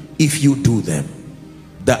you if you do them.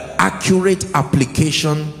 The accurate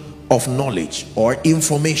application of knowledge or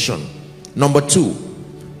information. Number two,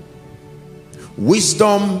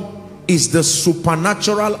 wisdom is the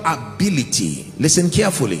supernatural ability, listen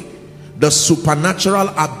carefully, the supernatural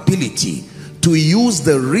ability to use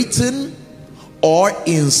the written or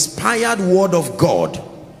inspired word of God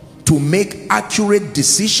to make accurate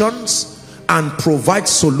decisions and provide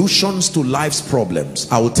solutions to life's problems.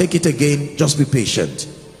 I will take it again, just be patient.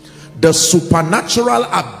 The supernatural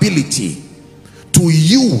ability to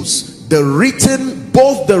use the written,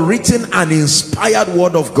 both the written and inspired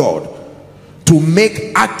word of God, to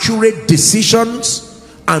make accurate decisions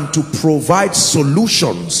and to provide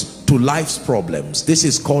solutions to life's problems. This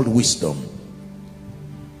is called wisdom.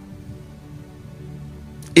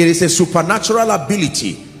 It is a supernatural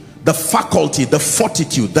ability, the faculty, the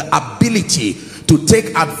fortitude, the ability to take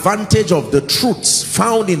advantage of the truths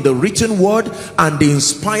found in the written word and the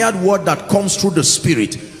inspired word that comes through the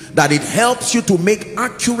spirit, that it helps you to make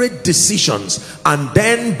accurate decisions, and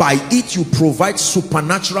then by it you provide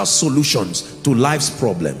supernatural solutions to life's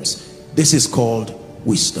problems. This is called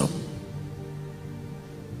wisdom.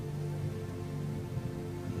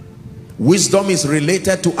 Wisdom is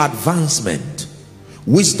related to advancement.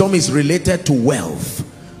 Wisdom is related to wealth.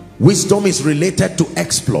 Wisdom is related to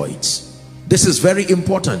exploits. This is very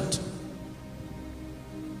important.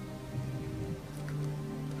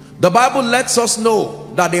 The Bible lets us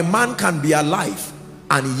know that a man can be alive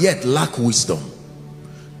and yet lack wisdom.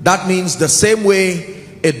 That means the same way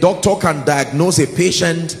a doctor can diagnose a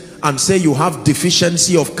patient and say you have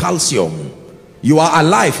deficiency of calcium. You are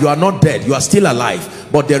alive, you are not dead, you are still alive,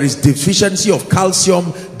 but there is deficiency of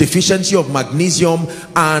calcium, deficiency of magnesium,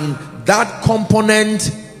 and that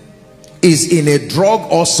component is in a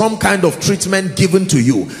drug or some kind of treatment given to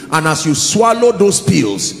you, and as you swallow those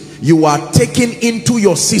pills, you are taking into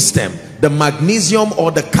your system the magnesium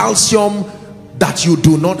or the calcium that you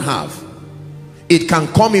do not have. It can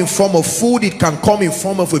come in form of food, it can come in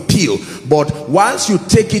form of a pill, but once you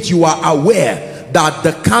take it, you are aware that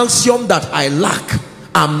the calcium that I lack,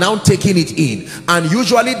 I'm now taking it in. And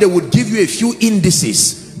usually they would give you a few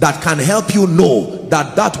indices that can help you know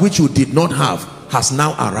that that which you did not have has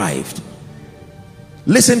now arrived.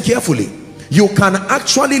 Listen carefully. You can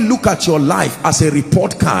actually look at your life as a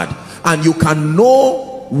report card, and you can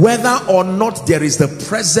know whether or not there is the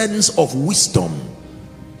presence of wisdom.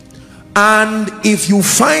 And if you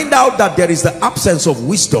find out that there is the absence of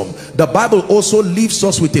wisdom, the Bible also leaves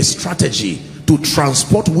us with a strategy to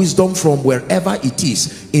transport wisdom from wherever it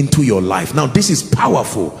is into your life. Now this is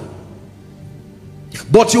powerful,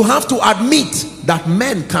 but you have to admit that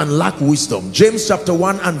men can lack wisdom. James chapter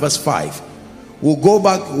 1 and verse 5. We'll go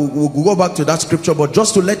back to that scripture, but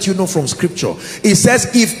just to let you know from scripture, it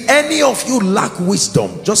says, if any of you lack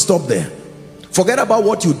wisdom, just stop there. Forget about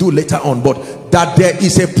what you do later on, but that there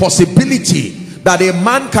is a possibility that a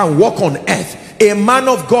man can walk on earth. A man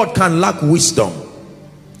of God can lack wisdom.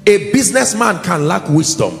 A businessman can lack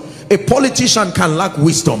wisdom. A politician can lack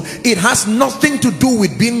wisdom. It has nothing to do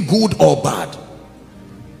with being good or bad.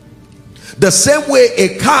 The same way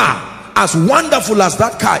a car, as wonderful as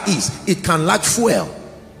that car is, it can lack fuel.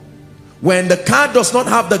 When the car does not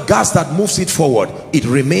have the gas that moves it forward, it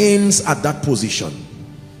remains at that position.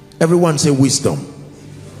 Everyone say wisdom.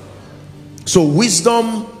 So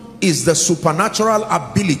wisdom is the supernatural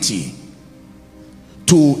ability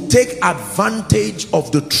to take advantage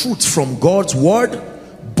of the truth from God's word,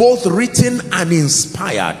 both written and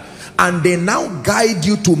inspired, and they now guide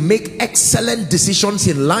you to make excellent decisions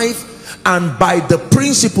in life. And by the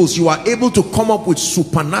principles, you are able to come up with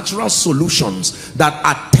supernatural solutions that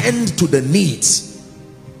attend to the needs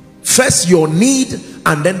First your need,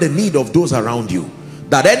 and then the need of those around you.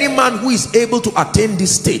 That any man who is able to attain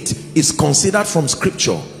this state is considered from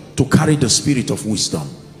scripture to carry the spirit of wisdom.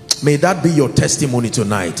 May that be your testimony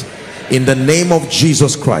tonight, in the name of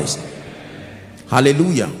Jesus Christ.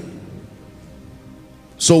 Hallelujah.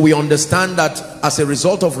 So we understand that as a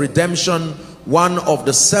result of redemption, one of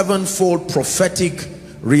the sevenfold prophetic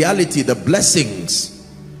reality, the blessings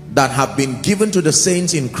that have been given to the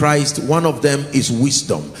saints in Christ, one of them is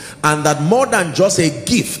wisdom. And that more than just a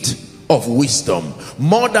gift of wisdom,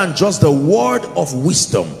 more than just the word of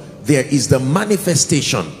wisdom, there is the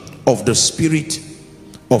manifestation of the spirit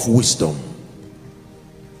of wisdom.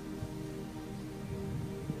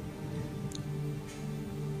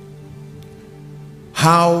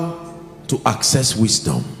 How to access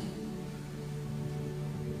wisdom?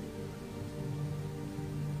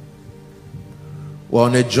 We're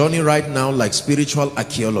on a journey right now like spiritual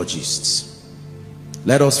archaeologists.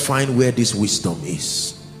 Let us find where this wisdom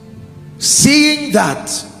is. Seeing that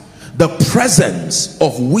the presence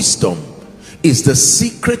of wisdom is the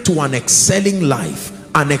secret to an excelling life,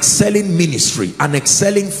 an excelling ministry, an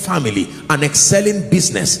excelling family, an excelling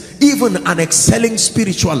business, even an excelling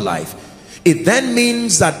spiritual life. It then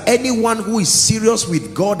means that anyone who is serious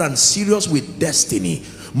with God and serious with destiny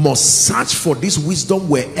must search for this wisdom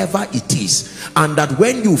wherever it is. And that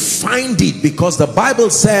when you find it, because the Bible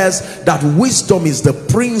says that wisdom is the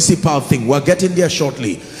principal thing. We're getting there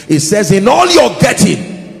shortly. It says, in all you're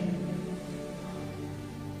getting,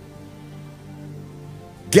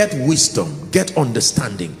 get wisdom, get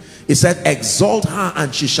understanding. It said, exalt her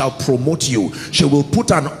and she shall promote you. She will put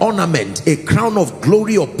an ornament, a crown of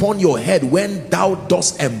glory upon your head when thou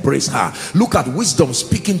dost embrace her. Look at wisdom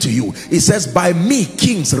speaking to you. It says, by me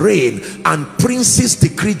kings reign and princes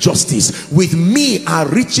decree justice. With me are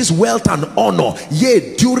riches, wealth and honor,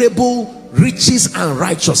 yea, durable riches and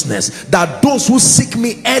righteousness. That those who seek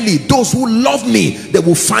me early, those who love me, they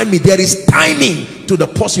will find me. There is timing to the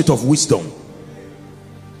pursuit of wisdom.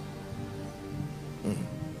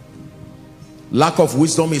 Lack of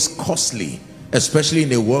wisdom is costly, especially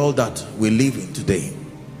in a world that we live in today.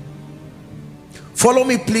 Follow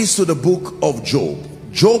me please to the book of Job.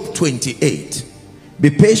 Job 28. Be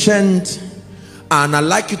patient, and I'd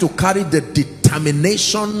like you to carry the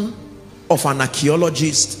determination of an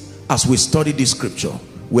archaeologist as we study this scripture.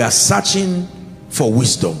 We are searching for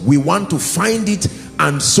wisdom. We want to find it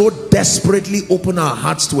and so desperately open our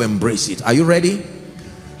hearts to embrace it. Are you ready?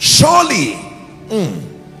 Surely,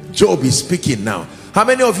 Job is speaking now. How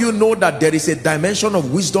many of you know that there is a dimension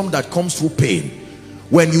of wisdom that comes through pain?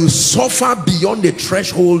 When you suffer beyond the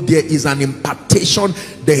threshold, there is an impartation.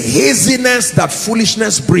 The haziness that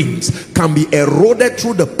foolishness brings can be eroded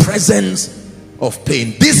through the presence of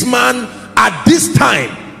pain. This man, at this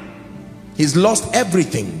time, he's lost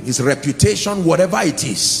everything, his reputation, whatever it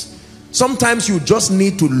is. Sometimes you just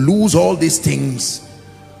need to lose all these things.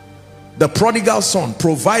 The prodigal son,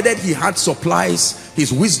 provided he had supplies,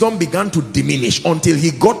 his wisdom began to diminish until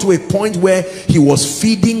he got to a point where he was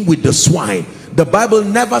feeding with the swine. The Bible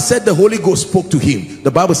never said the Holy Ghost spoke to him.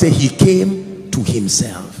 The Bible said he came to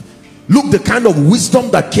himself. Look, the kind of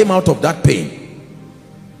wisdom that came out of that pain.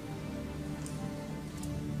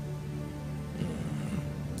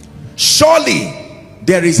 Surely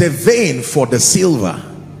there is a vein for the silver,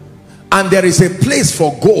 and there is a place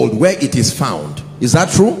for gold where it is found. Is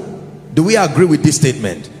that true? Do we agree with this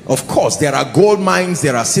statement? Of course, there are gold mines,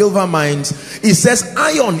 there are silver mines. It says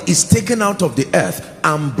iron is taken out of the earth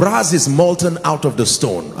and brass is molten out of the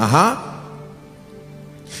stone.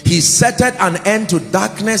 He setteth an end to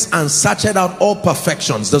darkness and searched out all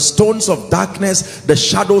perfections, the stones of darkness, the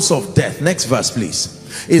shadows of death. Next verse please.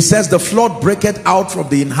 It says the flood breaketh out from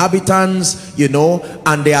the inhabitants, you know,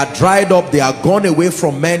 and they are dried up, they are gone away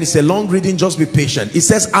from men. It's a long reading, just be patient. It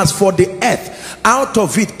says, as for the earth, out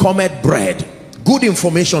of it cometh bread. Good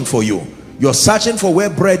information for you. You're searching for where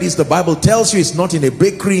bread is. The Bible tells you it's not in a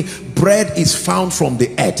bakery. Bread is found from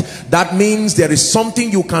the earth. That means there is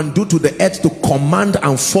something you can do to the earth to command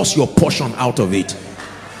and force your portion out of it.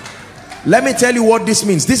 Let me tell you what this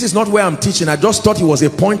means. This is not where I'm teaching. I just thought it was a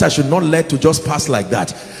point I should not let to just pass like that.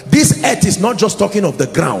 This earth is not just talking of the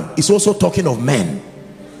ground. It's also talking of men.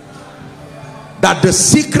 That the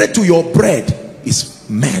secret to your bread is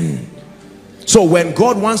men. So when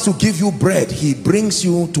God wants to give you bread, he brings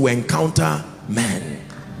you to encounter men.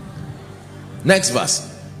 Next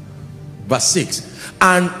verse. Verse 6.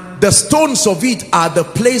 And the stones of it are the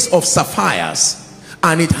place of sapphires,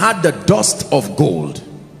 and it had the dust of gold.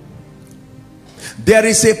 There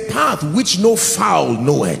is a path which no fowl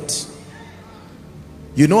knoweth.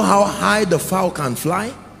 You know how high the fowl can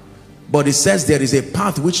fly? But it says there is a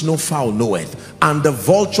path which no fowl knoweth, and the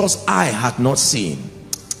vulture's eye hath not seen.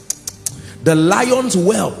 The lion's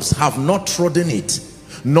whelps have not trodden it,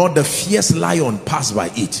 nor the fierce lion passed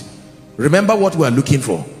by it. Remember what we are looking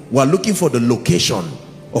for. We are looking for the location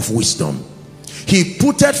of wisdom. He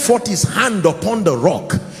putteth forth his hand upon the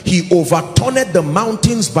rock. He overturned the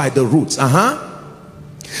mountains by the roots.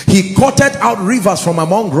 He cutteth out rivers from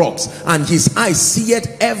among rocks, and his eye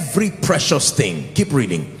seeth every precious thing. Keep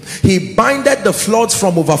reading. He bindeth the floods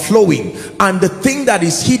from overflowing, and the thing that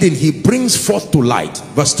is hidden he brings forth to light.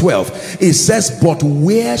 Verse 12, it says, but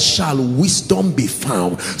where shall wisdom be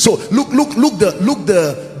found? So look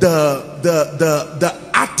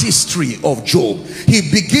the artistry of Job. He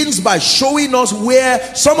begins by showing us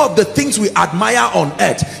where some of the things we admire on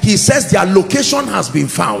earth, he says their location has been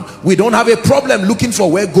found. We don't have a problem looking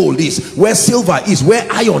for where gold is, where silver is, where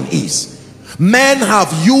iron is. Men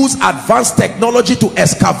have used advanced technology to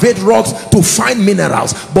excavate rocks to find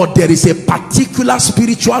minerals, but there is a particular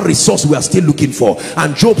spiritual resource we are still looking for.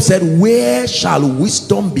 And Job said, where shall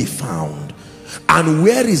wisdom be found? And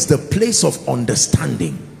where is the place of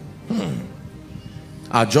understanding?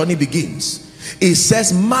 Our journey begins. It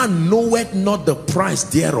says, man knoweth not the price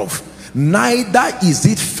thereof, neither is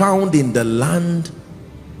it found in the land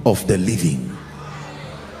of the living.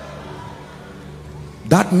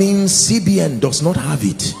 That means CBN does not have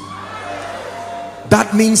it.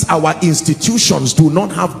 That means our institutions do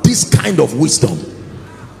not have this kind of wisdom.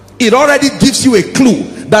 It already gives you a clue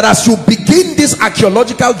that as you begin this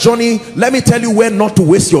archaeological journey, let me tell you where not to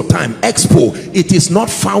waste your time. Expo, it is not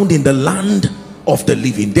found in the land of the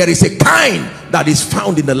living. There is a kind that is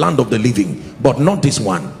found in the land of the living, but not this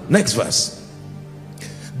one. Next verse.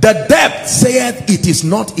 The depth saith, it is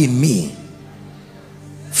not in me.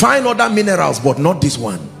 Find other minerals, but not this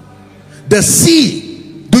one. The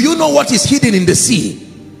sea, do you know what is hidden in the sea?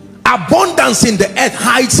 Abundance in the earth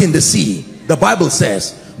hides in the sea, the Bible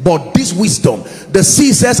says. But this wisdom, the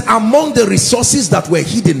sea says, among the resources that were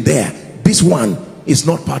hidden there, this one is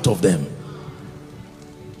not part of them.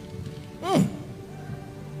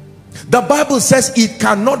 The Bible says it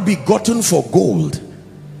cannot be gotten for gold,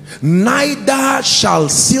 neither shall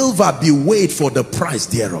silver be weighed for the price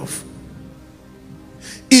thereof.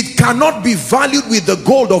 It cannot be valued with the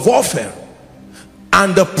gold of Ophir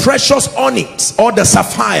and the precious onyx or the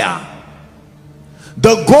sapphire.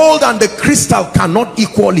 The gold and the crystal cannot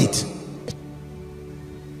equal it,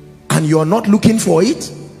 and you're not looking for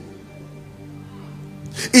it.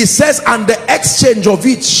 It says, and the exchange of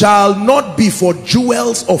it shall not be for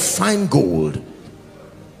jewels of fine gold.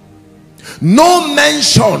 No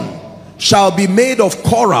mention shall be made of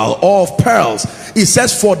coral or of pearls. It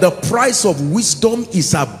says, for the price of wisdom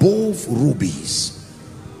is above rubies.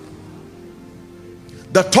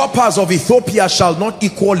 The topaz of Ethiopia shall not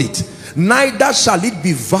equal it, neither shall it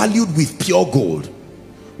be valued with pure gold.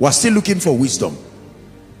 We're still looking for wisdom.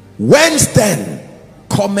 Whence then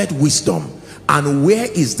cometh wisdom? And where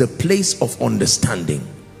is the place of understanding?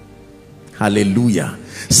 Hallelujah.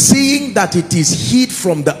 Seeing that it is hid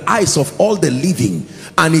from the eyes of all the living,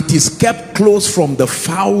 and it is kept close from the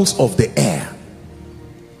fowls of the air.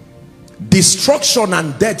 Destruction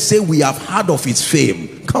and death say, we have heard of its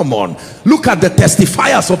fame. Come on, look at the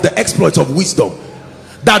testifiers of the exploits of wisdom.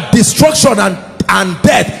 That destruction and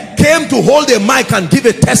death came to hold a mic and give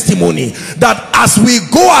a testimony that as we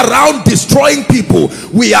go around destroying people,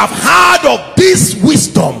 we have heard of this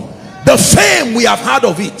wisdom. The fame, we have heard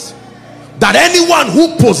of it. That anyone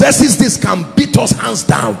who possesses this can beat us hands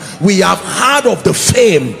down. We have heard of the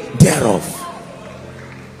fame thereof.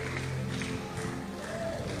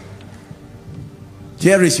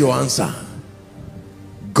 Here is your answer.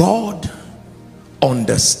 God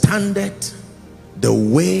understandeth the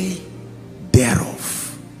way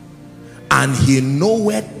thereof, and he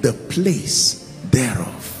knoweth the place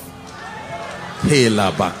thereof.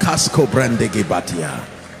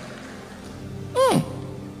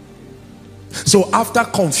 So after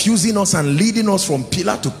confusing us and leading us from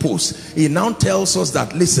pillar to post, he now tells us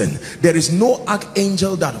that, listen, there is no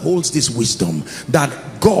archangel that holds this wisdom. That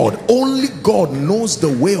God, only God knows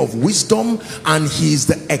the way of wisdom, and he is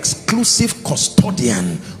the exclusive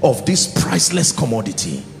custodian of this priceless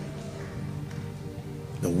commodity.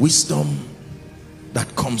 The wisdom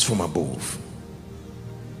that comes from above.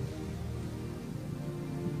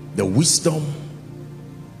 The wisdom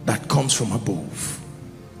that comes from above.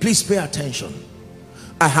 Please pay attention.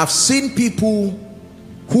 I have seen people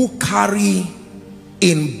who carry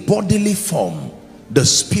in bodily form the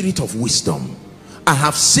spirit of wisdom. I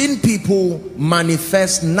have seen people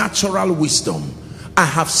manifest natural wisdom. I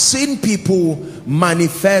have seen people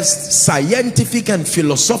manifest scientific and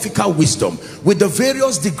philosophical wisdom with the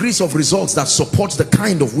various degrees of results that support the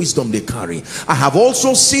kind of wisdom they carry. I have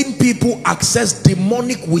also seen people access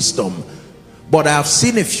demonic wisdom, but I have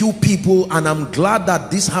seen a few people, and I'm glad that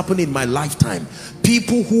this happened in my lifetime,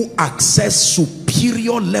 people who access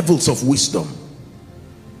superior levels of wisdom.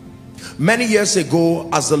 Many years ago,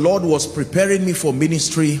 as the Lord was preparing me for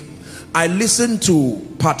ministry, I listened to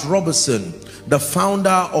Pat Robertson, the founder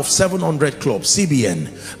of 700 Club,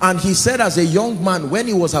 CBN, and he said as a young man, when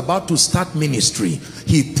he was about to start ministry,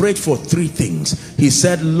 he prayed for three things. He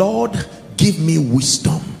said, Lord, give me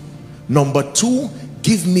wisdom. Number two,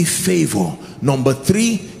 give me favor. Number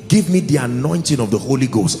three, give me the anointing of the Holy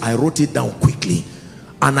Ghost. I wrote it down quickly,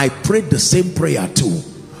 and I prayed the same prayer too.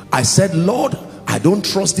 I said, Lord, I don't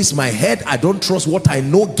trust this my head, I don't trust what I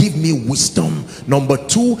know, give me wisdom. Number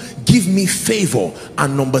two, give me favor.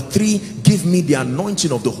 And number three, give me the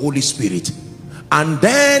anointing of the Holy Spirit. And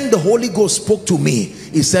then the Holy Ghost spoke to me.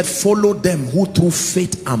 He said, follow them who through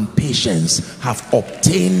faith and patience have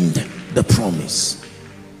obtained the promise.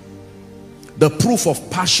 The proof of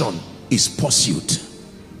passion is pursuit.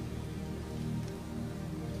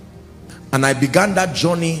 And I began that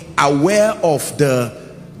journey aware of the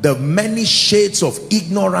many shades of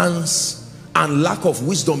ignorance and lack of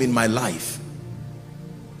wisdom in my life.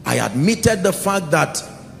 I admitted the fact that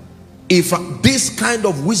if this kind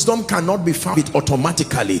of wisdom cannot be found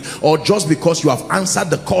automatically, or just because you have answered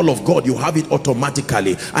the call of God you have it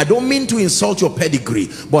automatically. I don't mean to insult your pedigree,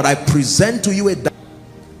 but I present to you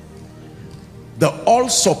the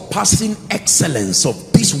all-surpassing excellence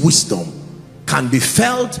of this wisdom can be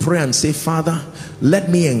felt. Pray and say, Father, let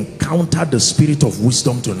me encounter the spirit of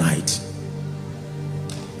wisdom tonight.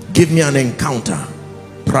 Give me an encounter.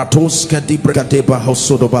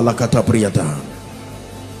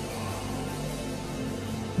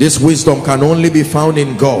 This wisdom can only be found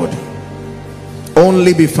in God.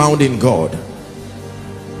 Only be found in God.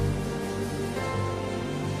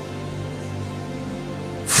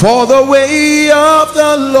 For the way of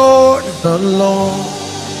the Lord,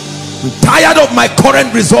 I'm tired of my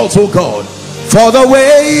current results, oh God. For the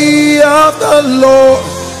way of the Lord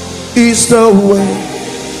is the way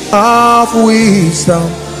of wisdom.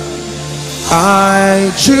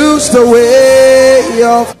 I choose the way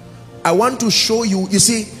of... I want to show you, you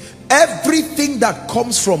see, everything that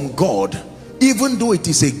comes from God, even though it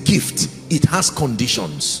is a gift, it has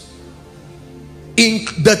conditions. In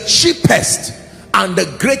the cheapest and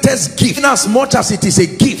the greatest gift, in as much as it is a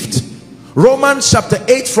gift, Romans chapter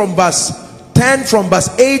 8 from verse 10, from verse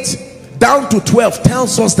 8 down to 12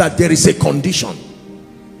 tells us that there is a condition.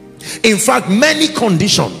 In fact, many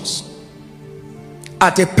conditions.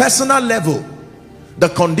 At a personal level, the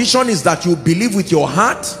condition is that you believe with your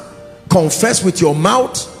heart, confess with your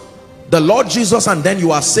mouth the Lord Jesus, and then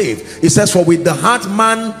you are saved. It says, for with the heart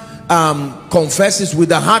man confesses, with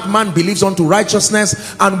the heart man believes unto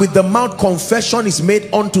righteousness, and with the mouth confession is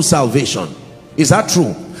made unto salvation. Is that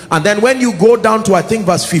true? And then when you go down to, I think,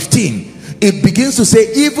 verse 15, it begins to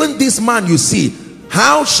say, even this man you see,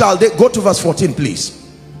 how shall they... Go to verse 14 please.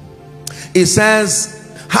 It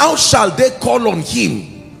says, how shall they call on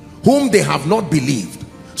him whom they have not believed?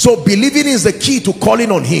 So believing is the key to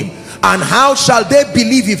calling on him. And how shall they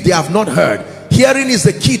believe if they have not heard? Hearing is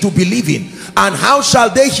the key to believing. And how shall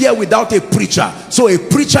they hear without a preacher? So a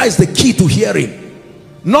preacher is the key to hearing,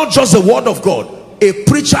 not just the word of God. A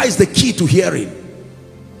preacher is the key to hearing.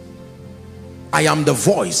 I am the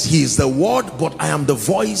voice, he is the word, but I am the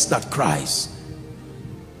voice that cries.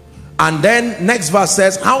 And then next verse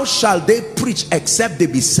says, how shall they preach except they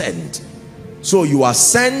be sent? So you are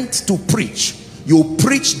sent to preach. You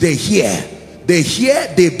preach, they hear. They hear,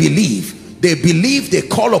 they believe. They believe, they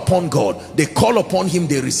call upon God. They call upon him,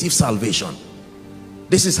 they receive salvation.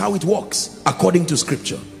 This is how it works according to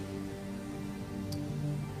scripture.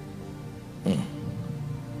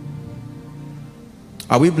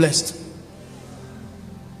 Are we blessed?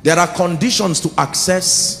 There are conditions to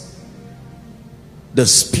access the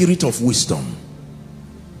spirit of wisdom.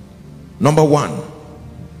 Number one.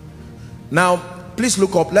 Now, please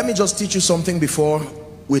look up. Let me just teach you something before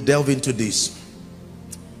we delve into this.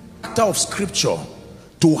 The character of scripture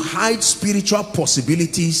to hide spiritual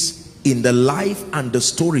possibilities in the life and the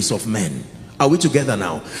stories of men. Are we together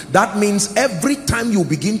now? That means every time you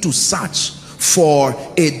begin to search for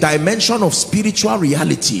a dimension of spiritual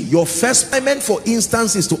reality. Your first assignment, for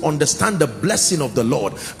instance, is to understand the blessing of the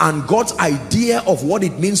Lord and God's idea of what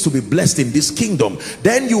it means to be blessed in this kingdom.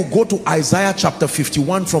 Then you go to Isaiah chapter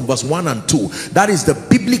 51 from verse 1 and 2. That is the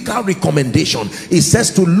biblical recommendation. It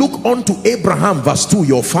says to look unto Abraham, verse 2,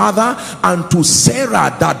 your father, and to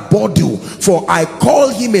Sarah that bore you, for I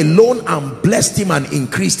called him alone and blessed him and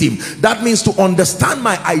increased him. That means to understand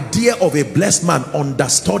my idea of a blessed man,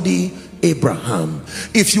 understudy Abraham.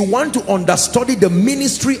 If you want to understudy the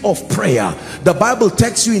ministry of prayer, the Bible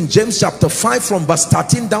takes you in James chapter 5 from verse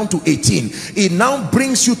 13 down to 18. It now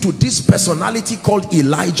brings you to this personality called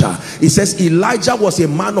Elijah. It says Elijah was a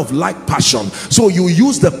man of like passion. So you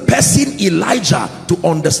use the person Elijah to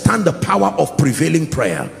understand the power of prevailing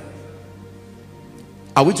prayer.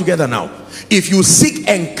 Are we together now? If you seek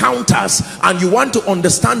encounters and you want to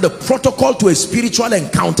understand the protocol to a spiritual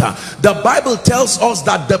encounter, the Bible tells us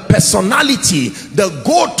that the personality, the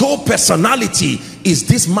go-to personality, is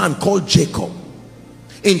this man called Jacob.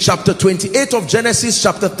 In chapter 28 of Genesis,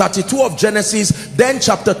 chapter 32 of Genesis, then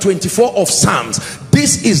chapter 24 of Psalms,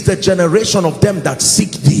 this is the generation of them that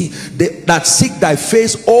seek thee, that seek thy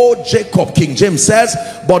face, O Jacob. King James says,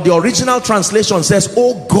 but the original translation says,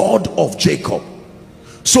 O God of Jacob.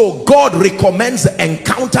 So God recommends the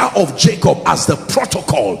encounter of Jacob as the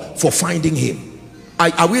protocol for finding him.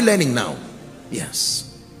 Are we learning now?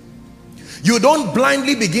 Yes. You don't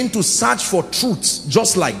blindly begin to search for truths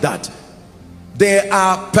just like that. They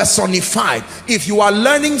are personified. If you are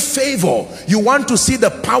learning favor, you want to see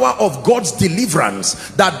the power of God's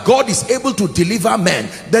deliverance, that God is able to deliver men.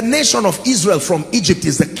 The nation of Israel from Egypt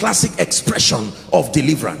is the classic expression of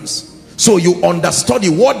deliverance. So you understudy,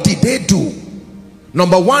 what did they do?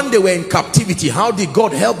 Number one, they were in captivity. How did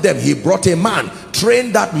God help them? He brought a man,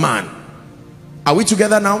 trained that man. Are we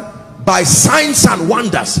together now? By signs and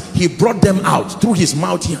wonders, he brought them out through his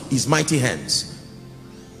mighty hands.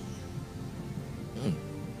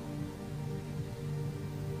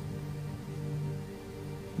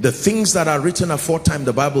 The things that are written aforetime,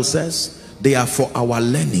 the Bible says, they are for our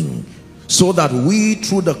learning, so that we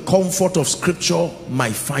through the comfort of scripture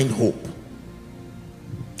might find hope.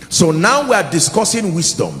 So now we are discussing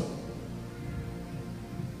wisdom.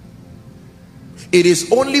 It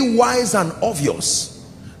is only wise and obvious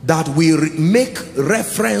that we make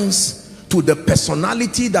reference to the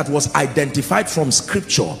personality that was identified from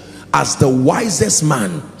scripture as the wisest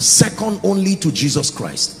man, second only to Jesus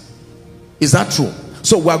Christ. Is that true?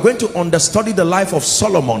 So we are going to understudy the life of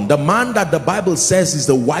Solomon, the man that the Bible says is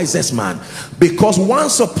the wisest man, because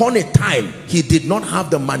once upon a time he did not have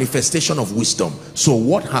the manifestation of wisdom. So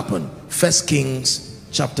what happened? 1 Kings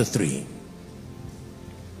chapter 3.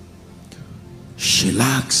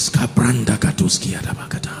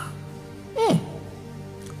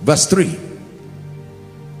 Verse 3.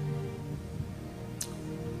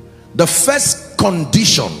 The first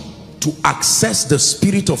condition to access the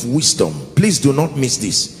spirit of wisdom, please do not miss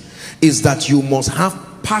this, is that you must have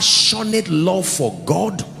passionate love for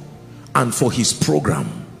God and for his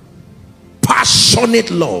program. Passionate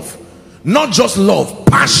love, not just love,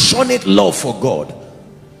 passionate love for God.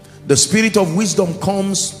 The spirit of wisdom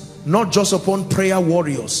comes not just upon prayer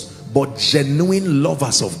warriors, but genuine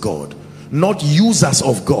lovers of God, not users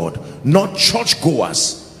of God, not church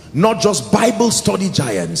goers, not just Bible study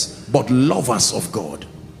giants, but lovers of God.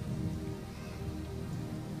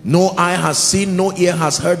 No eye has seen, no ear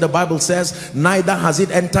has heard, the Bible says, neither has it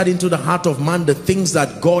entered into the heart of man the things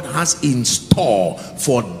that God has in store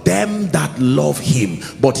for them that love him,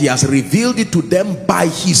 but he has revealed it to them by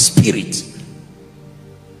his spirit.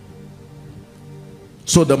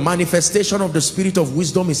 So the manifestation of the spirit of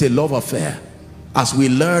wisdom is a love affair, as we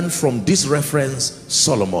learn from this reference,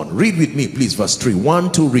 Solomon. Read with me please, verse 3.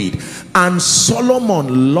 1, 2, read. And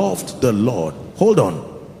Solomon loved the Lord. Hold on.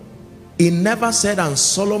 It never said and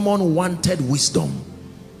Solomon wanted wisdom.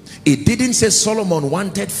 It didn't say Solomon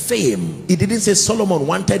wanted fame. It didn't say Solomon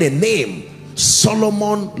wanted a name.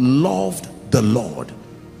 Solomon loved the Lord.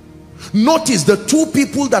 Notice the two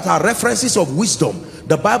people that are references of wisdom.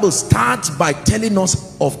 The Bible starts by telling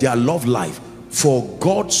us of their love life. For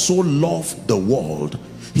God so loved the world,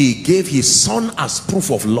 he gave his son as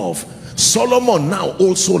proof of love. Solomon now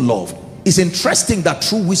also loved. It's interesting that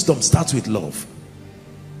true wisdom starts with love.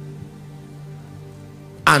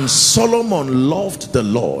 And Solomon loved the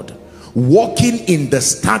Lord, walking in the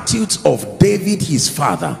statutes of David his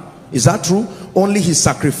father. Is that true? Only he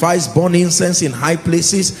sacrificed burnt incense in high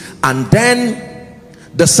places. And then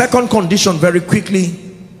the second condition, very quickly,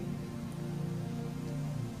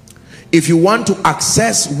 if you want to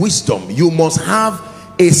access wisdom, you must have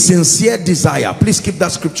a sincere desire. Please keep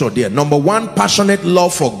that scripture there. Number one, passionate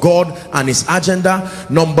love for God and his agenda.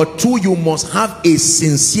 Number two, you must have a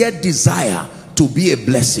sincere desire to be a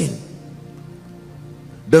blessing.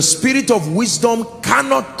 The spirit of wisdom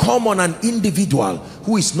cannot come on an individual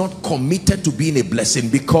who is not committed to being a blessing,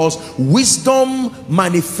 because wisdom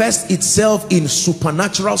manifests itself in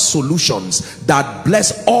supernatural solutions that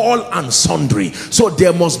bless all and sundry. So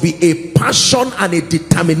there must be a passion and a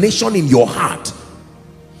determination in your heart.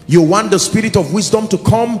 You want the spirit of wisdom to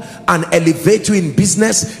come and elevate you in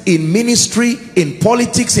business, in ministry, in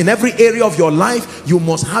politics, in every area of your life. You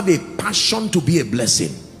must have a passion to be a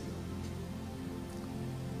blessing.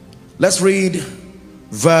 Let's read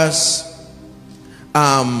verse,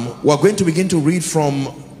 we're going to begin to read from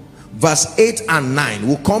verse 8 and 9.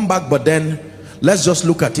 We'll come back, but then let's just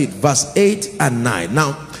look at it. Verse 8 and 9.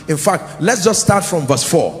 Now, in fact, let's just start from verse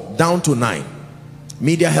 4 down to 9.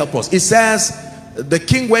 Media, help us. It says, the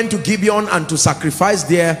king went to Gibeon and to sacrifice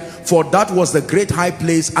there, for that was the great high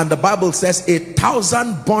place. And the Bible says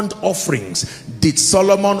 1,000 burnt offerings did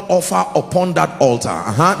Solomon offer upon that altar.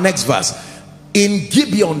 Next verse. In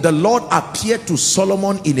Gibeon, the Lord appeared to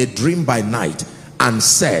Solomon in a dream by night and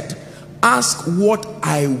said, ask what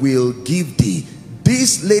I will give thee.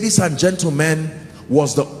 This, ladies and gentlemen,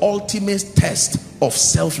 was the ultimate test of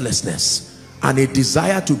selflessness and a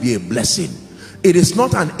desire to be a blessing. It is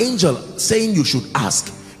not an angel saying you should ask.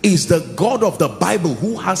 It is the God of the Bible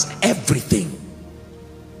who has everything.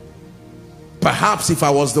 Perhaps if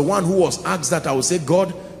I was the one who was asked that, I would say,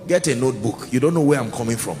 God, get a notebook. You don't know where I'm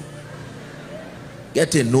coming from.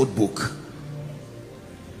 Get a notebook.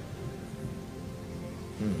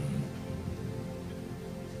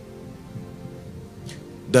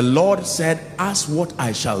 The Lord said, ask what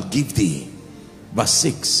I shall give thee. Verse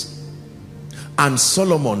 6. And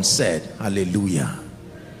Solomon said, hallelujah.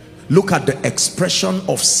 Look at the expression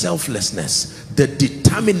of selflessness, the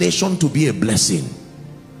determination to be a blessing.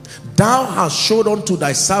 Thou hast showed unto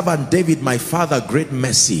thy servant David my father great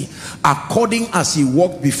mercy, according as he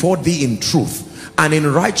walked before thee in truth and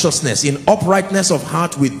in righteousness, in uprightness of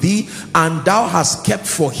heart with thee, and thou hast kept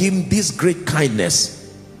for him this great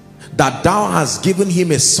kindness, that thou hast given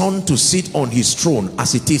him a son to sit on his throne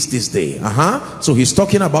as it is this day. So he's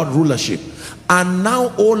talking about rulership. And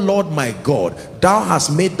now, O Lord my God, thou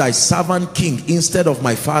hast made thy servant king instead of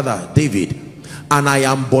my father David, and I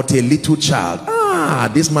am but a little child.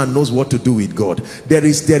 This man knows what to do with God. There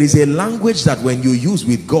is a language that when you use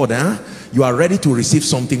with God, you are ready to receive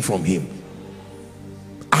something from him.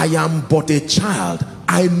 I am but a child.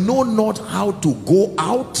 I know not how to go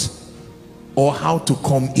out or how to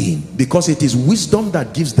come in, because it is wisdom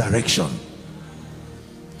that gives direction.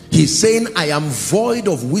 He's saying, I am void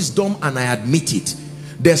of wisdom and I admit it.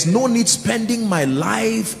 There's no need spending my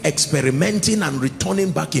life experimenting and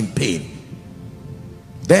returning back in pain.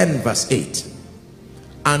 Then verse 8.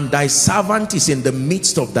 And thy servant is in the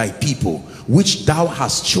midst of thy people, which thou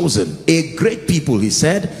hast chosen, a great people, he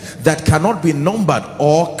said, that cannot be numbered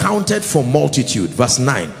or counted for multitude. Verse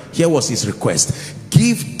 9. Here was his request.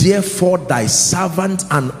 Give therefore thy servant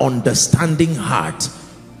an understanding heart.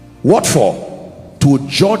 What for? To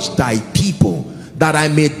judge thy people, that I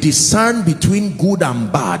may discern between good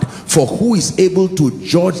and bad. For who is able to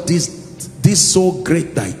judge this so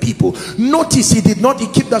great thy people? Notice he did not,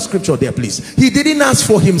 keep that scripture there please. He didn't ask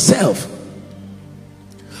for himself.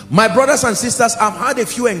 My brothers and sisters, I've had a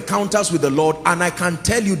few encounters with the Lord, and I can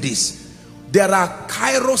tell you this. There are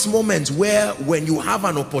kairos moments where when you have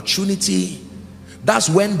an opportunity, that's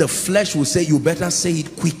when the flesh will say, you better say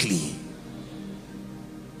it quickly.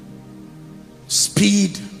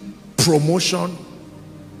 Speed, promotion,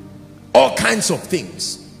 all kinds of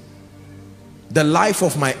things. The life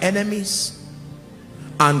of my enemies.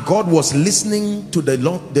 And God was listening to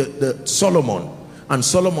the Solomon, and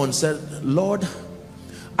Solomon said, Lord,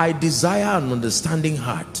 I desire an understanding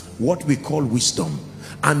heart, what we call wisdom.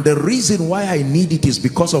 And the reason why I need it is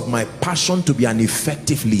because of my passion to be an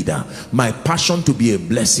effective leader, my passion to be a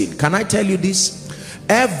blessing. Can I tell you this?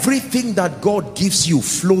 Everything that God gives you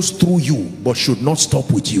flows through you, but should not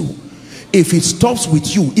stop with you. If it stops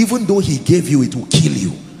with you, even though he gave you, it will kill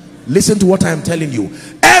you. Listen to what I am telling you.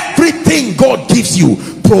 Everything God gives you,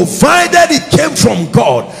 provided it came from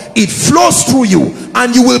God, it flows through you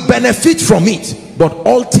and you will benefit from it. But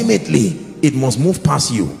ultimately, it must move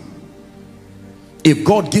past you. If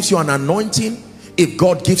God gives you an anointing, if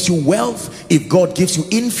God gives you wealth, if God gives you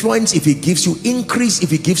influence, if he gives you increase,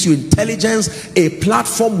 if he gives you intelligence, a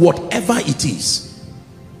platform, whatever it is,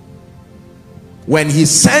 when he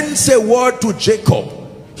sends a word to Jacob,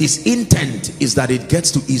 his intent is that it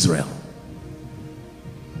gets to Israel.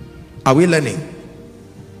 Are we learning?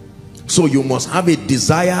 So you must have a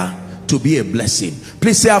desire to be a blessing.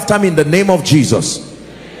 Please say after me, in the name of Jesus.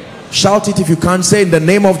 Shout it if you can't. Say, in the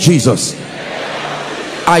name of Jesus,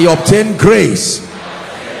 I obtain grace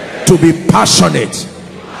to be passionate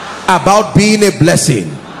about being a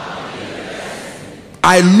blessing.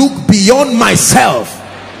 I look beyond myself.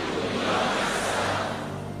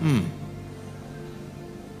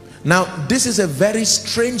 Now, this is a very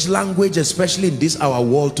strange language, especially in this our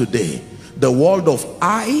world today. The world of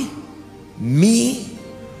I, me,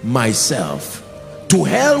 myself. To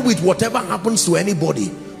hell with whatever happens to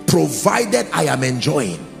anybody, provided I am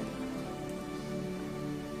enjoying.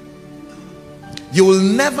 You will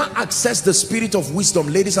never access the spirit of wisdom,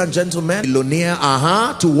 ladies and gentlemen. Millionaire,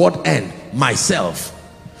 to what end? Myself.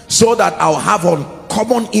 So that I'll have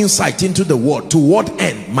uncommon insight into the word. To what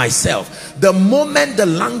end? Myself. The moment the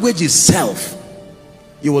language is self,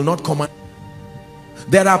 you will not come.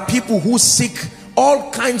 There are people who seek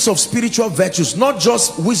all kinds of spiritual virtues, not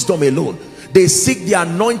just wisdom alone. They seek the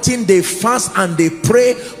anointing, they fast and they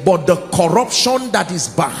pray, but the corruption that is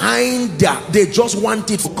behind that, they just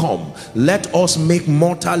want it to come. Let us make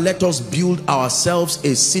mortar, let us build ourselves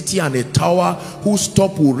a city and a tower whose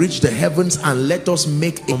top will reach the heavens, and let us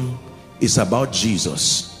make it's about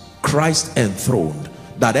Jesus Christ enthroned,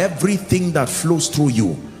 that everything that flows through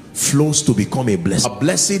you flows to become a blessing.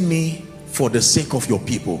 Blessing me for the sake of your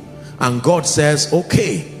people. And God says,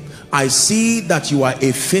 okay, I see that you are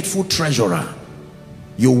a faithful treasurer.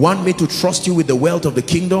 You want me to trust you with the wealth of the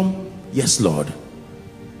kingdom? Yes, Lord.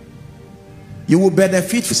 You will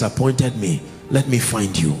benefit. Disappointed me, let me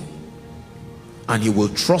find you. And he will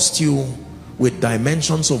trust you with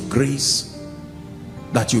dimensions of grace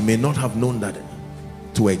that you may not have known that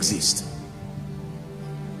to exist.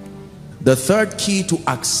 The third key to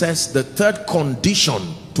access, the third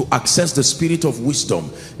condition to access the spirit of wisdom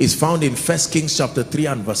is found in 1 Kings chapter 3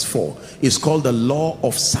 and verse 4. It's called the law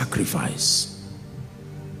of sacrifice.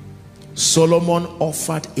 Solomon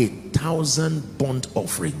offered 1,000 burnt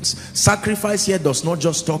offerings. Sacrifice here does not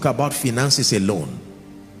just talk about finances alone.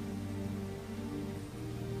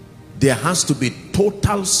 There has to be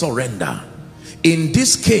total surrender. In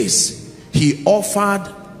this case, he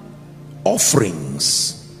offered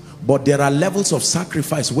offerings, but there are levels of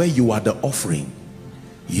sacrifice where you are the offering.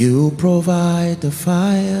 You provide the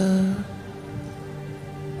fire,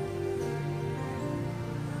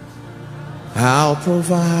 I'll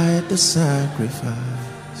provide the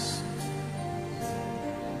sacrifice.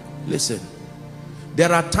 Listen,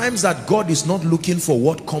 there are times that God is not looking for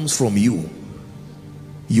what comes from you.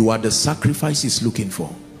 You are the sacrifice he's looking for.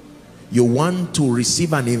 You want to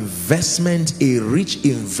receive an investment, a rich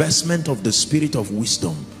investment of the spirit of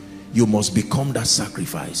wisdom. You must become that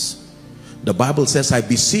sacrifice. The Bible says, I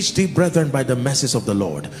beseech thee, brethren, by the mercies of the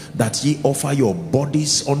Lord, that ye offer your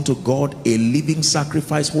bodies unto God, a living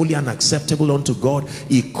sacrifice, holy and acceptable unto God.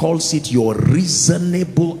 He calls it your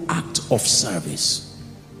reasonable act of service.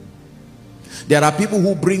 There are people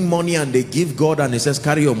who bring money and they give God, and he says,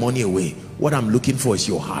 carry your money away. What I'm looking for is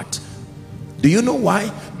your heart. Do you know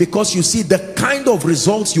why? Because you see, the kind of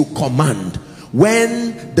results you command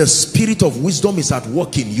when the spirit of wisdom is at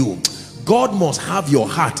work in you, God must have your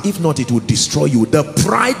heart. If not, it will destroy you. The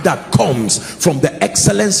pride that comes from the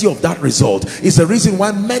excellency of that result is the reason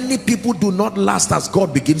why many people do not last as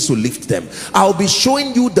God begins to lift them. I'll be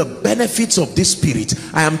showing you the benefits of this spirit.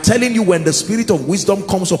 I am telling you, when the spirit of wisdom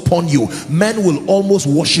comes upon you, men will almost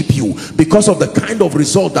worship you because of the kind of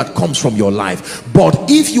result that comes from your life.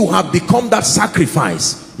 But if you have become that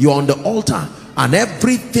sacrifice, you're on the altar, and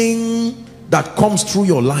everything that comes through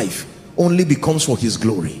your life only becomes for his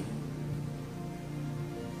glory.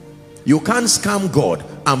 You can't scam God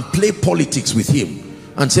and play politics with him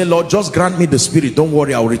and say, Lord, just grant me the spirit, don't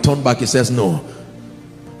worry, I'll return back. He says, no.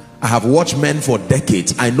 I have watched men for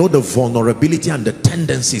decades. I know the vulnerability and the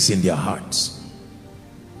tendencies in their hearts.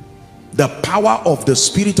 The power of the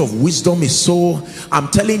spirit of wisdom is so, I'm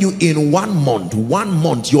telling you, in 1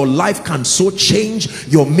 month, your life can so change,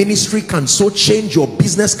 your ministry can so change, your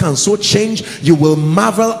business can so change. You will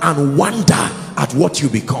marvel and wonder at what you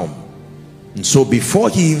become. And so before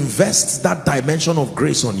he invests that dimension of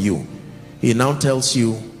grace on you, he now tells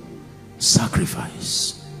you,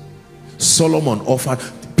 sacrifice. Solomon offered.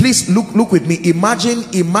 Please look with me.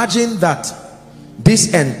 Imagine that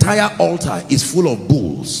this entire altar is full of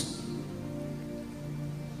bulls,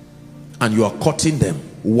 and you are cutting them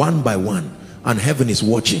one by one, and heaven is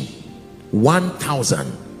watching.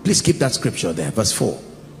 1,000. Please keep that scripture there, verse 4.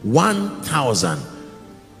 1,000.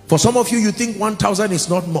 For some of you, you think 1,000 is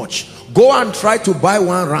not much. Go and try to buy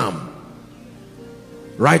 1 ram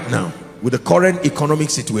right now with the current economic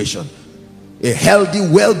situation. A healthy,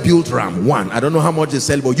 well-built ram, one. I don't know how much they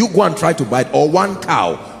sell, but you go and try to buy it. Or one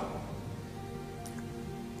cow.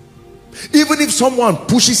 Even if someone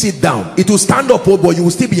pushes it down, it will stand up, but you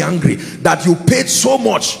will still be angry that you paid so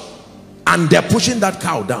much and they're pushing that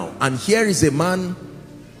cow down. And here is a man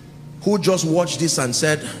who just watched this and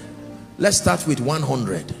said, let's start with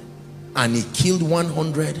 100. And he killed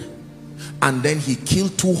 100, and then he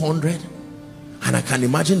killed 200. And I can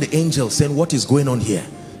imagine the angel saying, what is going on here?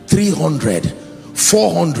 300,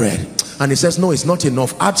 400. And he says, no, it's not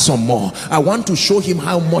enough, add some more. I want to show him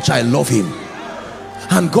how much I love him.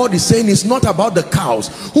 And God is saying, it's not about the cows.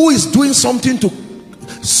 Who is doing something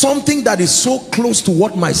that is so close to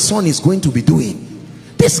what my son is going to be doing?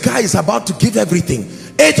 This guy is about to give everything.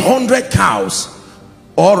 800 cows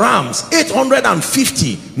or rams,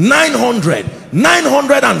 850, 900,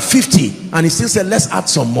 950. And he still said, let's add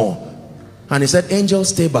some more. And he said, angel,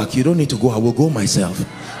 stay back, you don't need to go, I will go myself.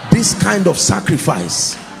 This kind of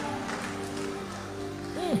sacrifice.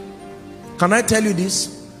 Can I tell you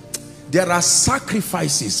this? There are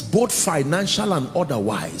sacrifices, both financial and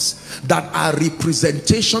otherwise, that are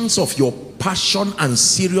representations of your passion and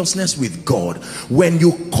seriousness with God. When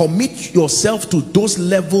you commit yourself to those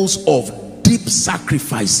levels of deep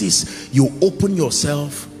sacrifices, you open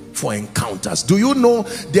yourself for encounters. Do you know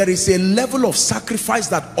there is a level of sacrifice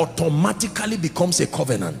that automatically becomes a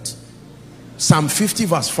covenant? Psalm 50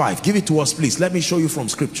 verse 5. Give it to us, please. Let me show you from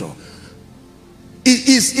scripture. It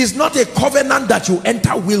is not a covenant that you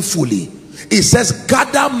enter willfully. It says,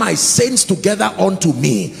 gather my saints together unto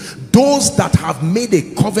me, those that have made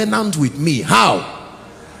a covenant with me. How?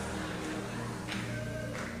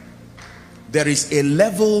 There is a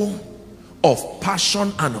level of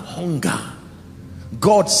passion and hunger.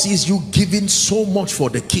 God sees you giving so much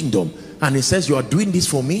for the kingdom, and he says, you are doing this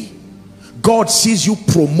for me. God sees you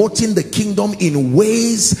promoting the kingdom in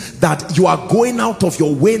ways that you are going out of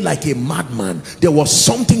your way like a madman. There was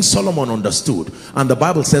something Solomon understood, and the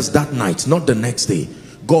Bible says that night, not the next day,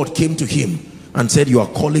 God came to him and said, you are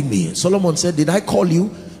calling me. Solomon said, did I call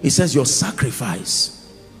you? He says, your sacrifice.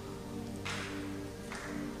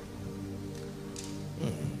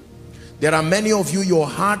 There are many of you, your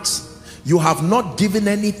hearts, you have not given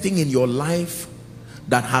anything in your life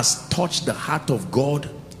that has touched the heart of God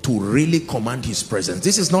to really command his presence.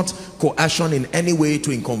 This is not coercion in any way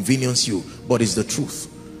to inconvenience you, but it's the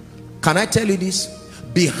truth. Can I tell you this?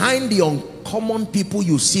 Behind the uncommon people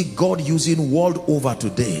you see God using world over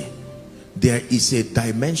today, there is a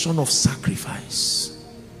dimension of sacrifice.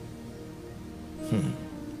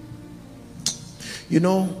 You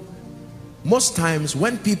know, most times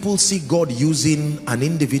when people see God using an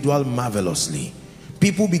individual marvelously,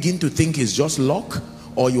 people begin to think it's just luck,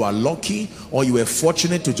 or you are lucky, or you were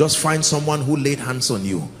fortunate to just find someone who laid hands on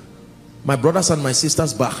you. My brothers and my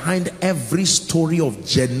sisters, behind every story of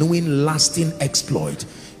genuine lasting exploit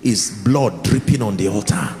is blood dripping on the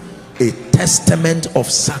altar, a testament of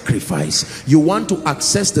sacrifice. You want to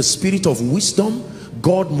access the spirit of wisdom,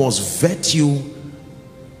 God must vet you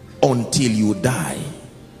until you die.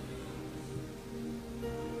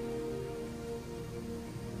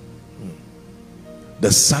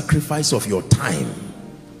 The sacrifice of your time,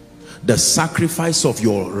 the sacrifice of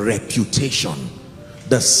your reputation,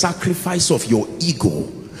 the sacrifice of your ego,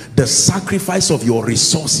 the sacrifice of your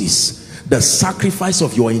resources, the sacrifice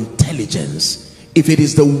of your intelligence. If it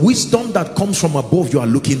is the wisdom that comes from above you are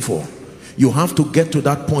looking for, you have to get to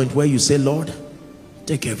that point where you say, Lord,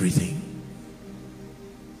 take everything.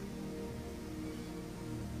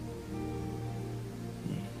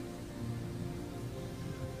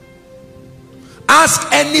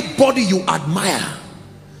 Ask anybody you admire.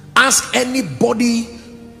 Ask anybody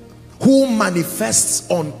who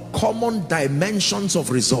manifests on common dimensions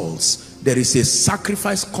of results. There is a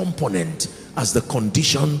sacrifice component as the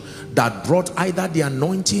condition that brought either the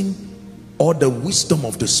anointing or the wisdom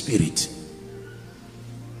of the Spirit.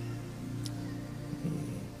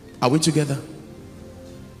 Are we together?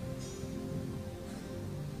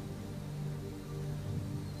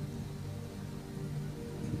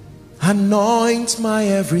 Anoint my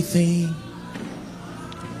everything.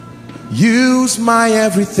 Use my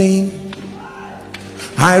everything.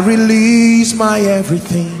 I release my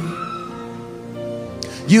everything.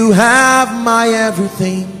 You have my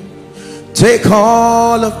everything. Take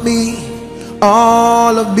all of me,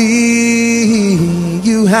 all of me.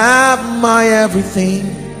 You have my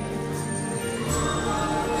everything.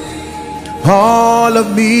 All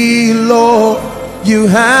of me, Lord. You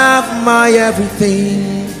have my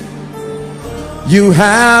everything. You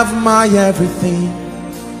have my everything.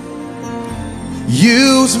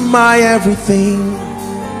 Use my everything.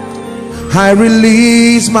 I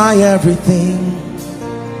release my everything.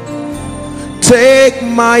 Take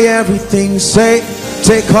my everything. Say,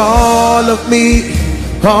 take all of me,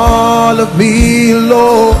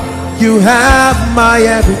 Lord. You have my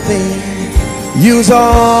everything. Use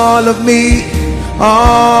all of me,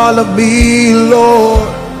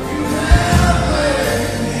 Lord.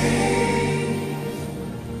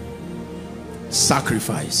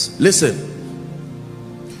 Sacrifice. Listen,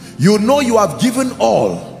 you know you have given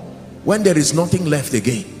all when there is nothing left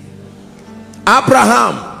again.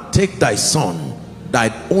 Abraham, take thy son, thy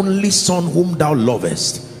only son whom thou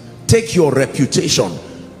lovest. Take your reputation,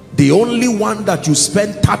 the only one that you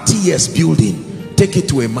spent 30 years building, take it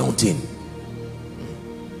to a mountain.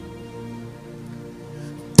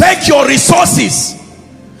 Take your resources,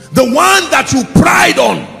 the one that you pride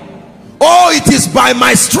on. Oh, it is by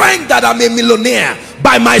my strength that I'm a millionaire.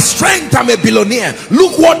 By my strength I'm a billionaire.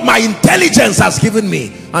 Look what my intelligence has given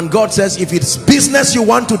me. And God says, if it's business you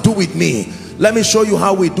want to do with me, let me show you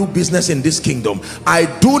how we do business in this kingdom. I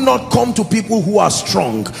do not come to people who are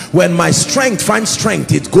strong. When my strength finds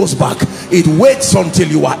strength, it goes back. It waits until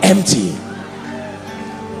you are empty.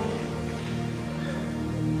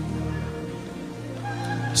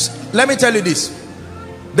 Let me tell you this.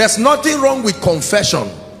 There's nothing wrong with confession,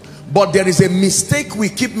 but there is a mistake we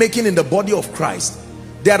keep making in the body of Christ.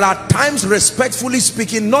 There are times, respectfully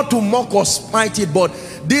speaking, not to mock or smite it, but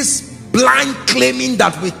this blind claiming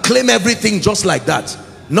that we claim everything just like that.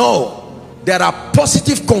 No, there are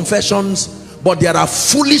positive confessions, but there are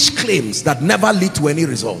foolish claims that never lead to any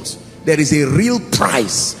results. There is a real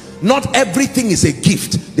price. Not everything is a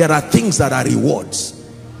gift. There are things that are rewards.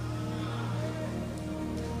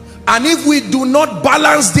 And if we do not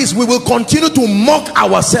balance this, we will continue to mock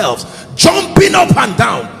ourselves, jumping up and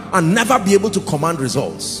down, and never be able to command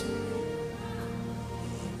results.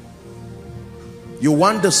 You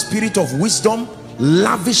want the spirit of wisdom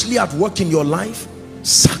lavishly at work in your life?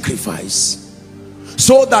 Sacrifice.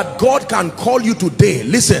 So that God can call you today.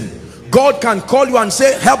 Listen, God can call you and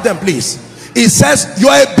say, help them please. He says,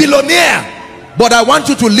 you're a billionaire, but I want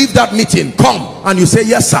you to leave that meeting. Come. And you say,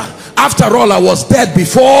 yes sir. After all, I was dead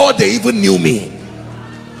before they even knew me.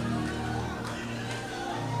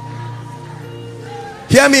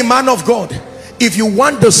 Hear me, man of God. If you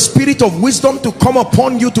want the spirit of wisdom to come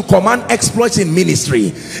upon you to command exploits in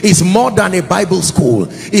ministry, it's more than a Bible school.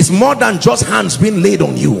 It's more than just hands being laid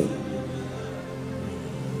on you.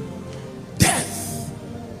 Death.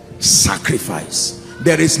 Sacrifice.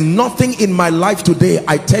 There is nothing in my life today,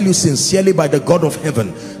 I tell you sincerely by the God of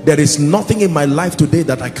heaven, there is nothing in my life today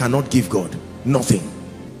that I cannot give God. Nothing.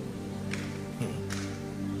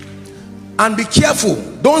 And be careful.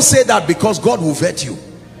 Don't say that because God will vet you.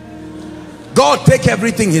 God take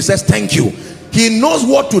everything. He says thank you. He knows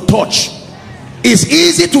what to touch. It's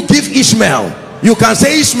easy to give Ishmael. You can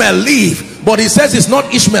say Ishmael leave, but he says it's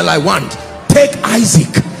not Ishmael I want. Take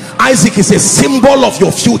Isaac. Isaac is a symbol of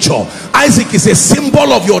your future. Isaac is a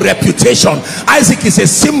symbol of your reputation. Isaac is a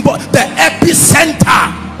symbol, the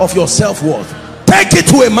epicenter of your self-worth. Take it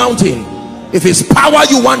to a mountain. If it's power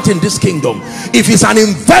you want in this kingdom, if it's an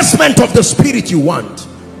investment of the spirit you want,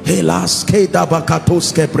 this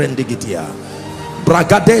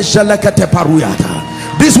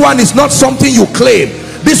one is not something you claim.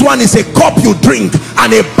 This one is a cup you drink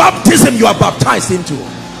and a baptism you are baptized into.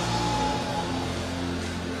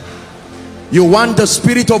 You want the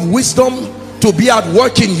spirit of wisdom to be at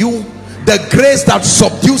work in you, the grace that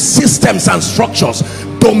subdues systems and structures,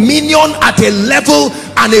 dominion at a level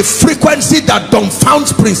and a frequency that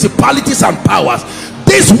dumbfounds principalities and powers.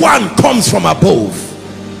 This one comes from above.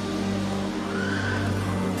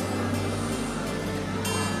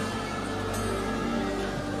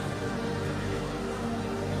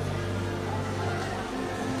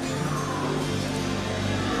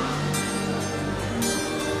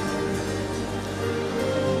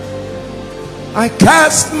 I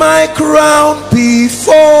cast my crown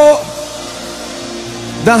before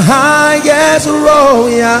the highest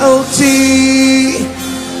royalty.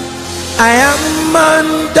 I am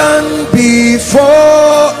undone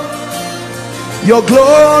before your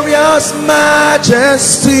glorious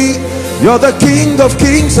majesty. You're the King of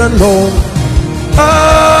kings and Lord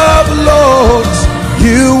of lords.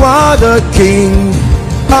 You are the King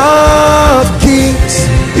of kings.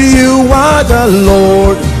 You are the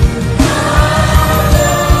Lord.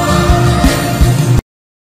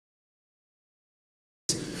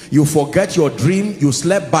 You forget your dream, you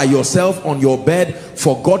slept by yourself on your bed,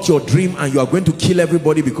 forgot your dream, and you are going to kill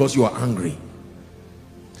everybody because you are angry.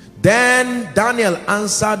 Then Daniel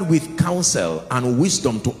answered with counsel and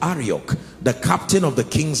wisdom to Arioch the captain of the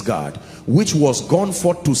king's guard, which was gone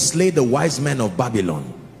forth to slay the wise men of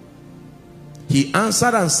Babylon. He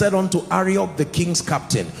answered and said unto Arioch the king's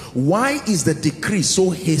captain, why is the decree so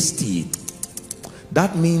hasty?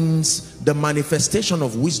 That means the manifestation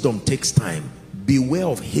of wisdom takes time. Beware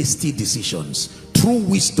of hasty decisions. True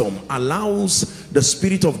wisdom allows the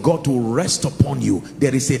Spirit of God to rest upon you.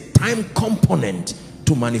 There is a time component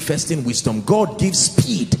to manifesting wisdom. God gives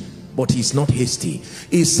speed, but he's not hasty.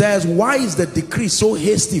 He says, why is the decree so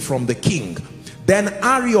hasty from the king? Then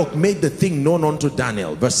Arioch made the thing known unto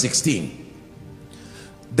Daniel. Verse 16.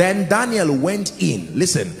 Then Daniel went in,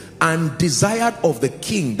 listen, and desired of the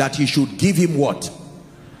king that he should give him what?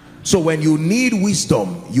 So when you need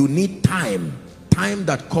wisdom, you need time. Time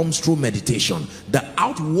that comes through meditation. The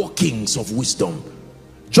outworkings of wisdom.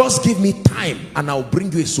 Just give me time and I'll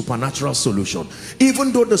bring you a supernatural solution.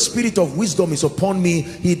 Even though the spirit of wisdom is upon me,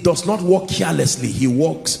 he does not walk carelessly. He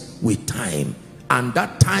walks with time. And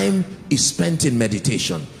that time is spent in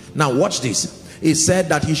meditation. Now watch this. He said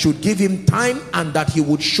that he should give him time and that he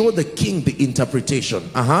would show the king the interpretation.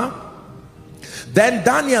 Then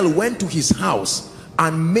Daniel went to his house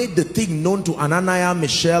and made the thing known to Ananiah,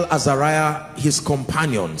 Mishael, Azariah, his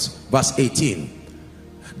companions. Verse 18.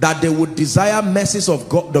 That they would desire mercies of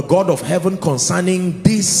God, the God of heaven, concerning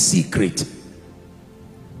this secret,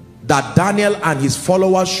 that Daniel and his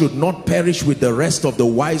followers should not perish with the rest of the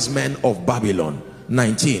wise men of Babylon.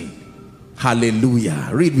 19. Hallelujah.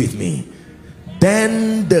 Read with me.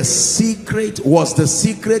 Then the secret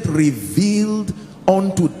revealed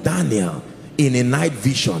unto Daniel in a night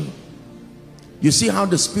vision. You see how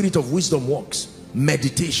the spirit of wisdom works?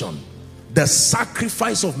 Meditation. The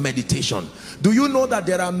sacrifice of meditation. Do you know that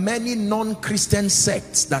there are many non-Christian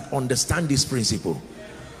sects that understand this principle?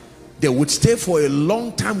 They would stay for a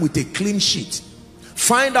long time with a clean sheet.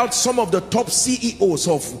 Find out some of the top CEOs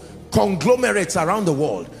of conglomerates around the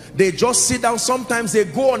world. They just sit down. Sometimes they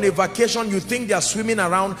go on a vacation. You think they are swimming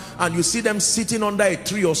around and you see them sitting under a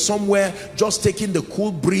tree or somewhere, just taking the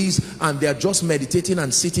cool breeze, and they are just meditating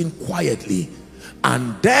and sitting quietly.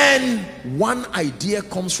 And then one idea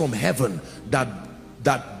comes from heaven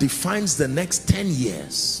that defines the next 10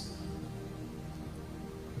 years.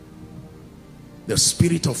 The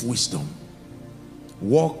spirit of wisdom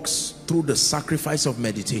walks through the sacrifice of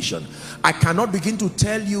meditation. I cannot begin to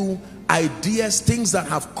tell you ideas, things that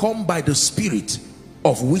have come by the spirit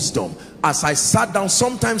of wisdom. As I sat down,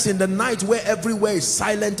 sometimes in the night where everywhere is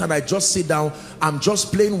silent and I just sit down, I'm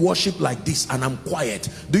just playing worship like this and I'm quiet.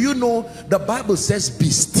 Do you know the Bible says be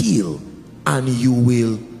still and you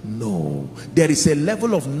will know. There is a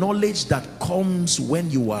level of knowledge that comes when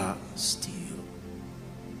you are still.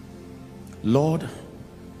 Lord,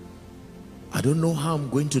 I don't know how I'm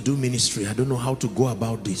going to do ministry. I don't know how to go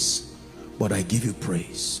about this, but I give you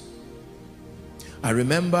praise. I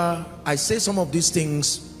remember, I say some of these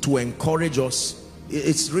things to encourage us.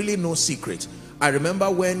 It's really no secret. I remember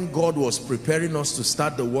when God was preparing us to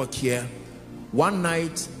start the work here, one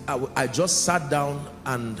night I just sat down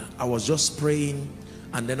and I was just praying,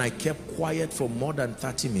 and then I kept quiet for more than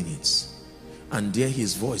 30 minutes. And there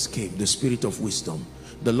his voice came, the spirit of wisdom.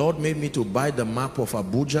 The Lord made me to buy the map of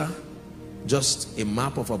Abuja, just a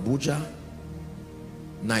map of Abuja,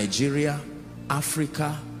 Nigeria,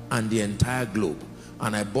 Africa, and the entire globe.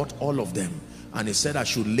 And I bought all of them. And he said I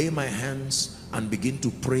should lay my hands and begin to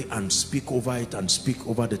pray and speak over it and speak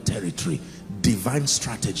over the territory. Divine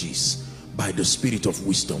strategies by the spirit of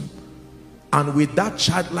wisdom. And with that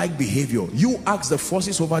childlike behavior, you ask the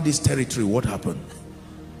forces over this territory what happened.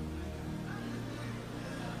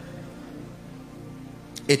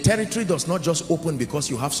 A territory does not just open because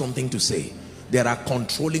you have something to say. There are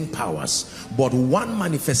controlling powers, but one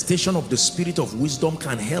manifestation of the spirit of wisdom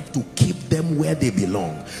can help to keep them where they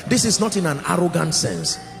belong. This is not in an arrogant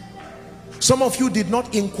sense. Some of you did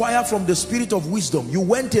not inquire from the spirit of wisdom. You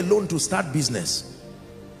went alone to start business.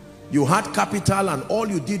 You had capital and all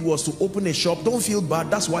you did was to open a shop. Don't feel bad,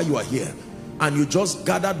 that's why you are here. And you just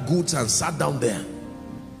gathered goods and sat down there.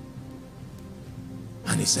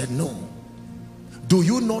 And he said, no. Do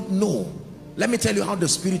you not know? Let me tell you how the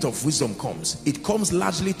spirit of wisdom comes. It comes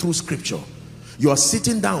largely through scripture. You are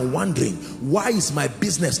sitting down wondering, why is my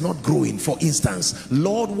business not growing? For instance,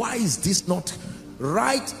 Lord, why is this not?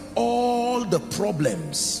 Write all the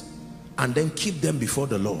problems and then keep them before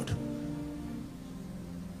the Lord.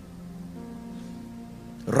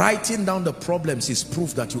 Writing down the problems is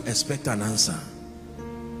proof that you expect an answer.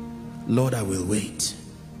 Lord, I will wait.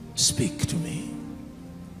 Speak to me.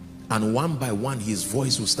 And one by one his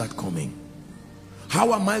voice will start coming.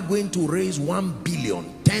 How am I going to raise 1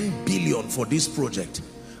 billion, 10 billion for this project?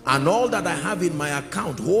 And all that I have in my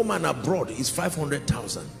account, home and abroad, is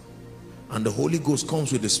 500,000. And the Holy Ghost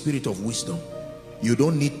comes with the spirit of wisdom. You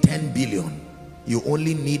don't need 10 billion. You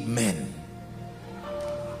only need men.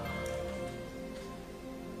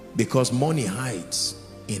 Because money hides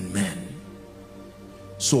in men.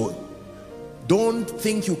 So don't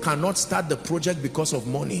think you cannot start the project because of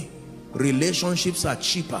money. Relationships are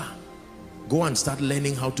cheaper. Go and start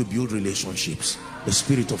learning how to build relationships. The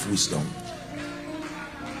spirit of wisdom.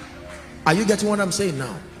 Are you getting what I'm saying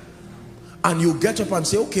now? And you get up and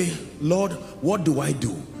say, okay, Lord, what do I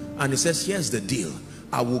do? And he says, here's the deal.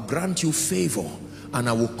 I will grant you favor and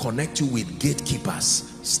I will connect you with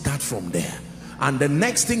gatekeepers. Start from there. And the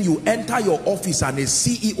next thing, you enter your office and a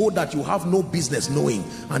CEO that you have no business knowing,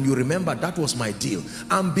 and you remember, that was my deal.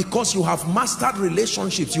 And because you have mastered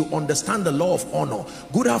relationships, you understand the law of honor.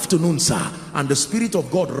 Good afternoon, sir. And the Spirit of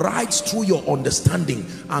God rides through your understanding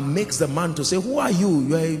and makes the man to say, who are you?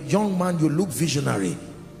 You're a young man, you look visionary.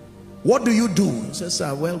 What do you do? He says,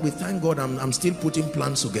 sir, well, we thank God I'm still putting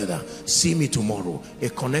plans together. See me tomorrow. A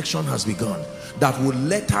connection has begun that will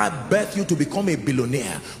later birth you to become a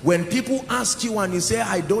billionaire. When people ask you and you say,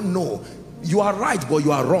 I don't know, you are right, but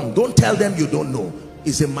you are wrong. Don't tell them you don't know.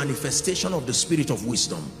 It's a manifestation of the spirit of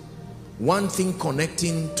wisdom. One thing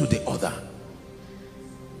connecting to the other.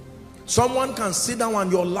 Someone can sit down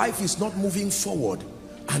and your life is not moving forward,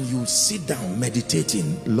 and you sit down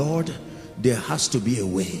meditating, Lord, there has to be a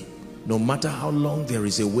way. No matter how long, there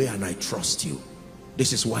is a way, and I trust you.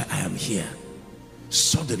 This is why I am here.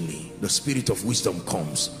 Suddenly the spirit of wisdom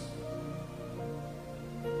comes,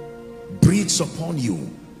 breathes upon you.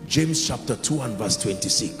 James chapter 2 and verse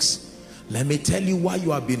 26. Let me tell you why you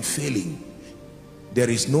have been failing. There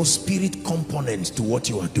is no spirit component to what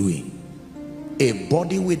you are doing. A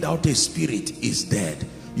body without a spirit is dead.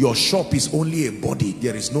 Your shop is only a body.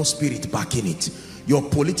 There is no spirit backing it. Your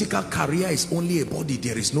political career is only a body.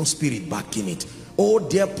 There is no spirit backing it. Oh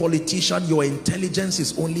dear politician, your intelligence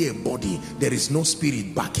is only a body. There is no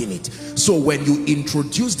spirit backing it. So when you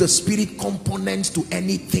introduce the spirit component to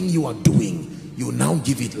anything you are doing, you now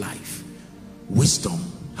give it life. Wisdom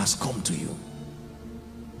has come to you.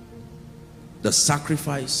 The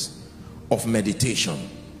sacrifice of meditation.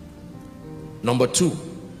 Number 2,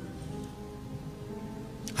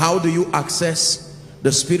 how do you access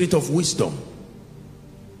the spirit of wisdom?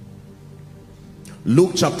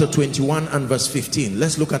 Luke chapter 21 and verse 15.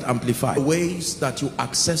 Let's look at Amplified. The ways that you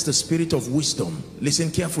access the spirit of wisdom,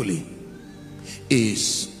 listen carefully,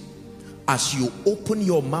 is as you open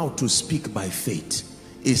your mouth to speak by faith.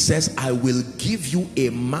 It says, I will give you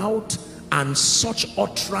a mouth and such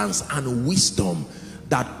utterance and wisdom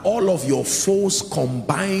that all of your foes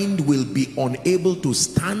combined will be unable to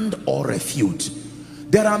stand or refute.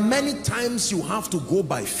 There are many times you have to go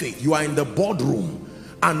by faith. You are in the boardroom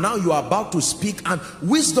and now you are about to speak, and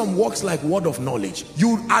wisdom works like word of knowledge.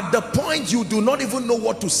 You, at the point you do not even know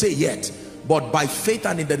what to say yet, but by faith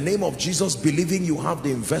and in the name of Jesus, believing you have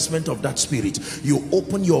the investment of that spirit, you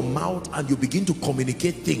open your mouth and you begin to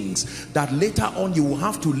communicate things that later on you will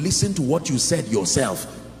have to listen to what you said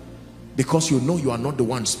yourself, because you know you are not the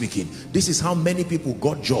one speaking. This is how many people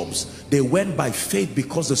got jobs. They went by faith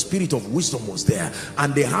because the spirit of wisdom was there,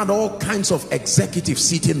 and they had all kinds of executives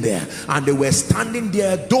sitting there, and they were standing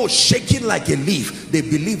there, though shaking like a leaf. They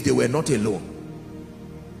believed they were not alone.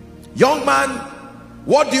 Young man,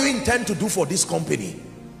 what do you intend to do for this company?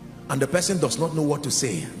 And the person does not know what to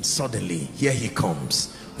say, and suddenly here he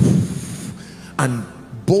comes, and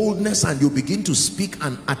boldness, and you begin to speak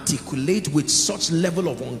and articulate with such level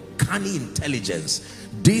of uncanny intelligence.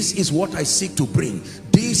 This is what I seek to bring.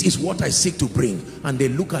 This is what I seek to bring. And they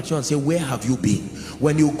look at you and say, where have you been?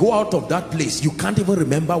 When you go out of that place, you can't even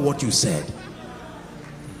remember what you said.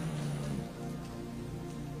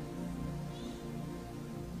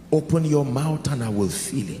 Open your mouth and I will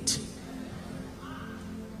feel it.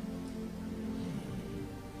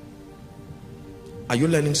 Are you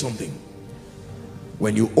learning something?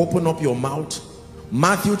 When you open up your mouth,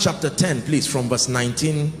 Matthew chapter 10, please, from verse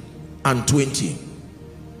 19 and 20.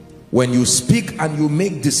 When you speak and you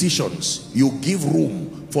make decisions, you give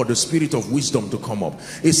room for the spirit of wisdom to come up.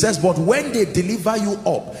 It says, but when they deliver you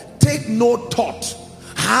up, take no thought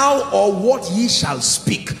how or what ye shall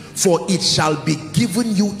speak, for it shall be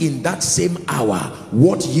given you in that same hour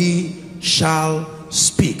what ye shall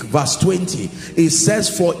speak. Verse 20, it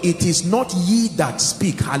says, for it is not ye that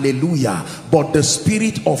speak, hallelujah, but the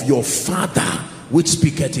spirit of your Father which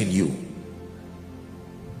speaketh in you.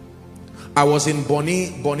 I was in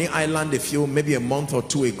Bonny Island maybe a month or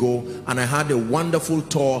two ago, and I had a wonderful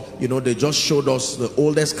tour. You know, they just showed us the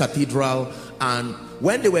oldest cathedral, and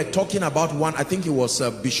when they were talking about one, I think it was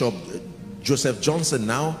Bishop Joseph Johnson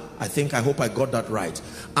now, I hope I got that right,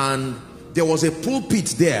 and there was a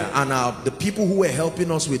pulpit there, and the people who were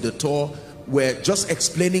helping us with the tour were just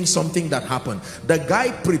explaining something that happened. The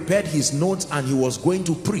guy prepared his notes and he was going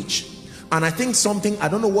to preach, and I think something, I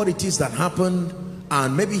don't know what it is that happened,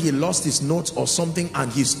 and maybe he lost his notes or something,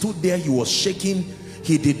 and he stood there, he was shaking,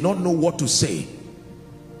 he did not know what to say,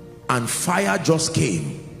 and fire just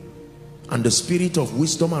came, and the spirit of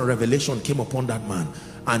wisdom and revelation came upon that man,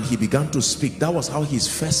 and he began to speak. That was how his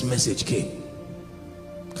first message came.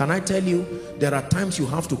 Can I tell you, there are times you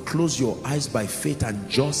have to close your eyes by faith and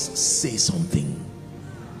just say something.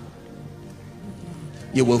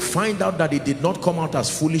 You will find out that it did not come out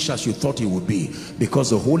as foolish as you thought it would be,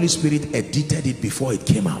 because the Holy Spirit edited it before it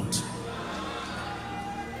came out.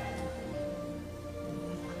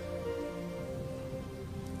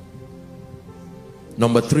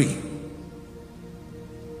 Number 3,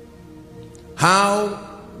 how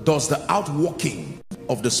does the outworking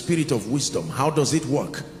of the spirit of wisdom, how does it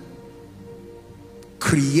work?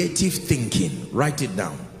 Creative thinking. Write it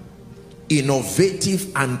down.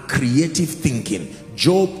 Innovative and creative thinking.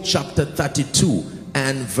 Job chapter 32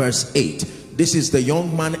 and verse 8. This is the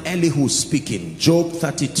young man Elihu speaking. Job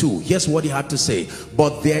 32. Here's what he had to say.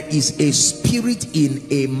 But there is a spirit in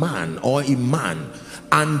a man, or a man,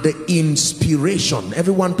 and the inspiration.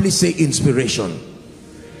 Everyone please say inspiration.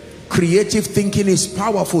 Creative thinking is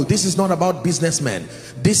powerful. This is not about businessmen.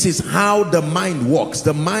 This is how the mind works.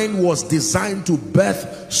 The mind was designed to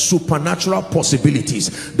birth supernatural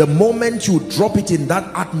possibilities. The moment you drop it in that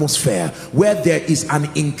atmosphere where there is an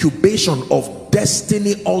incubation of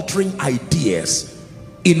destiny altering ideas,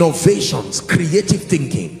 innovations, creative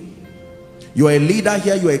thinking. You're a leader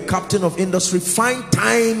here, you're a captain of industry, find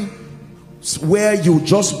time where you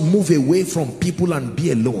just move away from people and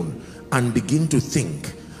be alone and begin to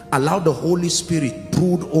think. Allow the Holy Spirit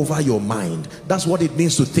brood over your mind. That's what it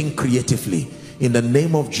means to think creatively. In the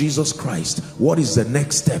name of Jesus Christ, what is the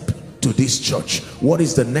next step to this church? What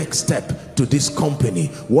is the next step to this company?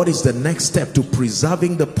 What is the next step to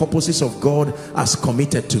preserving the purposes of God as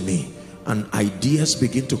committed to me? And ideas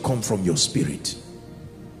begin to come from your spirit.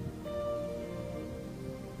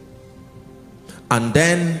 And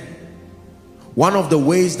then one of the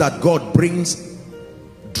ways that God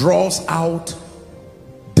draws out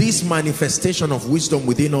this manifestation of wisdom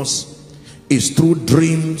within us is through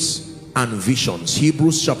dreams and visions.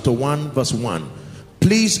 Hebrews chapter 1 verse 1.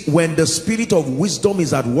 Please, when the spirit of wisdom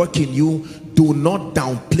is at work in you, do not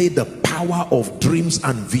downplay the power of dreams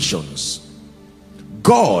and visions.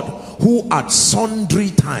 God, who at sundry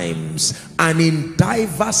times and in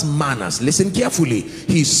diverse manners, listen carefully,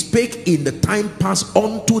 he spake in the time past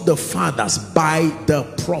unto the fathers by the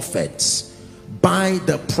prophets. By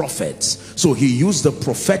the prophets. So he used the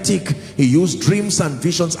prophetic, he used dreams and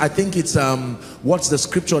visions. I think it's what's the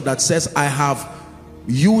scripture that says, I have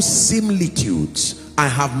used similitudes, I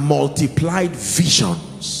have multiplied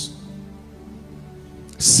visions.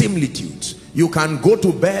 Similitudes. You can go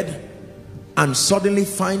to bed and suddenly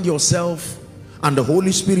find yourself, and the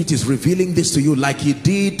Holy Spirit is revealing this to you, like he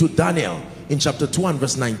did to Daniel in chapter 2 and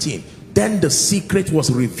verse 19. Then the secret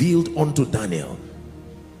was revealed unto Daniel.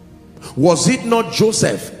 Was it not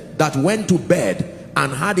Joseph that went to bed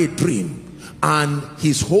and had a dream, and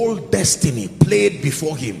his whole destiny played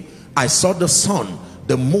before him? I saw the sun,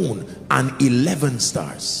 the moon, and 11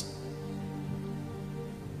 stars.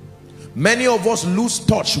 Many of us lose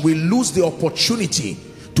touch. We lose the opportunity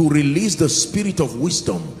to release the spirit of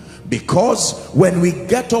wisdom, because when we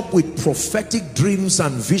get up with prophetic dreams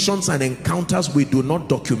and visions and encounters, we do not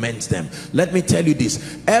document them. Let me tell you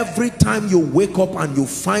this, every time you wake up and you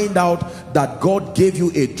find out that God gave you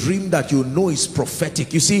a dream that you know is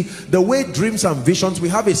prophetic, you see, the way dreams and visions, we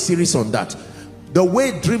have a series on that. The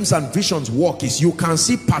way dreams and visions work is you can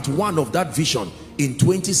see part 1 of that vision in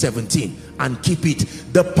 2017 and keep it.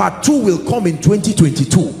 The part 2 will come in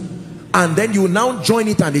 2022. And then you now join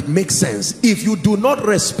it and it makes sense. If you do not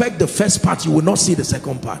respect the first part, you will not see the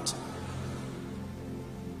second part.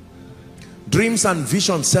 Dreams and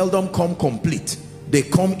visions seldom come complete. They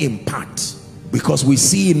come in part, because we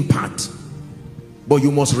see in part. But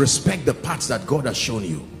you must respect the parts that God has shown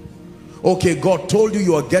you. Okay, God told you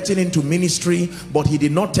you are getting into ministry, but he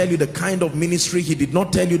did not tell you the kind of ministry, he did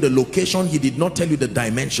not tell you the location, he did not tell you the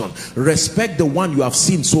dimension. Respect the one you have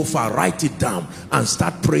seen so far, write it down and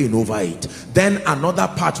start praying over it. Then another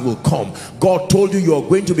part will come. God told you you are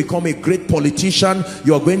going to become a great politician,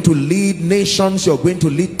 you are going to lead nations, you are going to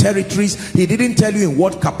lead territories. He didn't tell you in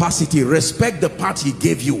what capacity. Respect the part he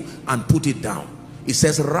gave you and put it down. It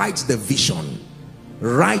says write the vision.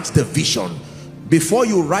 Write the vision. Before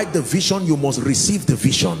you write the vision, you must receive the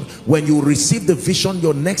vision. When you receive the vision,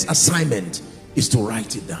 your next assignment is to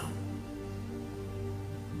write it down.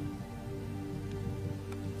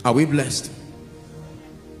 Are we blessed?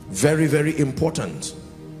 Very, very important.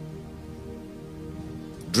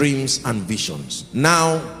 Dreams and visions.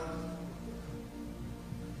 Now,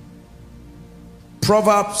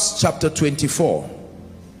 Proverbs chapter 24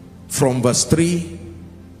 from verse 3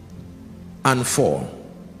 and 4.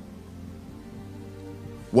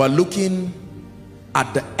 We're looking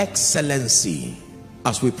at the excellency,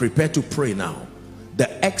 as we prepare to pray now,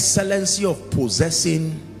 the excellency of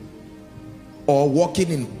possessing or walking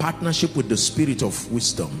in partnership with the spirit of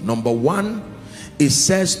wisdom. Number one, it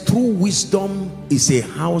says through wisdom is a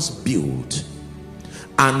house built,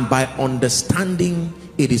 and by understanding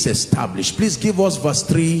it is established. Please give us verse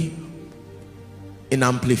 3 in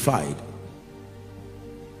Amplified.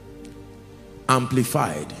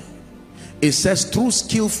 Amplified. It says through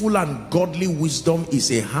skillful and godly wisdom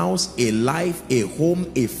is a house, a life, a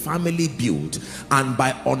home, a family built, and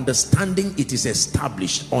by understanding it is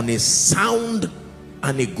established on a sound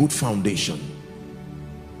and a good foundation.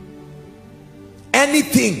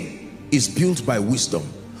 Anything is built by wisdom.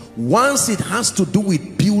 Once it has to do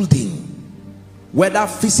with building, whether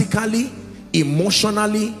physically,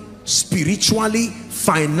 emotionally, spiritually,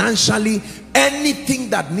 financially, anything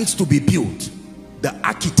that needs to be built, the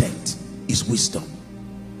architect is wisdom.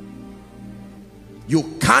 You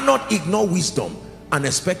cannot ignore wisdom and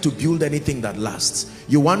expect to build anything that lasts.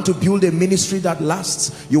 You want to build a ministry that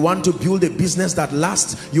lasts, you want to build a business that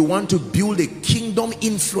lasts, you want to build a kingdom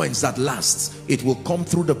influence that lasts, it will come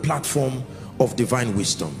through the platform of divine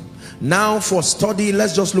wisdom. Now for study,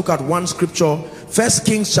 let's just look at one scripture, 1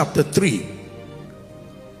 Kings chapter 3.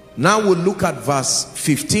 Now we'll look at verse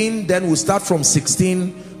 15, then we'll start from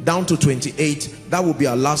 16 down to 28. That will be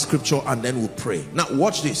our last scripture, and then we'll pray. Now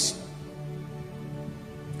watch this.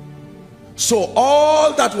 So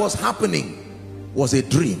all that was happening was a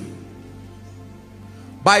dream.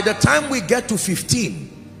 By the time we get to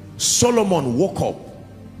 15, Solomon woke up.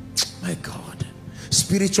 My God,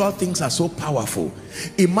 spiritual things are so powerful.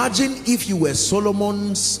 Imagine if you were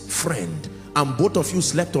Solomon's friend and both of you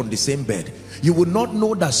slept on the same bed. You would not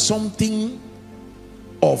know that something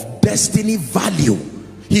of destiny value,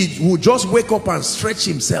 he would just wake up and stretch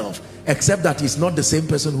himself, except that he's not the same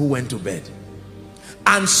person who went to bed.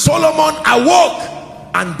 And Solomon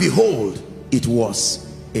awoke, and behold, it was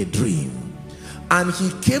a dream. And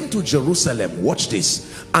he came to Jerusalem, watch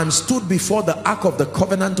this, and stood before the ark of the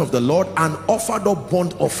covenant of the Lord and offered up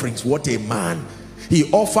burnt offerings. What a man. He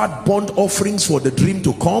offered burnt offerings for the dream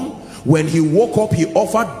to come. When he woke up, he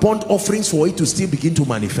offered burnt offerings for it to still begin to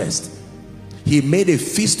manifest. He made a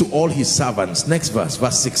feast to all his servants. Next verse,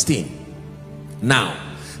 verse 16. Now,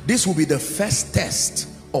 this will be the first test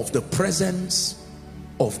of the presence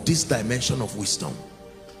of this dimension of wisdom.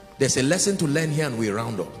 There's a lesson to learn here and we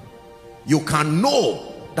round up. You can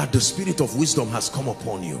know that the spirit of wisdom has come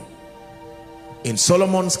upon you. In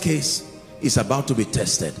Solomon's case, it's about to be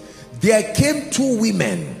tested. There came two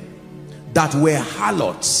women that were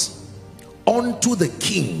harlots unto the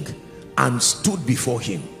king and stood before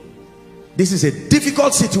him. This is a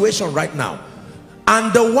difficult situation right now.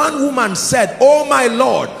 And the one woman said, "Oh my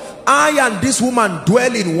Lord, I and this woman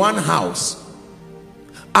dwell in one house,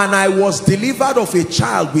 and I was delivered of a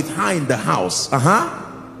child with her in the house.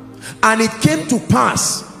 And it came to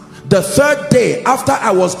pass the third day after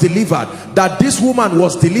I was delivered, that this woman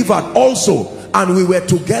was delivered also, and we were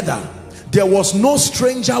together. There was no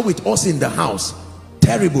stranger with us in the house."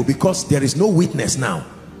 Terrible, because there is no witness now.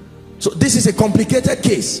 So this is a complicated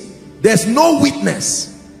case. There's no witness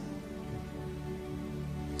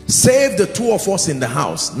save the two of us in the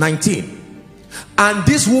house. 19. And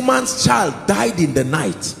this woman's child died in the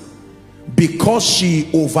night because she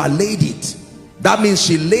overlaid it. That means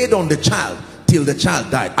she laid on the child till the child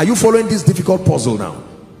died. Are you following this difficult puzzle now?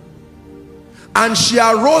 And she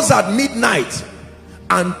arose at midnight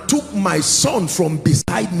and took my son from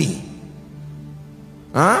beside me,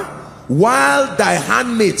 while thy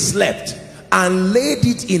handmaid slept, and laid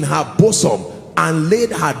it in her bosom, and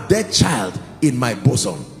laid her dead child in my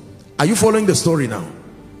bosom. Are you following the story now?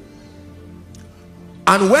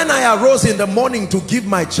 And when I arose in the morning to give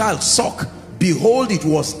my child suck, behold, it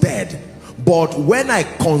was dead. But when I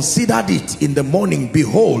considered it in the morning,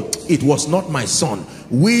 behold, it was not my son,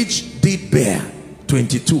 which did bear.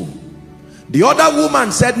 22. The other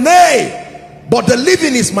woman said, "Nay, but the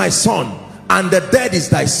living is my son, and the dead is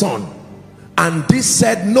thy son." And this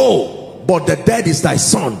said, "No, but the dead is thy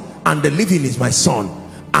son, and the living is my son."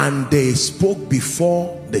 And they spoke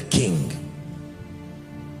before the king.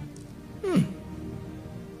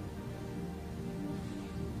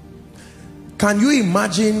 Can you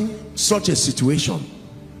imagine such a situation?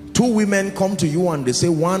 Two women come to you and they say,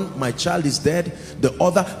 one, my child is dead, the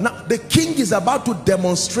other. Now the king is about to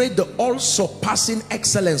demonstrate the all-surpassing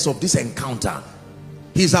excellence of this encounter.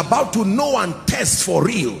 He's about to know and test for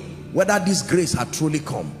real whether this grace had truly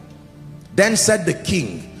come. Then said the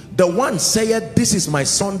king, the one saith, this is my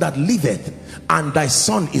son that liveth, and thy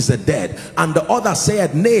son is the dead. And the other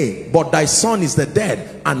saith, nay, but thy son is the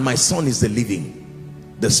dead, and my son is the living.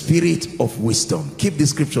 The spirit of wisdom. Keep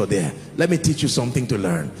this scripture there. Let me teach you something to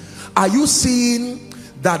learn. Are you seeing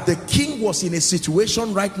that the king was in a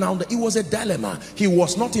situation right now that it was a dilemma? He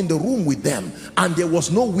was not in the room with them, and there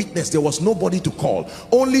was no witness, there was nobody to call.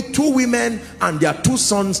 Only two women and their two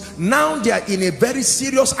sons. Now they are in a very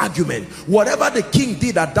serious argument. Whatever the king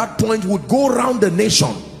did at that point would go around the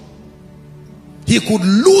nation. He could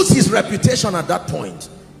lose his reputation at that point.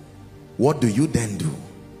 What do you then do?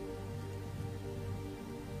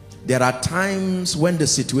 There are times when the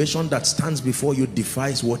situation that stands before you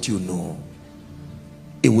defies what you know.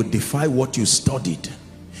 It would defy what you studied.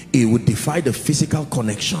 It would defy the physical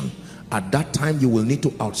connection. At that time, you will need to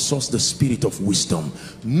outsource the spirit of wisdom.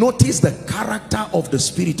 Notice the character of the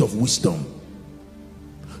spirit of wisdom.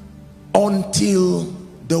 Until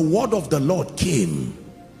the word of the Lord came,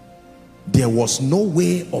 there was no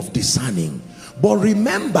way of discerning. But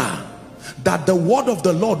remember that the word of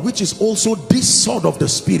the Lord, which is also this sword of the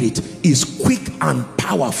spirit, is quick and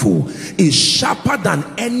powerful, is sharper than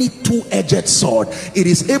any two-edged sword. It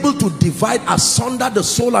is able to divide asunder the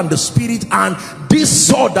soul and the spirit, and this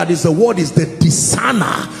sword that is the word is the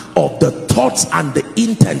discerner of the thoughts and the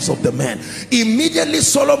intents of the man. Immediately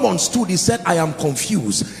Solomon stood, he said, I am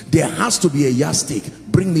confused. There has to be a yardstick.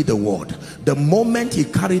 Bring me the word. The moment he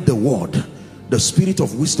carried the word, the spirit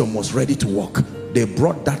of wisdom was ready to walk. They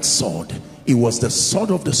brought that sword. It was the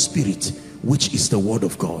sword of the spirit, which is the word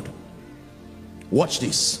of God. Watch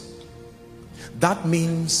this. That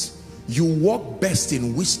means you walk best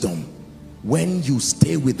in wisdom when you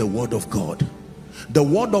stay with the word of God. The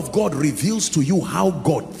word of God reveals to you how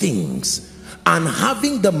God thinks, and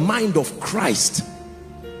having the mind of Christ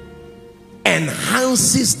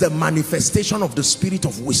enhances the manifestation of the spirit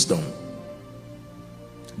of wisdom.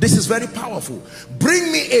 This is very powerful.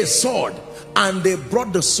 Bring me a sword. And they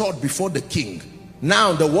brought the sword before the king.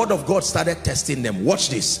 Now the word of God started testing them. Watch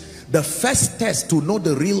this. The first test to know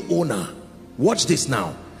the real owner. Watch this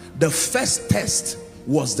now. The first test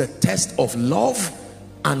was the test of love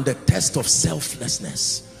and the test of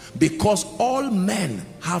selflessness. Because all men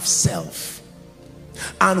have self.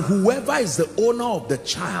 And whoever is the owner of the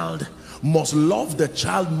child must love the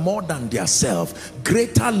child more than their self.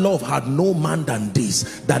 Greater love had no man than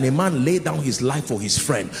this, than a man lay down his life for his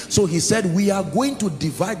friend. So he said, we are going to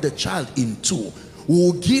divide the child in two. We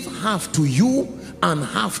will give half to you and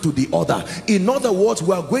half to the other. In other words,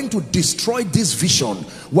 we are going to destroy this vision.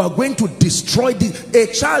 We are going to destroy this.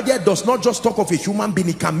 A child here does not just talk of a human being.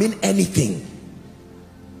 It can mean anything.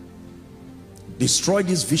 Destroy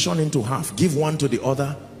this vision into half. Give one to the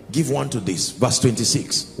other. Give one to this. Verse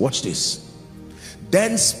 26. Watch this.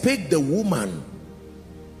 Then spake the woman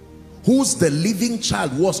whose the living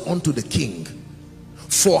child was unto the king,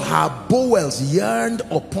 for her bowels yearned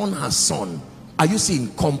upon her son. Are you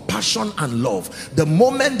seeing? Compassion and love. The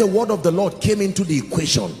moment the word of the Lord came into the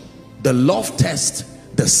equation, the love test,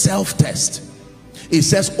 the self test, it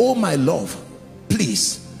says, oh my love,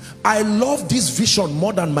 please, I love this vision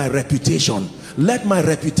more than my reputation. Let my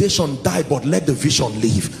reputation die, but let the vision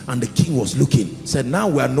live. And the king was looking, said, now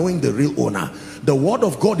we are knowing the real owner. The word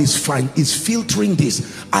of God is fine, is filtering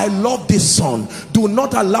this. I love this son. Do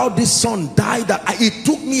not allow this son die. It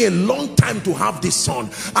took me a long time to have this son,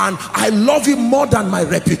 and I love him more than my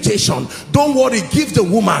reputation. Don't worry, give the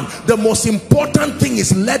woman. The most important thing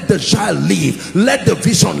is let the child live. Let the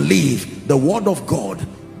vision live. The word of God,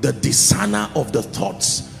 the discerner of the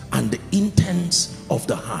thoughts and the intents of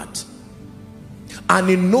the heart. And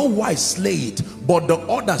in no wise slay it. But the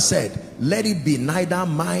other said, let it be neither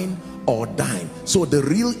mine or thine. So the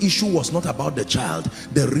real issue was not about the child.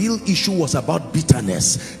 The real issue was about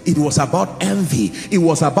bitterness. It was about envy. It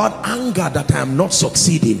was about anger that I am not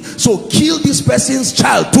succeeding. So kill this person's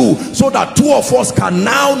child too, so that two of us can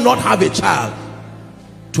now not have a child.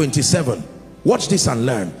 27. Watch this and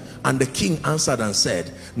learn. And the king answered and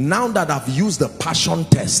said, now that I've used the passion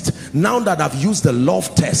test, now that I've used the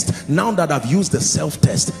love test, now that I've used the self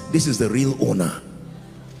test, this is the real owner.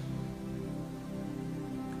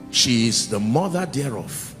 She is the mother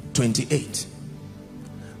thereof. 28.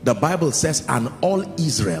 The Bible says, and all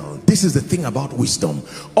Israel, this is the thing about wisdom,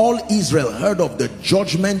 all Israel heard of the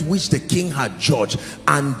judgment which the king had judged,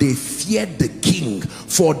 and they feared the king king,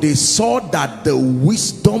 for they saw that the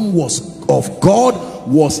wisdom of God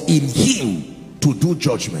was in him to do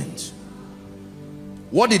judgment.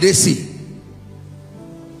 What did they see?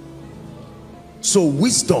 So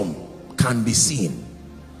wisdom can be seen.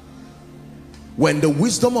 When the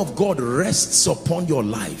wisdom of God rests upon your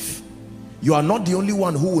life, you are not the only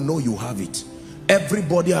one who will know you have it.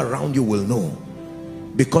 Everybody around you will know,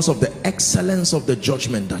 because of the excellence of the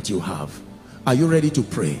judgment that you have. Are you ready to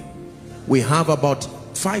pray? We have about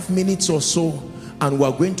 5 minutes or so, and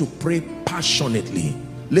we're going to pray passionately.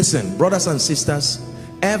 Listen, brothers and sisters,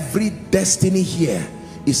 every destiny here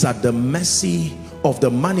is at the mercy of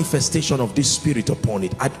the manifestation of this spirit upon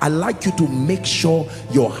it. I'd like you to make sure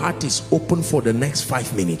your heart is open for the next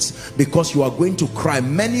 5 minutes, because you are going to cry.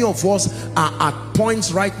 Many of us are at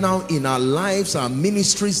points right now in our lives, our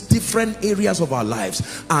ministries, different areas of our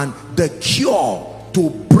lives, and the cure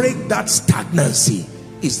to break that stagnancy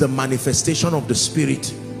is the manifestation of the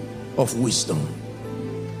spirit of wisdom.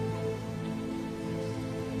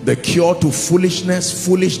 The cure to foolishness,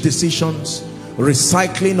 foolish decisions,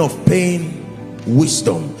 recycling of pain,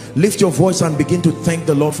 wisdom. Lift your voice and begin to thank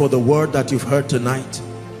the Lord for the word that you've heard tonight.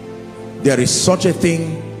 There is such a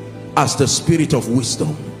thing as the spirit of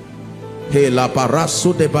wisdom.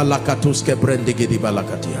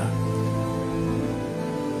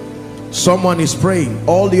 Someone is praying.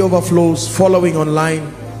 All the overflows following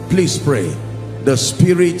online, please pray. The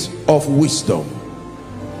spirit of wisdom.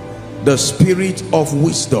 The spirit of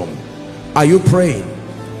wisdom. Are you praying?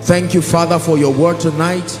 Thank you, Father, for your word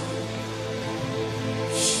tonight.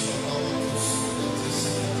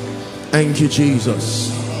 Thank you, Jesus.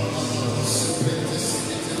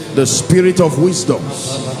 The spirit of wisdom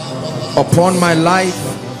upon my life,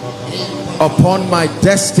 upon my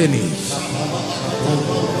destiny.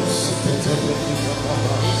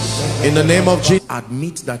 In the name of Jesus,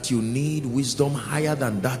 admit that you need wisdom higher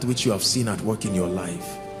than that which you have seen at work in your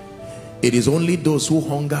life. It is only those who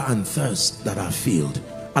hunger and thirst that are filled.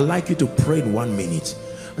 I'd like you to pray in 1 minute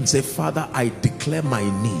and say, Father, I declare my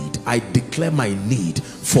need. I declare my need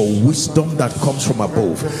for wisdom that comes from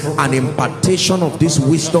above. An impartation of this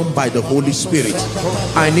wisdom by the Holy Spirit.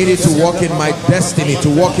 I need it to walk in my destiny, to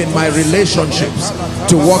walk in my relationships,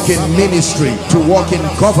 to walk in ministry, to walk in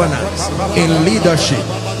governance, in leadership.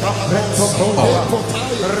 Oh.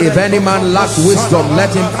 If any man lack wisdom,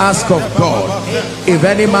 let him ask of God. If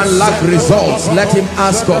any man lack results, let him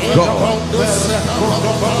ask of God.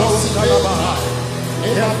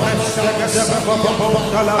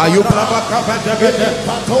 Are you?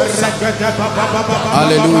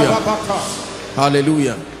 Hallelujah.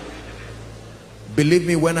 Hallelujah. Believe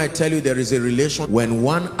me when I tell you there is a relation. When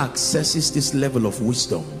one accesses this level of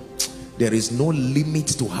wisdom, there is no limit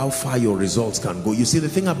to how far your results can go. You see, the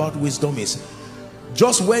thing about wisdom is,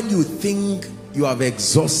 just when you think you have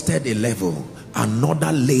exhausted a level,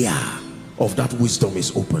 another layer of that wisdom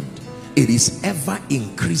is opened. It is ever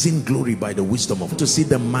increasing glory by the wisdom of God. To see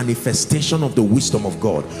the manifestation of the wisdom of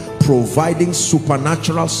God providing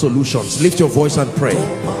supernatural solutions. Lift your voice and pray.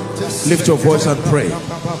 Lift your voice and pray.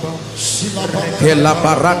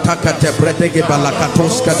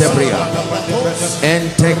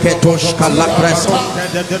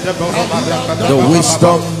 The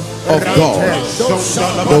wisdom of God,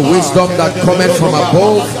 the wisdom that cometh from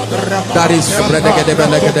above, that is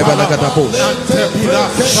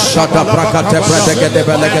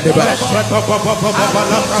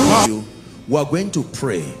we are going to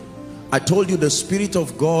pray. I told you the spirit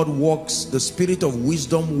of God works, the spirit of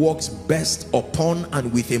wisdom works best upon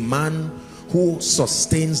and with a man who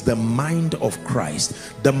sustains the mind of Christ.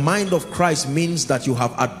 The mind of Christ means that you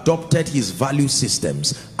have adopted his value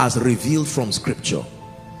systems as revealed from scripture.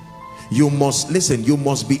 You must listen, you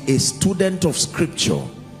must be a student of scripture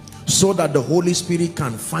so that the Holy Spirit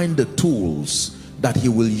can find the tools that he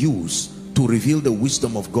will use to reveal the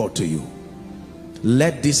wisdom of God to you.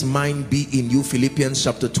 Let this mind be in you, Philippians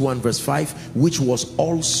chapter 2 and verse 5, which was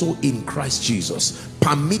also in Christ Jesus.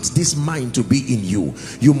 Permit this mind to be in you.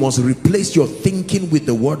 You must replace your thinking with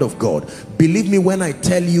the word of God. Believe me when I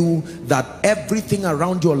tell you that everything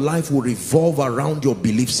around your life will revolve around your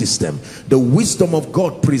belief system. The wisdom of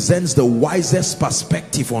God presents the wisest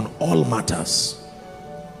perspective on all matters.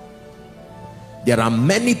 There are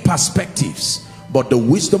many perspectives, but the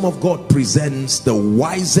wisdom of God presents the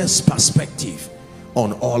wisest perspective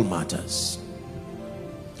on all matters.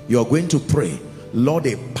 You're going to pray, Lord,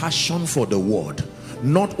 a passion for the word.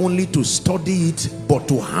 not only to study it, but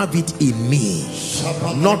to have it in me.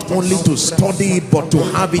 Not only to study it, but to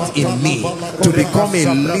have it in me, to become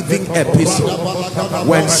a living epistle.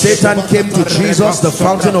 When Satan came to Jesus, the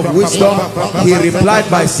fountain of wisdom, he replied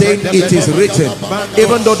by saying, it is written.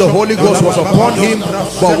 Even though the Holy Ghost was upon him,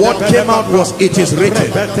 but what came out was, it is written.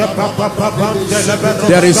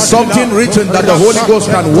 There is something written that the Holy Ghost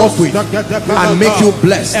can work with and make you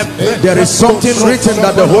blessed. There is something written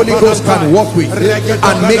that the Holy Ghost can work with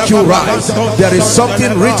and make you rise. There is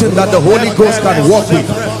something written that the Holy Ghost can work with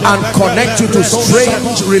and connect you to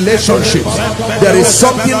strange relationships. There is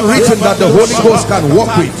something written that the Holy Ghost can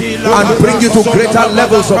work with and bring you to greater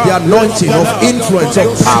levels of the anointing, of influence,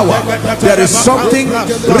 of power. There is something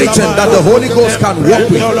written that the Holy Ghost can work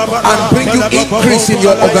with and bring you increase in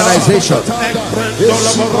your organization.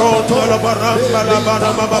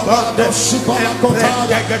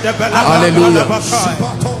 Hallelujah.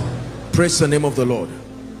 Praise the name of the Lord.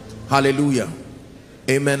 Hallelujah.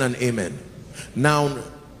 Amen and amen. Now,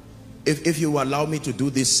 if you allow me to do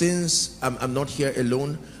this, since I'm not here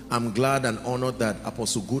alone, I'm glad and honored that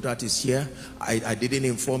Apostle Goodheart is here. I didn't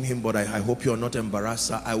inform him, but I hope you're not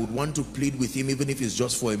embarrassed. I would want to plead with him, even if it's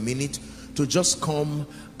just for a minute, to just come.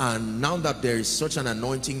 And now that there is such an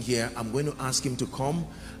anointing here, I'm going to ask him to come.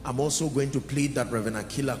 I'm also going to plead that Reverend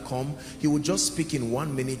Aquila come. He will just speak in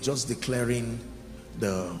 1 minute, just declaring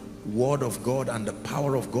the word of God and the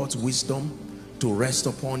power of God's wisdom to rest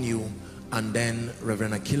upon you. And then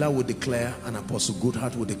Reverend Aquila will declare and Apostle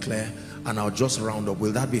Goodheart will declare, and I'll just round up.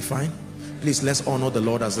 Will that be fine? Please, let's honor the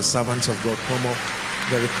Lord as the servants of God come up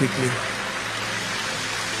very quickly.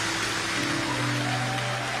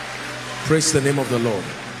 Praise the name of the Lord.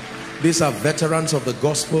 These are veterans of the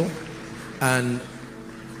gospel, and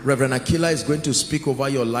Reverend Aquila is going to speak over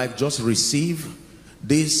your life. Just receive.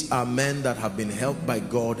 These are men that have been helped by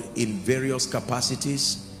God in various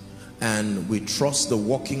capacities, and we trust the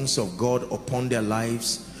workings of God upon their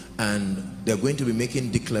lives, and they're going to be making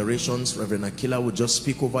declarations. Reverend Aquila will just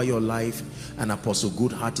speak over your life, and Apostle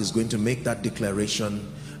Goodheart is going to make that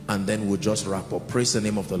declaration, and then we'll just wrap up. Praise the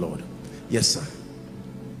name of the Lord. Yes, sir.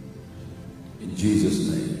 In Jesus'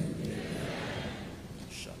 name.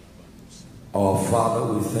 Our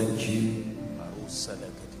Father, we thank you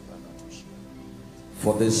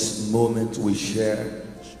for this moment we share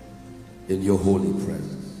in your holy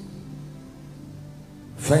presence.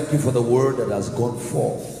 Thank you for the word that has gone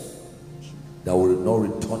forth, that will not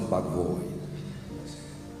return back void.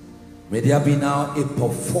 May there be now a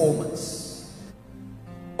performance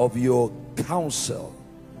of your counsel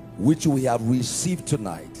which we have received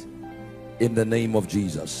tonight, in the name of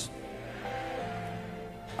Jesus.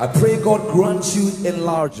 I pray God grants you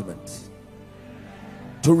enlargement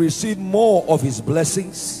to receive more of his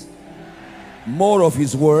blessings, more of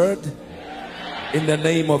his word, in the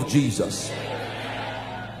name of Jesus.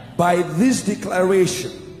 By this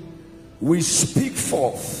declaration, we speak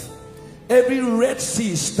forth. Every Red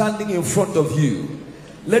Sea standing in front of you,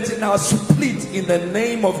 let it now split in the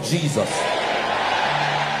name of Jesus.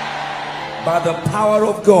 By the power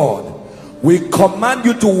of God, we command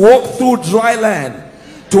you to walk through dry land,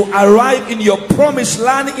 to arrive in your promised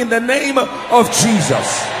land in the name of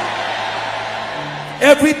Jesus.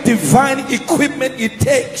 Every divine equipment it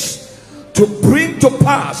takes to bring to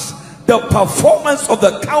pass the performance of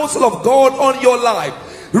the counsel of God on your life,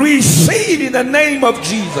 receive in the name of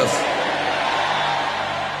Jesus.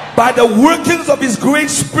 By the workings of his great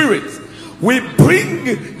spirit, we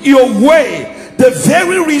bring your way the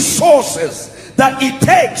very resources that it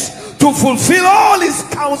takes to fulfill all his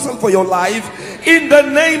counsel for your life in the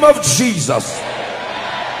name of Jesus.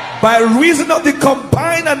 By reason of the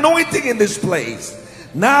combined anointing in this place,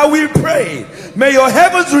 now we pray, may your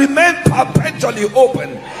heavens remain perpetually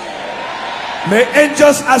open. May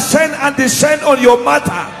angels ascend and descend on your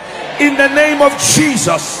matter in the name of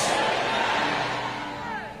Jesus.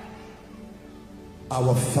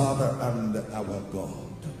 Our Father and our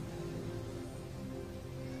God,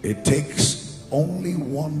 it takes only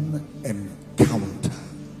one encounter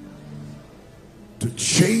to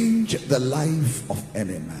change the life of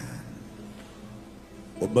any man.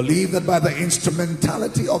 We believe that by the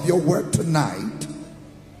instrumentality of your word tonight,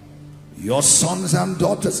 your sons and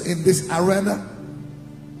daughters in this arena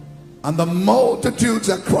and the multitudes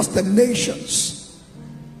across the nations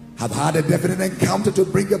have had a definite encounter to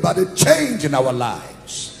bring about a change in our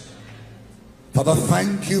lives. Father,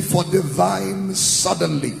 thank you for divine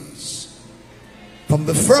suddenlies. From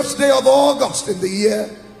the first day of August in the year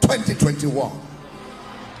 2021,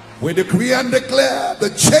 we decree and declare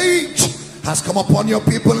the change has come upon your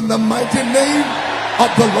people in the mighty name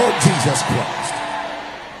of the Lord Jesus Christ.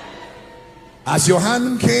 As your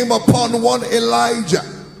hand came upon one Elijah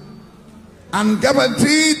and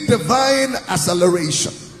guaranteed divine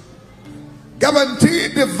acceleration,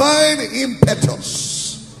 guaranteed divine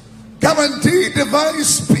impetus, guaranteed divine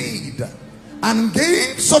speed, and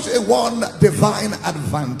gave such a one divine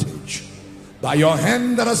advantage. By your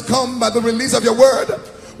hand that has come by the release of your word,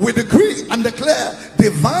 we decree and declare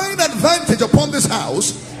divine advantage upon this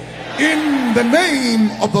house in the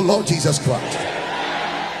name of the Lord Jesus Christ.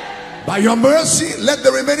 By your mercy, let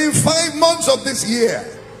the remaining 5 months of this year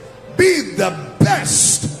be the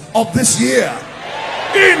best of this year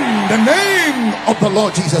in the name of the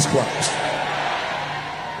Lord Jesus Christ.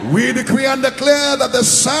 We decree and declare that the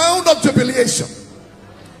sound of jubilation,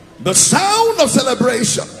 the sound of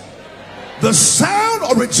celebration, the sound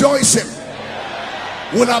of rejoicing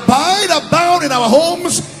will abide abound in our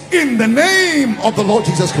homes in the name of the Lord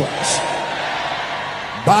Jesus Christ.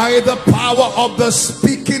 By the power of the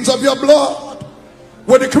speakings of your blood,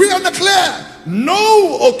 we decree and declare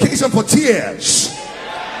no occasion for tears,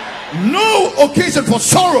 no occasion for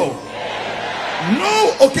sorrow,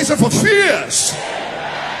 no occasion for fears.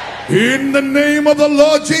 In the name of the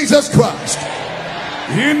Lord Jesus Christ.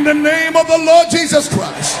 In the name of the Lord Jesus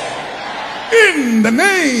Christ. In the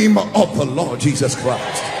name of the Lord Jesus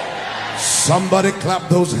Christ. Somebody clap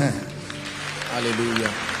those hands.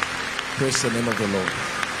 Hallelujah. Praise the name of the Lord.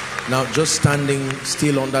 Now, just standing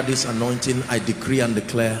still under this anointing, I decree and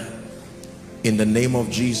declare in the name of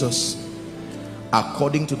Jesus,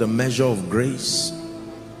 according to the measure of grace,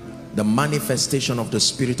 the manifestation of the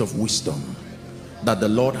spirit of wisdom that the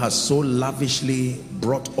Lord has so lavishly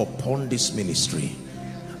brought upon this ministry,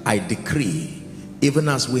 I decree, even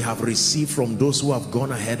as we have received from those who have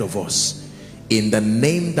gone ahead of us, in the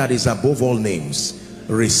name that is above all names,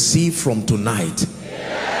 receive from tonight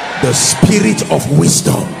the spirit of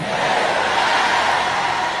wisdom.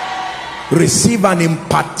 Receive an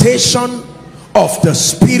impartation of the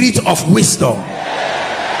spirit of wisdom.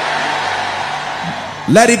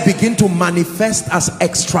 Let it begin to manifest as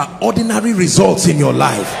extraordinary results in your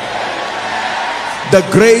life. The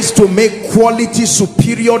grace to make quality,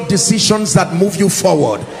 superior decisions that move you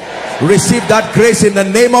forward. Receive that grace in the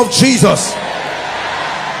name of Jesus.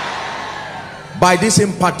 By this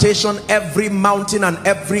impartation, every mountain and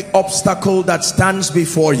every obstacle that stands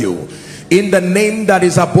before you, in the name that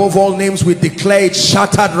is above all names, we declare it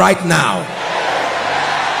shattered right now.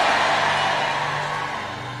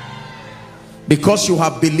 Because you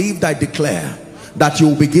have believed, I declare that you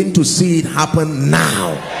will begin to see it happen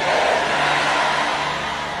now.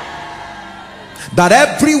 That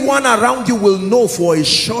everyone around you will know for a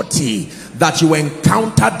surety that you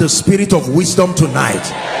encountered the spirit of wisdom tonight.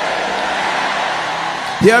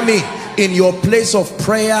 Hear me. In your place of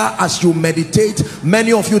prayer, as you meditate,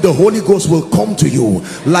 many of you, the Holy Ghost will come to you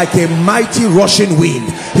like a mighty rushing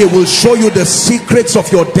wind. He will show you the secrets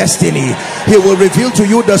of your destiny. He will reveal to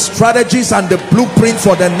you the strategies and the blueprint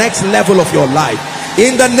for the next level of your life,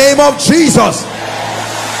 in the name of Jesus.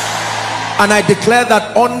 And I declare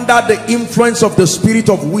that under the influence of the spirit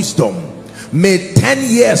of wisdom, may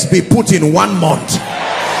 10 years be put in 1 month.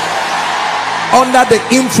 Under the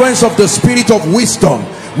influence of the spirit of wisdom,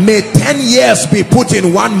 may 10 years be put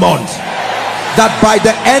in 1 month. That by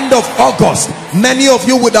the end of August, many of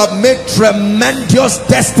you would have made tremendous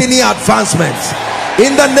destiny advancements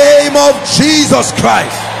in the name of Jesus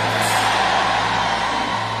Christ.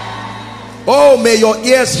 Oh, may your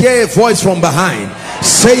ears hear a voice from behind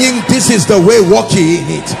saying, this is the way, walk ye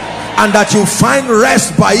in it, and that you find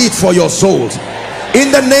rest by it for your souls,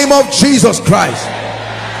 in the name of Jesus Christ.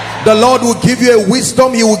 The Lord will give you a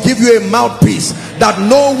wisdom. He will give you a mouthpiece that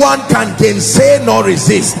no one can gainsay nor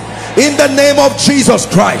resist, in the name of Jesus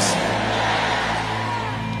Christ.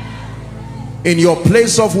 In your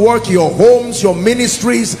place of work, your homes, your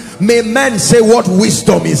ministries, may men say, what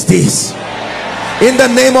wisdom is this? In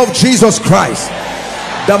the name of Jesus Christ.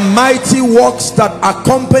 The mighty works that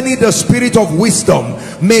accompany the spirit of wisdom,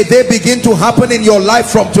 may they begin to happen in your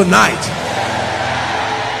life from tonight.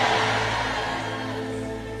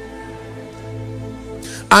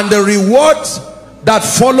 And the rewards that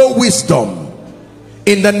follow wisdom,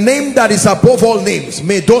 in the name that is above all names,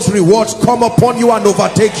 may those rewards come upon you and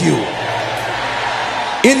overtake you,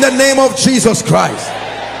 in the name of Jesus Christ.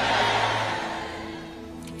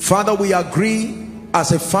 Father, we agree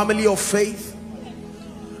as a family of faith,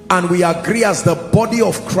 and we agree as the body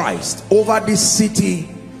of Christ over this city,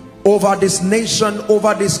 over this nation,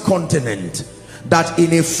 over this continent, that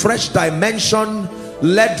in a fresh dimension,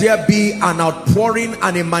 let there be an outpouring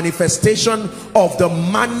and a manifestation of the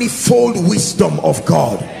manifold wisdom of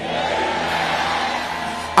God.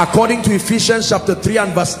 According to Ephesians chapter 3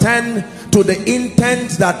 and verse 10, to the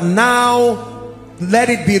intent that now let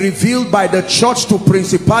it be revealed by the church to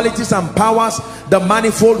principalities and powers the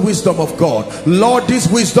manifold wisdom of God. Lord, this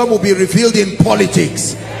wisdom will be revealed in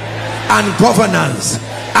politics and governance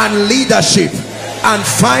and leadership and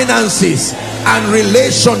finances and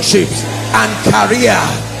relationships and career.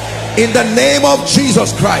 In the name of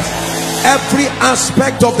Jesus Christ, every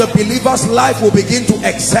aspect of the believer's life will begin to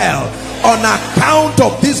excel on account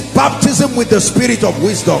of this baptism with the spirit of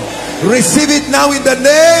wisdom. Receive it now in the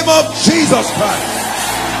name of Jesus Christ.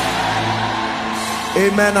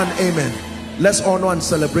 Amen and amen. Let's honor and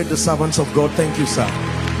celebrate the servants of God. Thank you, sir.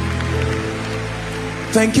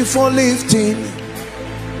 Thank you for lifting.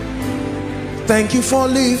 Thank you for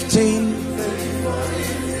lifting.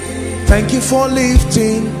 Thank you for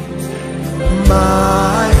lifting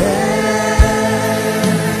my hands.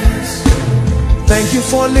 Thank you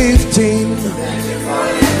for lifting.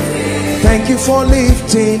 Thank you for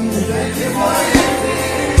lifting.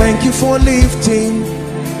 Thank you for lifting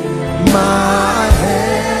my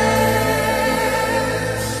hands.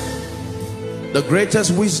 The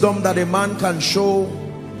greatest wisdom that a man can show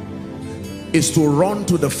is to run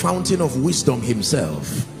to the fountain of wisdom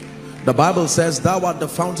himself. The Bible says, thou art the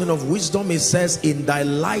fountain of wisdom. It says, in thy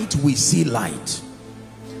light we see light.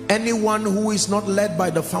 Anyone who is not led by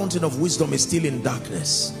the fountain of wisdom is still in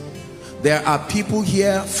darkness. There are people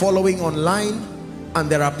here following online, and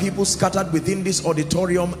there are people scattered within this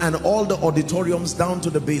auditorium and all the auditoriums down to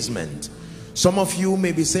the basement. Some of you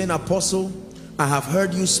may be saying, Apostle, I have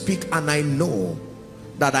heard you speak and I know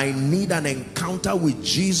that I need an encounter with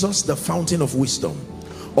Jesus, the fountain of wisdom.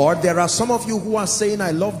 Or there are some of you who are saying,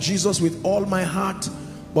 I love Jesus with all my heart,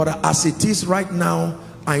 but as it is right now,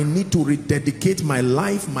 I need to rededicate my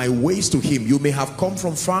life, my ways to him. You may have come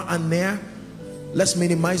from far and near. Let's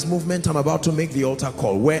minimize movement. I'm about to make the altar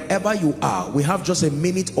call. Wherever you are, we have just a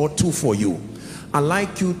minute or two for you. I'd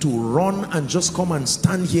like you to run and just come and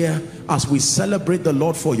stand here as we celebrate the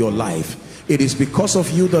Lord for your life. It is because of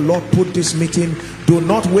you the Lord put this meeting. Do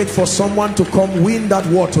not wait for someone to come win that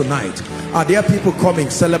war tonight. Are there people coming?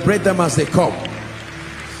 Celebrate them as they come.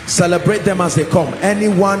 Celebrate them as they come.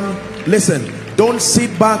 Anyone, listen, don't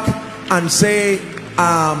sit back and say,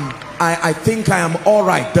 I think I am all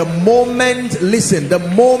right. The moment, listen, the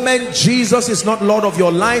moment Jesus is not Lord of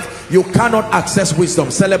your life, you cannot access wisdom.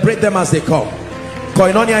 Celebrate them as they come.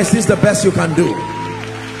 Koinonia, is this the best you can do?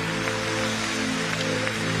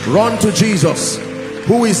 Run to Jesus,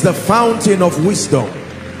 who is the fountain of wisdom.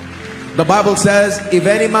 The Bible says, if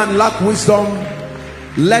any man lack wisdom,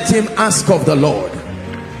 let him ask of the Lord.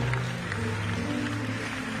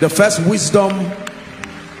 The first wisdom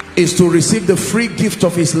is to receive the free gift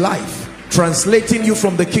of his life, translating you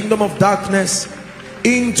from the kingdom of darkness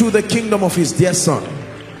into the kingdom of his dear son.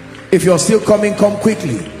 If you're still coming, come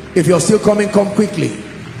quickly. If you're still coming, come quickly.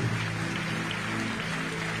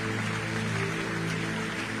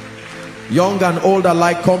 Young and old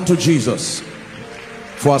alike, come to Jesus.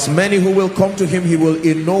 For as many who will come to him, he will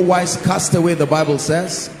in no wise cast away, the Bible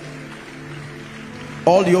says.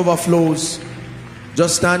 All the overflows,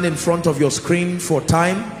 just stand in front of your screen for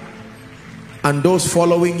time. And those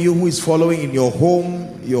following you, who is following in your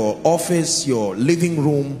home, your office, your living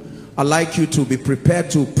room, I'd like you to be prepared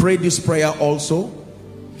to pray this prayer also.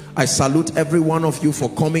 I salute every one of you for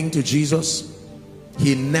coming to Jesus.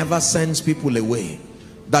 He never sends people away.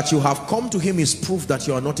 That you have come to him is proof that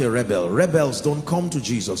you are not a rebel. Rebels don't come to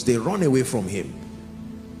Jesus, they run away from him.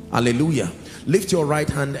 Hallelujah. Lift your right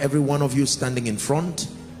hand, every one of you standing in front,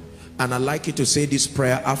 and I'd like you to say this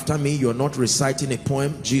prayer after me. You're not reciting a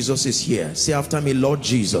poem. Jesus is here. Say after me, Lord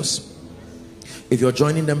Jesus. If you're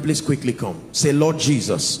joining them, please quickly come. Say, Lord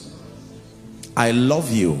Jesus, I love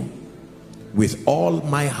you with all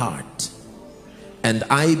my heart, and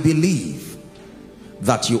I believe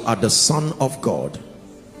that you are the Son of God.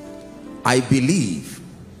 I believe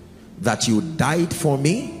that you died for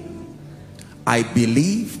me. I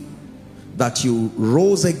believe that you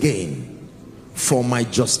rose again for my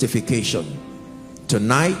justification.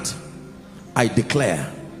 Tonight, I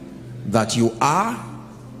declare that you are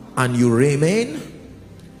and you remain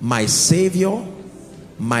my Savior,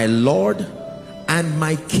 my Lord, and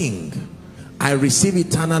my King. I receive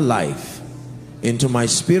eternal life into my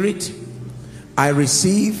spirit. I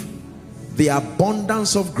receive the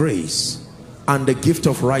abundance of grace and the gift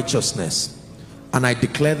of righteousness, and I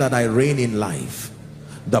declare that I reign in life.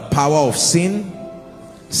 The power of sin,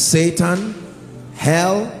 Satan,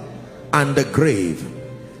 hell, and the grave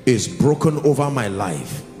is broken over my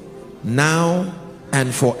life now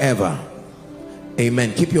and forever.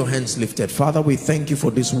 Amen. Keep your hands lifted. Father, we thank you for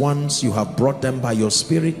these ones. You have brought them by your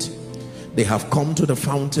spirit They have come to the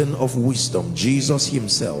fountain of wisdom, Jesus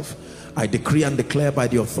himself. I decree and declare by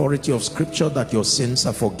the authority of scripture that your sins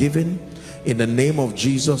are forgiven. In the name of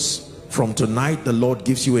Jesus, from tonight the Lord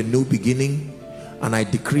gives you a new beginning, and I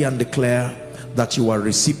decree and declare that you are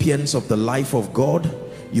recipients of the life of God.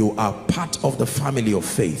 You are part of the family of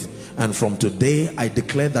faith, and from today I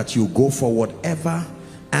declare that you go forward ever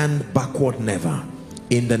and backward never,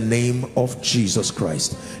 in the name of Jesus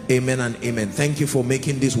Christ. Amen and amen. Thank you for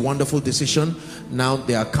making this wonderful decision. Now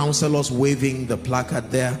there are counselors waving the placard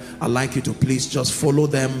there. I'd like you to please just follow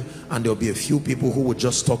them, and there'll be a few people who will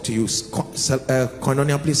just talk to you.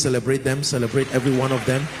 Koinonia, please celebrate them. Celebrate every one of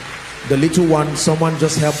them. The little one, someone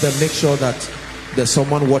just help them. Make sure that there's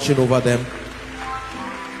someone watching over them.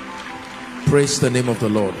 Praise the name of the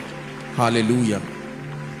Lord. Hallelujah.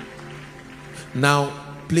 Now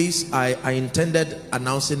please, I intended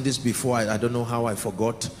announcing this before. I don't know how I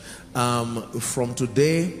forgot. From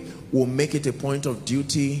today, we'll make it a point of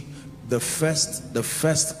duty. The first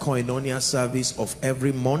Koinonia service of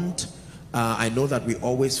every month. I know that we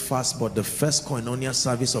always fast, but the first Koinonia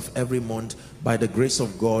service of every month, by the grace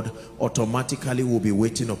of God, automatically will be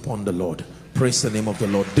waiting upon the Lord. Praise the name of the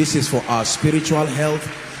Lord. This is for our spiritual health.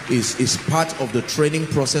 Is part of the training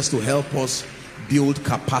process to help us build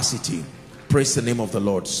capacity. Praise the name of the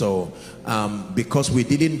Lord. So because we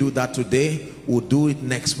didn't do that today, we'll do it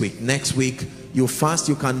next week. Next week you fast.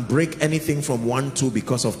 You can break anything from 1-2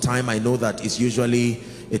 because of time. I know that it's usually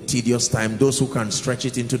a tedious time. Those who can stretch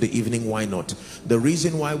it into the evening, why not? The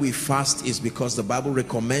reason why we fast is because the Bible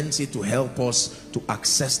recommends it to help us to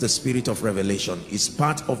access the spirit of revelation. It's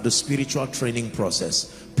part of the spiritual training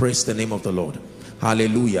process. Praise the name of the Lord.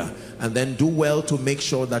 Hallelujah. And then do well to make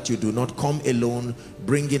sure that you do not come alone.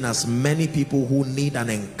 Bring in as many people who need an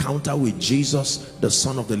encounter with Jesus, the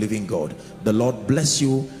Son of the living God. The Lord bless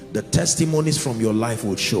you. The testimonies from your life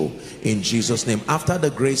will show in Jesus' name. After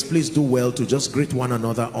the grace, please do well to just greet one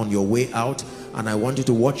another on your way out. And I want you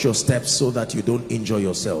to watch your steps so that you don't injure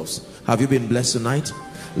yourselves. Have you been blessed tonight?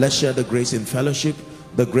 Let's share the grace in fellowship.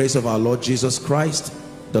 The grace of our Lord Jesus Christ,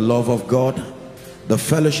 the love of God, the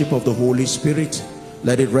fellowship of the Holy Spirit,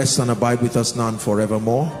 let it rest and abide with us now and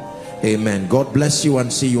forevermore. Amen. God bless you,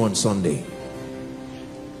 and see you on Sunday.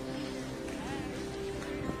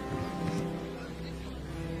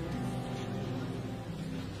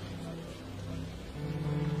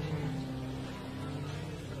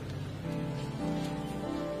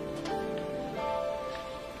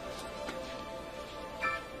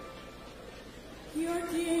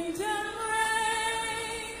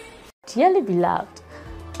 Dearly beloved,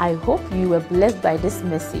 I hope you were blessed by this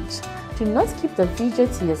message. Do not keep the video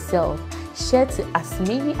to yourself. Share to as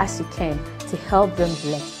many as you can to help them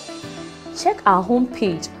bless. Check our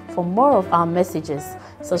homepage for more of our messages.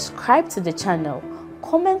 Subscribe to the channel,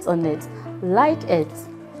 comment on it, like it.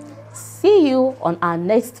 See you on our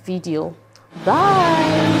next video.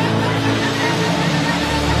 Bye.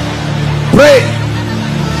 Pray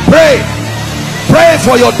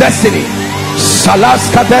for your destiny.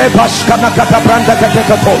 Salaskade bashkana katabranda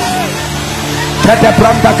katekatos.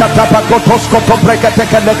 Katebranda katapakotos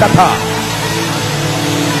kotobrekatekelekata.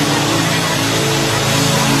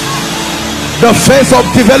 The phase of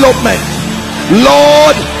development.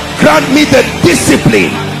 Lord, grant me the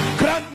discipline